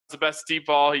was the best deep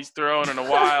ball he's thrown in a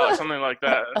while, or something like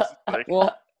that.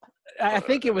 Well, I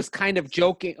think it was kind of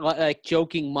joking,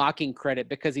 mocking credit,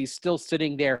 because he's still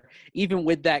sitting there, even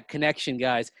with that connection,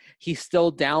 guys. He's still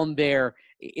down there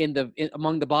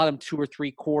among the bottom 2 or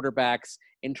 3 quarterbacks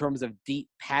in terms of deep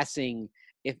passing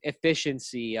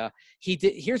efficiency.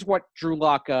 Here's what Drew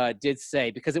Lock did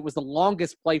say, because it was the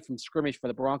longest play from scrimmage for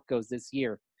the Broncos this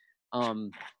year.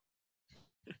 Oh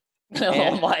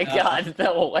my God,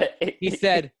 no way. He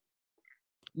said,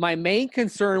 "My main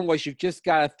concern was you've just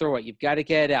got to throw it. You've got to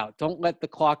get it out. Don't let the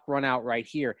clock run out right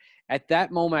here." At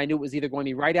that moment, I knew it was either going to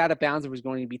be right out of bounds or it was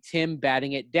going to be Tim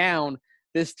batting it down.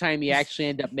 This time he actually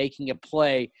ended up making a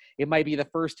play. It might be the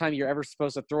first time you're ever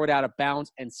supposed to throw it out of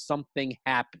bounds and something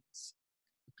happens.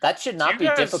 That should not be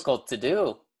difficult to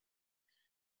do.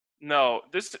 No,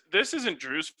 this isn't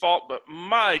Drew's fault, but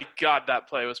my God, that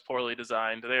play was poorly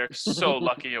designed. They are so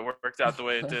lucky it worked out the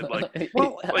way it did.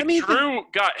 Drew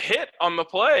got hit on the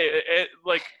play.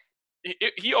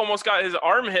 He almost got his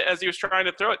arm hit as he was trying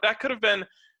to throw it. That could have been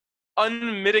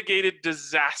unmitigated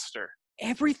disaster.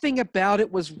 Everything about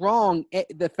it was wrong.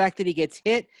 The fact that he gets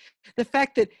hit, the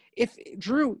fact that if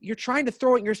Drew, you're trying to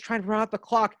throw it and you're just trying to run out the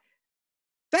clock,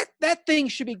 that thing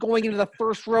should be going into the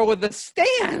first row of the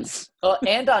stands.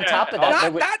 And on top of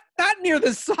that, not near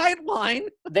the sideline.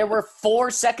 There were 4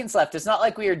 seconds left. It's not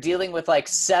like we were dealing with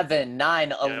 7,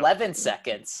 9, 11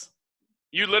 seconds.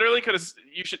 You literally could have.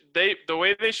 The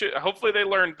way they should. Hopefully, they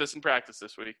learned this in practice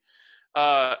this week.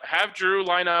 Have Drew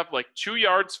line up 2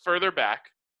 yards further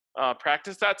back.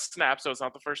 Practice that snap, so it's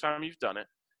not the first time you've done it.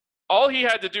 All he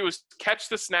had to do was catch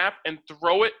the snap and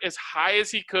throw it as high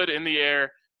as he could in the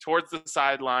air towards the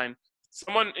sideline.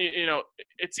 Someone,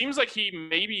 it seems like he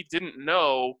maybe didn't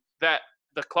know that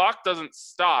the clock doesn't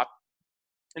stop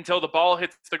until the ball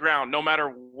hits the ground, no matter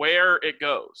where it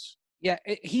goes. Yeah,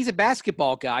 he's a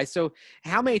basketball guy. So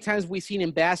how many times have we seen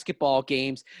in basketball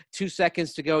games, 2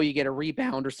 seconds to go, you get a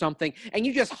rebound or something, and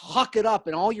you just huck it up,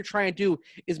 and all you're trying to do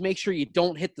is make sure you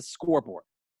don't hit the scoreboard.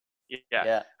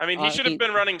 Yeah. I mean, he should have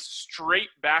been running straight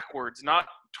backwards, not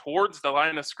towards the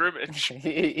line of scrimmage.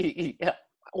 Yeah.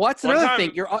 Well, that's another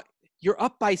thing. You're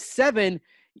up by 7,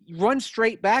 you run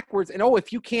straight backwards, and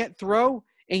if you can't throw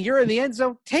and you're in the end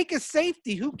zone, take a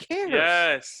safety. Who cares?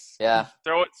 Yes. Yeah.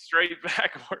 Throw it straight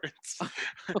backwards.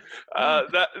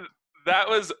 That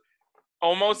was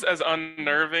almost as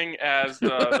unnerving as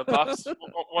the Buffs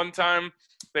one time.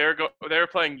 They were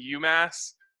playing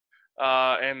UMass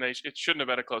and it shouldn't have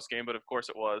been a close game, but of course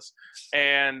it was.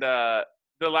 And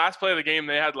the last play of the game,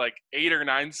 they had like 8 or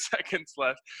 9 seconds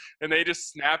left, and they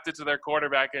just snapped it to their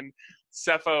quarterback, and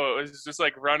Cepho was just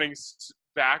like running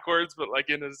backwards, but like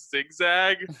in a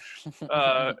zigzag,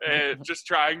 and just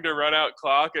trying to run out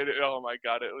clock. And oh my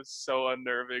God, it was so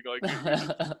unnerving. Like,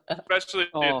 especially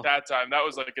at that time, that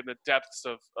was like in the depths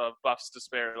of Buff's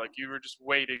despair. Like, you were just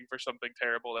waiting for something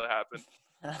terrible to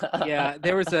happen. Yeah,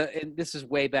 there was and this is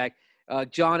way back.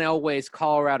 John Elway's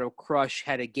Colorado Crush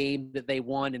had a game that they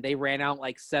won, and they ran out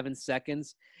like 7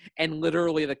 seconds, and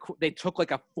literally they took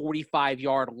like a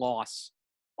 45-yard loss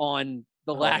on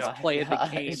the last play of the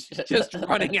game, just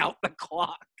running out the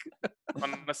clock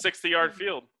on a 60-yard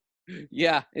field.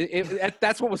 Yeah,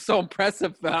 that's what was so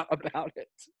impressive about it.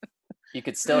 You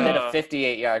could still hit a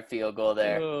 58-yard field goal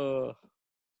there.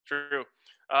 True.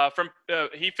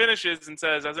 He finishes and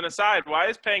says, as an aside, why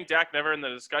is paying Dak never in the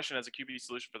discussion as a QB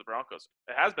solution for the Broncos?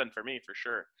 It has been for me, for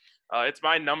sure. It's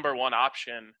my number one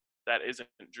option that isn't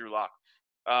Drew Lock.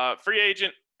 Free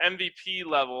agent MVP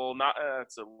level,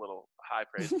 that's a little high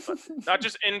praise, but not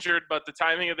just injured, but the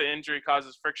timing of the injury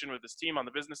causes friction with his team on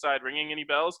the business side. Ringing any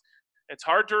bells? It's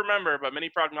hard to remember, but many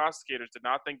prognosticators did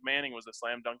not think Manning was the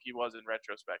slam dunk he was in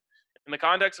retrospect. In the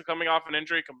context of coming off an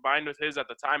injury combined with his, at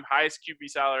the time, highest QB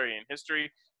salary in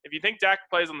history, if you think Dak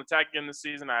plays on the tag again this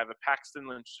season, I have a Paxton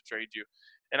Lynch to trade you.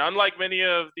 And unlike many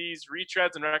of these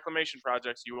retreads and reclamation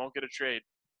projects, you won't get a trade.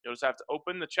 You'll just have to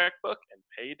open the checkbook and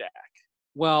pay Dak.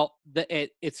 Well,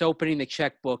 it's opening the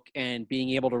checkbook and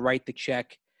being able to write the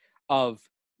check of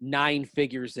 9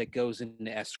 figures that goes into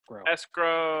escrow.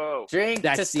 Escrow. Drink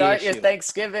to start your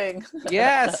Thanksgiving.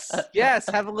 Yes.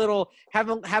 Have a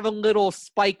little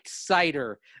spiked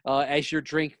cider as your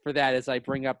drink for that. As I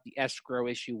bring up the escrow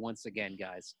issue once again,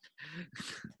 guys.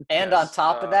 And on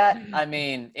top of that, I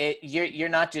mean, you're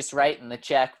not just writing the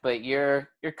check, but you're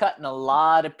cutting a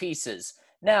lot of pieces.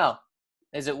 Now,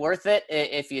 is it worth it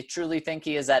if you truly think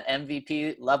he is that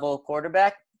MVP level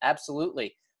quarterback?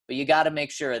 Absolutely. But you got to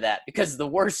make sure of that, because the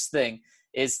worst thing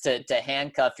is to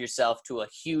handcuff yourself to a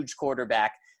huge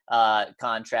quarterback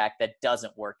contract that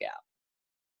doesn't work out.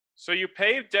 So you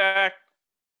paid Dak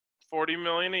 $40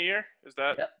 million a year? Is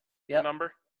that the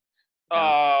number?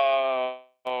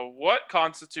 What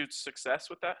constitutes success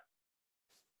with that?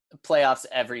 Playoffs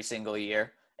every single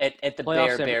year at the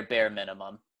bare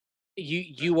minimum.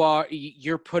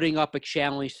 You're putting up a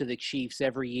challenge to the Chiefs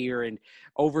every year, and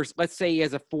let's say he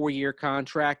has a 4-year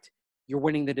contract, you're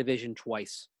winning the division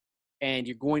twice, and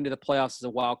you're going to the playoffs as a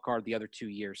wild card the other 2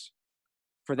 years.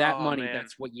 For that money,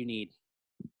 that's what you need.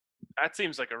 That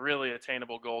seems like a really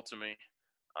attainable goal to me,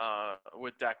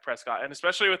 with Dak Prescott, and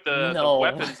especially with the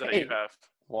weapons that you have.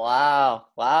 Wow.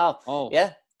 Oh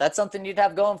yeah, that's something you'd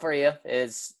have going for you.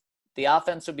 Is the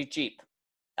offense would be cheap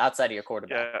outside of your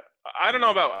quarterback. Yeah. I don't know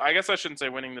about – I guess I shouldn't say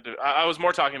winning the – I was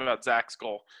more talking about Zach's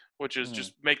goal, which is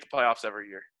just make the playoffs every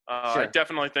year. Sure. I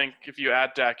definitely think if you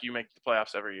add Dak, you make the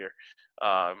playoffs every year.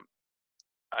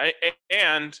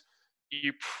 And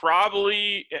you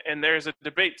probably – and there's a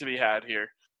debate to be had here,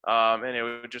 and it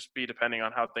would just be depending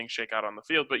on how things shake out on the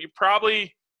field. But you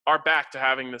probably are back to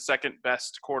having the second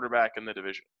best quarterback in the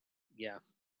division. Yeah.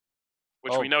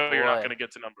 Which we know you're not going to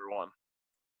get to number 1.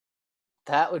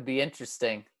 That would be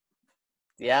interesting.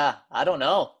 Yeah, I don't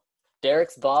know.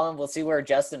 Derek's balling. We'll see where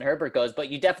Justin Herbert goes, but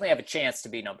you definitely have a chance to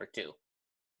be number 2.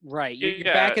 Right. You're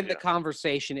back in the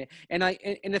conversation. And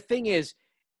the thing is,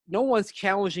 no one's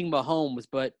challenging Mahomes,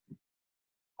 but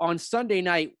on Sunday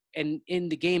night and in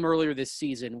the game earlier this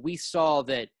season, we saw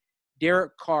that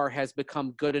Derek Carr has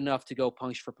become good enough to go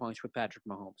punch for punch with Patrick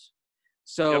Mahomes.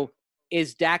 So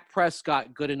is Dak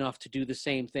Prescott good enough to do the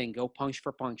same thing, go punch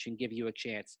for punch and give you a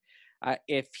chance?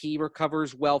 If he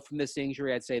recovers well from this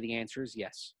injury, I'd say the answer is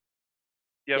yes.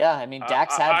 Yep. Yeah, I mean,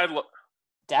 Dak's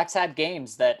had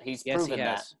games that he's proven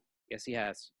that. Yes, he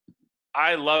has.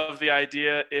 I love the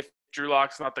idea. If Drew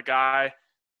Lock's not the guy,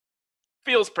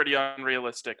 feels pretty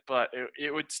unrealistic, but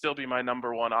it would still be my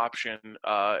number 1 option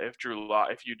if Drew Lock,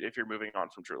 if you're moving on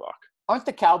from Drew Lock. Aren't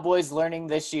the Cowboys learning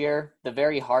this year the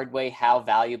very hard way how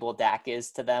valuable Dak is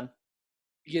to them?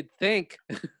 You'd think.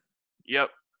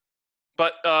 Yep.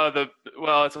 But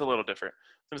it's a little different.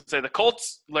 I was going to say the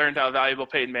Colts learned how valuable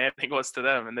Peyton Manning was to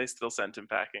them, and they still sent him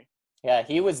packing. Yeah,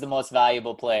 he was the most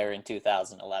valuable player in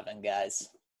 2011, guys.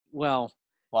 Well,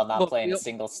 while not playing a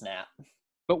single snap.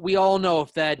 But we all know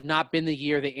if that had not been the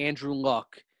year that Andrew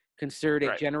Luck, considered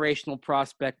a generational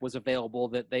prospect, was available,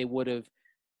 that they would have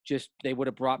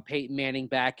brought Peyton Manning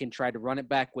back and tried to run it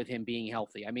back with him being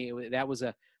healthy. I mean, that was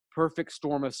a perfect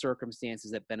storm of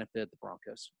circumstances that benefited the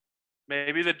Broncos.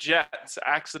 Maybe the Jets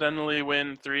accidentally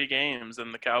win 3 games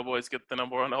and the Cowboys get the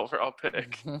number 1 overall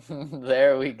pick.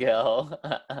 There we go.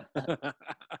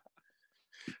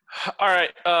 All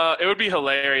right. It would be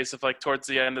hilarious if, like, towards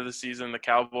the end of the season, the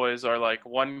Cowboys are, like,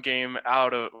 1 game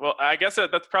out of – well, I guess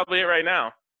that's probably it right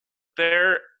now.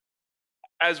 They're,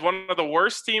 as one of the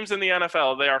worst teams in the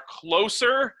NFL, they are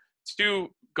closer to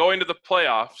going to the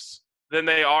playoffs than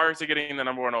they are to getting the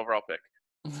number 1 overall pick.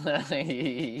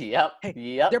 Yep.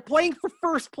 They're playing for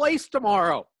first place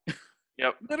tomorrow.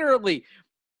 Yep. Literally,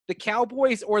 the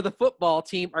Cowboys or the football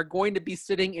team are going to be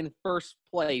sitting in first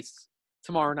place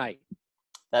tomorrow night.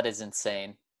 That is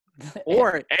insane.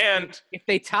 Or if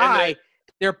they tie,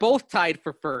 they're both tied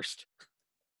for first.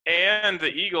 And the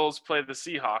Eagles play the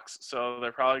Seahawks, so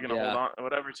they're probably going to hold on.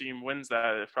 Whatever team wins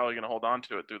that is probably going to hold on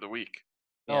to it through the week.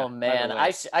 Oh, man.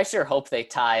 I sure hope they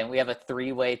tie, and we have a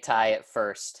 3-way tie at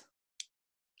first.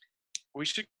 We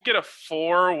should get a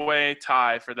 4-way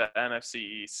tie for the NFC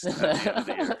East at the end of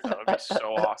the year. That would be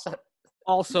so awesome.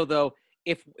 Also, though,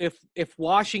 if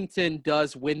Washington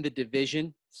does win the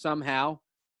division somehow,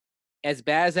 as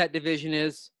bad as that division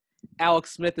is,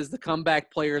 Alex Smith is the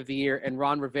comeback player of the year, and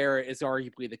Ron Rivera is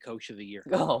arguably the coach of the year.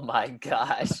 Oh, my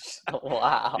gosh.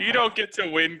 Wow. You don't get to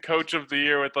win coach of the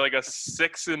year with like a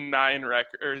 6-9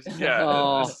 record. Yeah,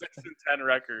 a 6-10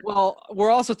 record. Well,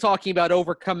 we're also talking about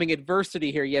overcoming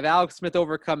adversity here. You have Alex Smith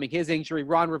overcoming his injury,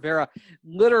 Ron Rivera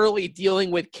literally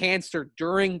dealing with cancer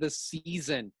during the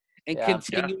season and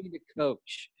continuing to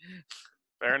coach.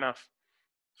 Fair enough.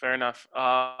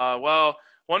 Well,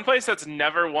 one place that's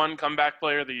never won comeback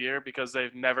player of the year because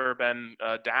they've never been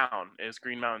down is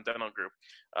Green Mountain Dental Group.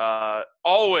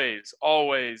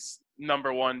 Always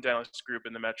number 1 dentist group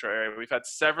in the metro area. We've had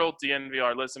several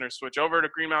DNVR listeners switch over to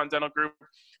Green Mountain Dental Group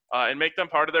and make them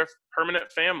part of their permanent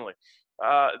family.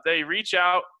 They reach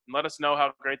out and let us know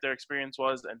how great their experience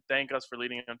was and thank us for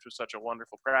leading them to such a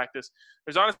wonderful practice.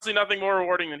 There's honestly nothing more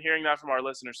rewarding than hearing that from our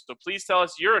listeners. So please tell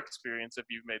us your experience if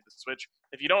you've made the switch.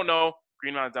 If you don't know,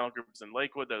 Green Mountain Dental Group is in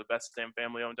Lakewood. They're the best damn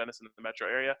family-owned dentist in the metro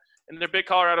area. And they're big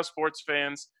Colorado sports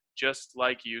fans just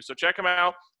like you. So check them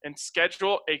out and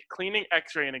schedule a cleaning,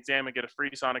 x-ray, and exam and get a free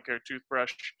Sonicare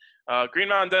toothbrush. Green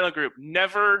Mountain Dental Group,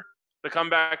 never the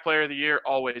comeback player of the year,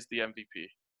 always the MVP.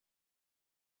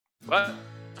 But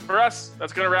for us,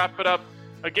 that's going to wrap it up.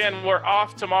 Again, we're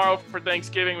off tomorrow for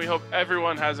Thanksgiving. We hope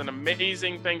everyone has an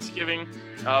amazing Thanksgiving.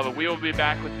 But we will be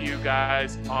back with you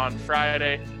guys on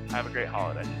Friday. Have a great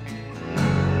holiday.